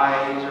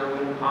dies, or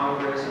when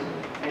Congress,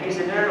 and he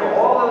said, no,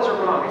 all those are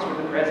wrong. It's when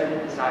the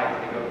president decides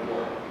to go to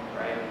war,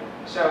 right?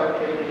 So at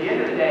the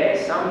end of the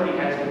day, somebody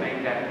has to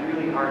make that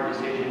really hard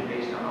decision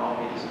based on all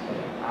these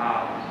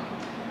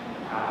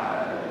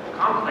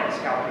complex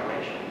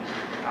calculations.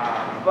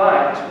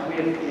 But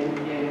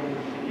in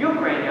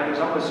Ukraine now, there's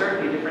almost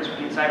certainly a difference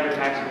between cyber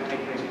attacks that would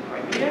take place in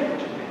Crimea,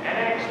 which has been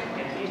annexed,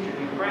 and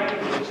eastern Ukraine,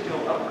 which is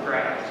still up for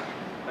grabs,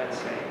 let's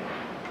say.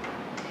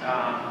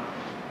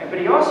 But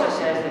he also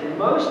says that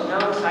most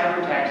known cyber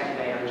attacks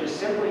today are just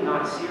simply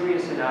not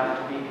serious enough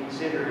to be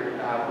considered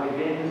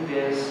within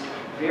this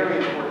very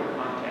important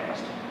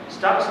context.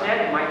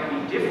 Stuxnet might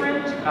be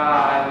different, the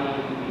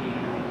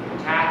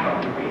attack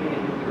on the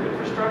Iranian nuclear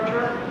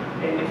infrastructure,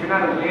 and if you're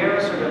not aware,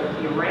 sort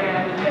of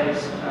Iran has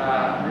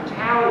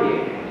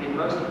retaliated, in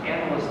most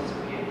analysts'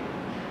 opinion,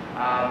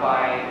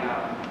 by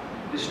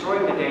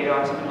destroying the data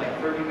on something like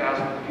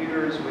 30,000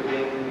 computers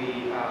within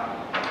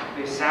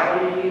the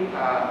Saudi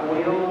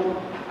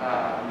oil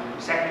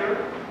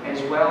sector,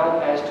 as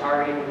well as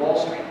targeting Wall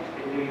Street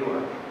in New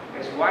York.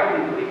 It's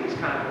widely believed, it's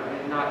kind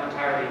of not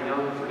entirely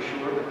known for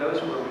sure, but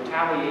those were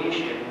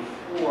retaliation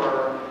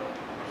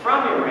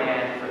from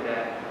Iran for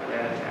that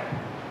attack.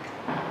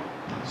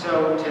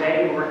 So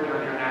today we're working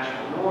on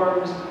international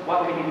norms.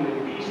 What can you do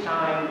in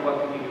peacetime?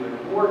 What can you do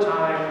in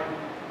wartime?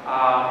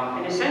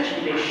 And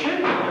essentially they should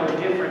be no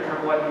different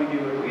from what we do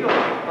in real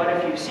life. But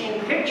if you've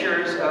seen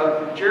pictures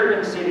of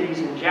German cities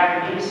and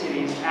Japanese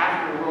cities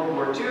after World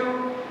War II,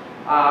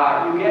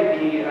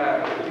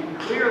 you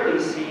clearly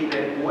see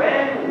that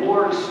when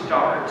wars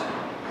start,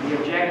 the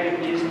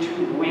objective is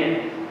to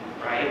win,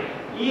 right?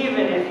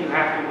 Even if you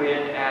have to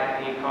win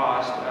at the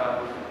cost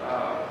of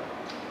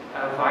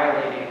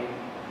violating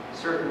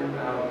certain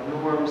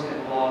norms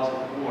and laws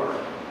of war.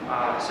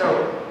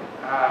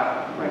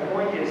 My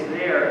point is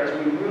there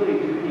is we really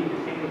do need to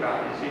think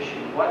about this issue.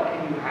 What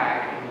can you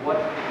hack and what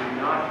can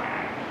you not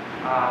hack?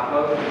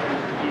 Both in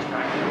terms of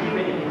peacetime and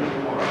even in the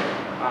war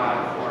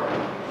for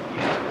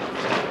the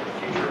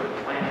future of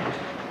the planet.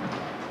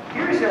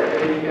 Here's a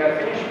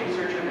Finnish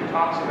researcher that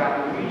talks about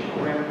the regional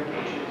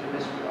ramifications, and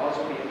this would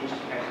also be a niche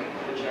I think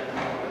for the Czech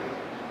Republic,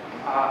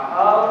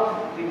 of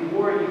the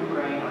war in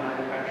Ukraine on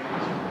other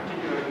countries. In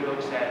particular, he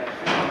looks at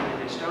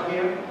Finland and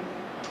Estonia,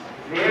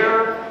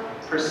 their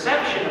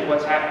perception of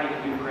what's happening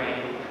in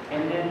Ukraine,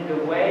 and then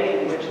the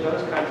way in which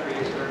those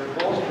countries are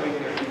bolstering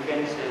their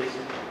defenses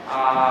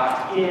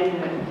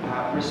in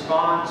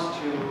response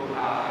to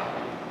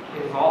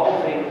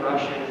evolving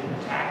Russian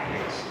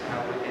tactics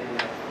within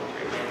that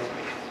military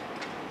landscape.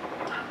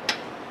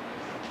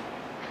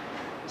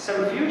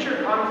 Some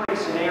future conflict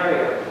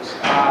scenarios.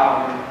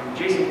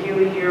 Jason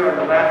Healy here on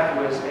the left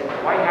was at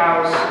the White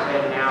House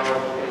and now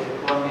is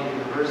at Columbia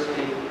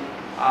University.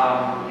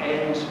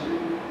 And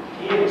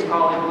he and his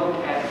colleague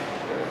looked at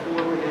the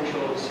 4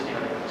 potential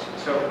scenarios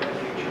for the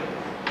future.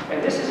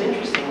 And this is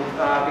interesting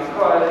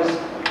because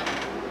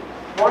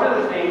one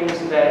of the things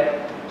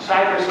that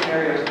cyber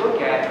scenarios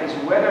look at is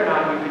whether or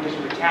not you could just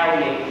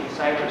retaliate in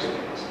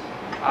cyberspace.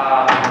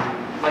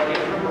 Like if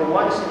you remember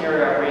one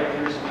scenario I ran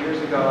through some years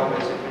ago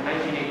was in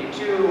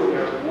 1982 when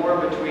there was a war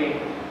between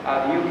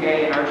the UK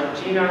and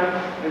Argentina.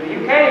 The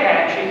UK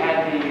actually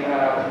had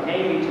the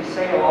Navy to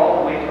sail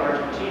all the way to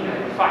Argentina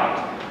and fight.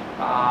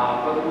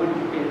 But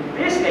in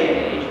this day and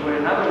age, would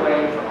another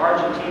way for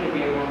Argentina to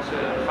be able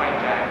to fight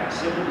back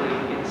simply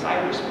in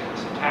cyberspace,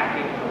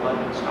 attacking the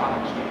London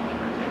Stock Exchange,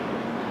 for example.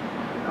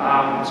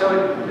 So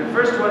the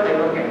first one they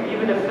look at,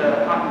 even if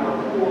the hot war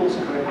cools,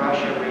 could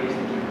Russia raise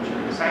the temperature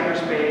in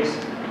cyberspace?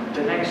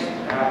 The next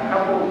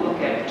couple look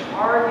at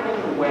targeting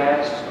the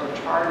West or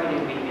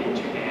targeting the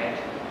internet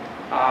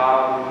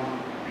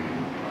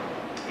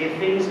if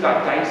things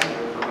got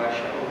dicier for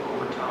Russia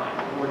over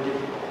time, more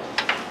difficult.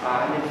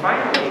 And then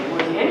finally,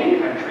 would any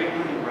country,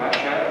 including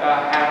Russia,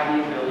 have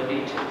the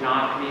ability to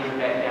knock the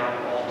internet down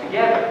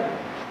altogether?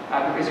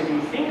 Because if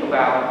you think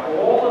about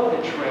all of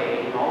the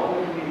trade and all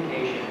of the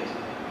communications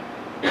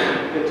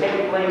that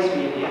take place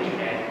via the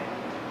internet,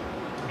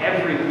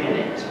 every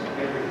minute,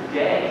 every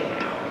day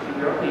now, if you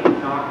could only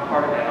knock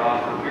part of that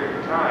off for a period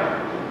of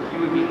time, you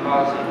would be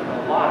causing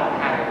a lot of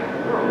havoc in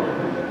the world.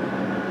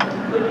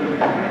 Could you do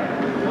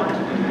that? Would you want to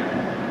do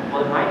that?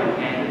 Well, it might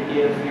depend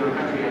if your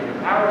country has the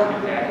power to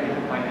do that, and if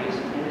it might be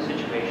in a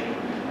situation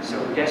so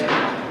desperate.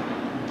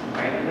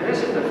 Right? And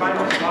this is the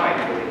final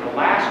slide, really. The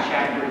last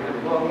chapter in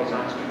the book is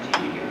on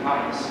strategic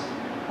advice.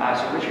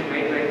 So Richard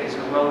Maybrick is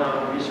a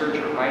well-known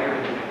researcher, writer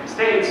in the United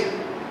States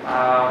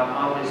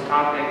on this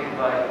topic,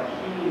 but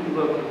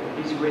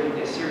he's written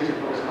a series of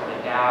books called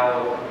The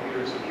Tao of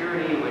Computer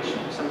Security, which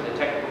some of the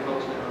technical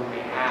folks in the room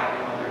may have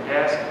on their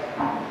desk.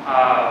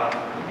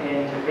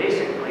 And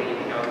basically,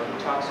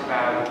 he talks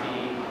about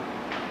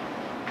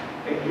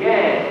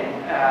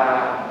again,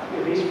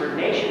 at least for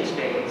nation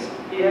states,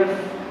 if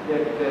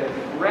the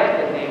threat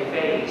that they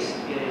face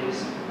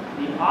is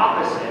the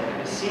opposite of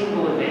a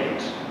single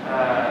event,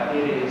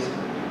 it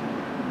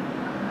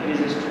is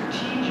a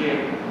strategic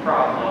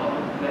problem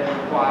that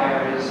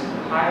requires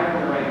hiring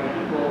the right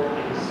people,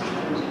 getting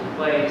systems in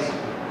place,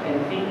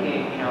 and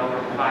thinking, over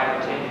a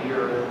 5 or 10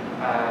 year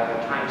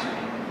time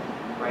span.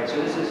 Right? So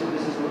this is a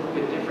little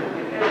bit different.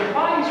 It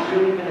applies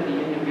really even at the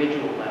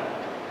individual level.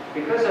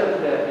 Because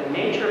of the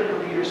nature of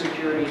computer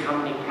security, how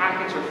many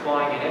packets are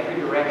flying in every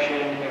direction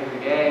every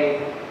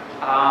day,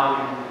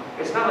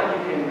 it's not like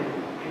you can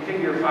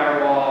configure your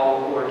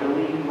firewall or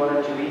delete 1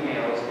 or 2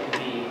 emails and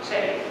be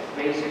safe.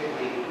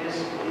 Basically, this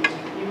is,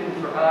 even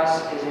for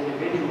us as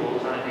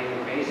individuals on a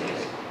daily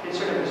basis, it's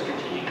sort of a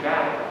strategic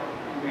battle,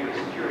 computer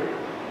security,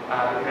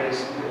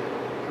 because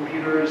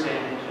computers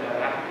and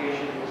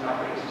applications,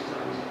 operating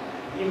systems,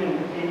 even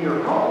in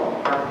your home,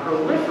 are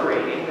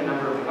proliferating the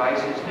number of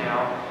devices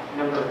now,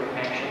 number of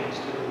connections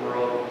to the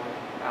world,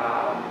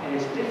 and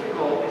it's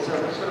difficult. It's sort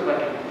of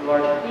like a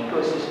large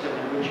ecosystem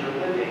in which you're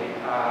living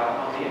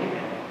on the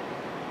internet,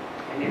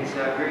 and it's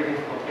very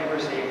difficult to ever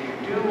say if you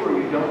do or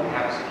you don't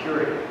have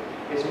security.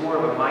 It's more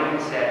of a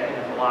mindset and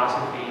a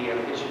philosophy of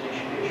it's an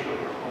issue of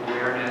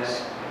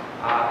awareness,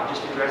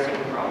 just addressing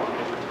the problem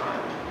over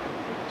time.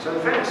 So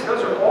thanks.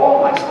 Those are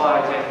all my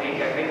slides. I thank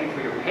you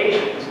for your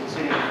patience in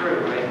sitting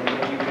through,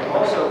 and you can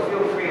also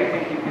feel free. I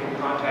think you can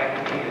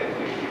contact me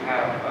if you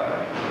have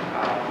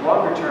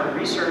longer-term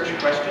research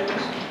questions,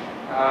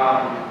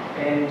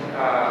 and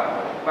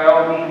by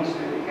all means,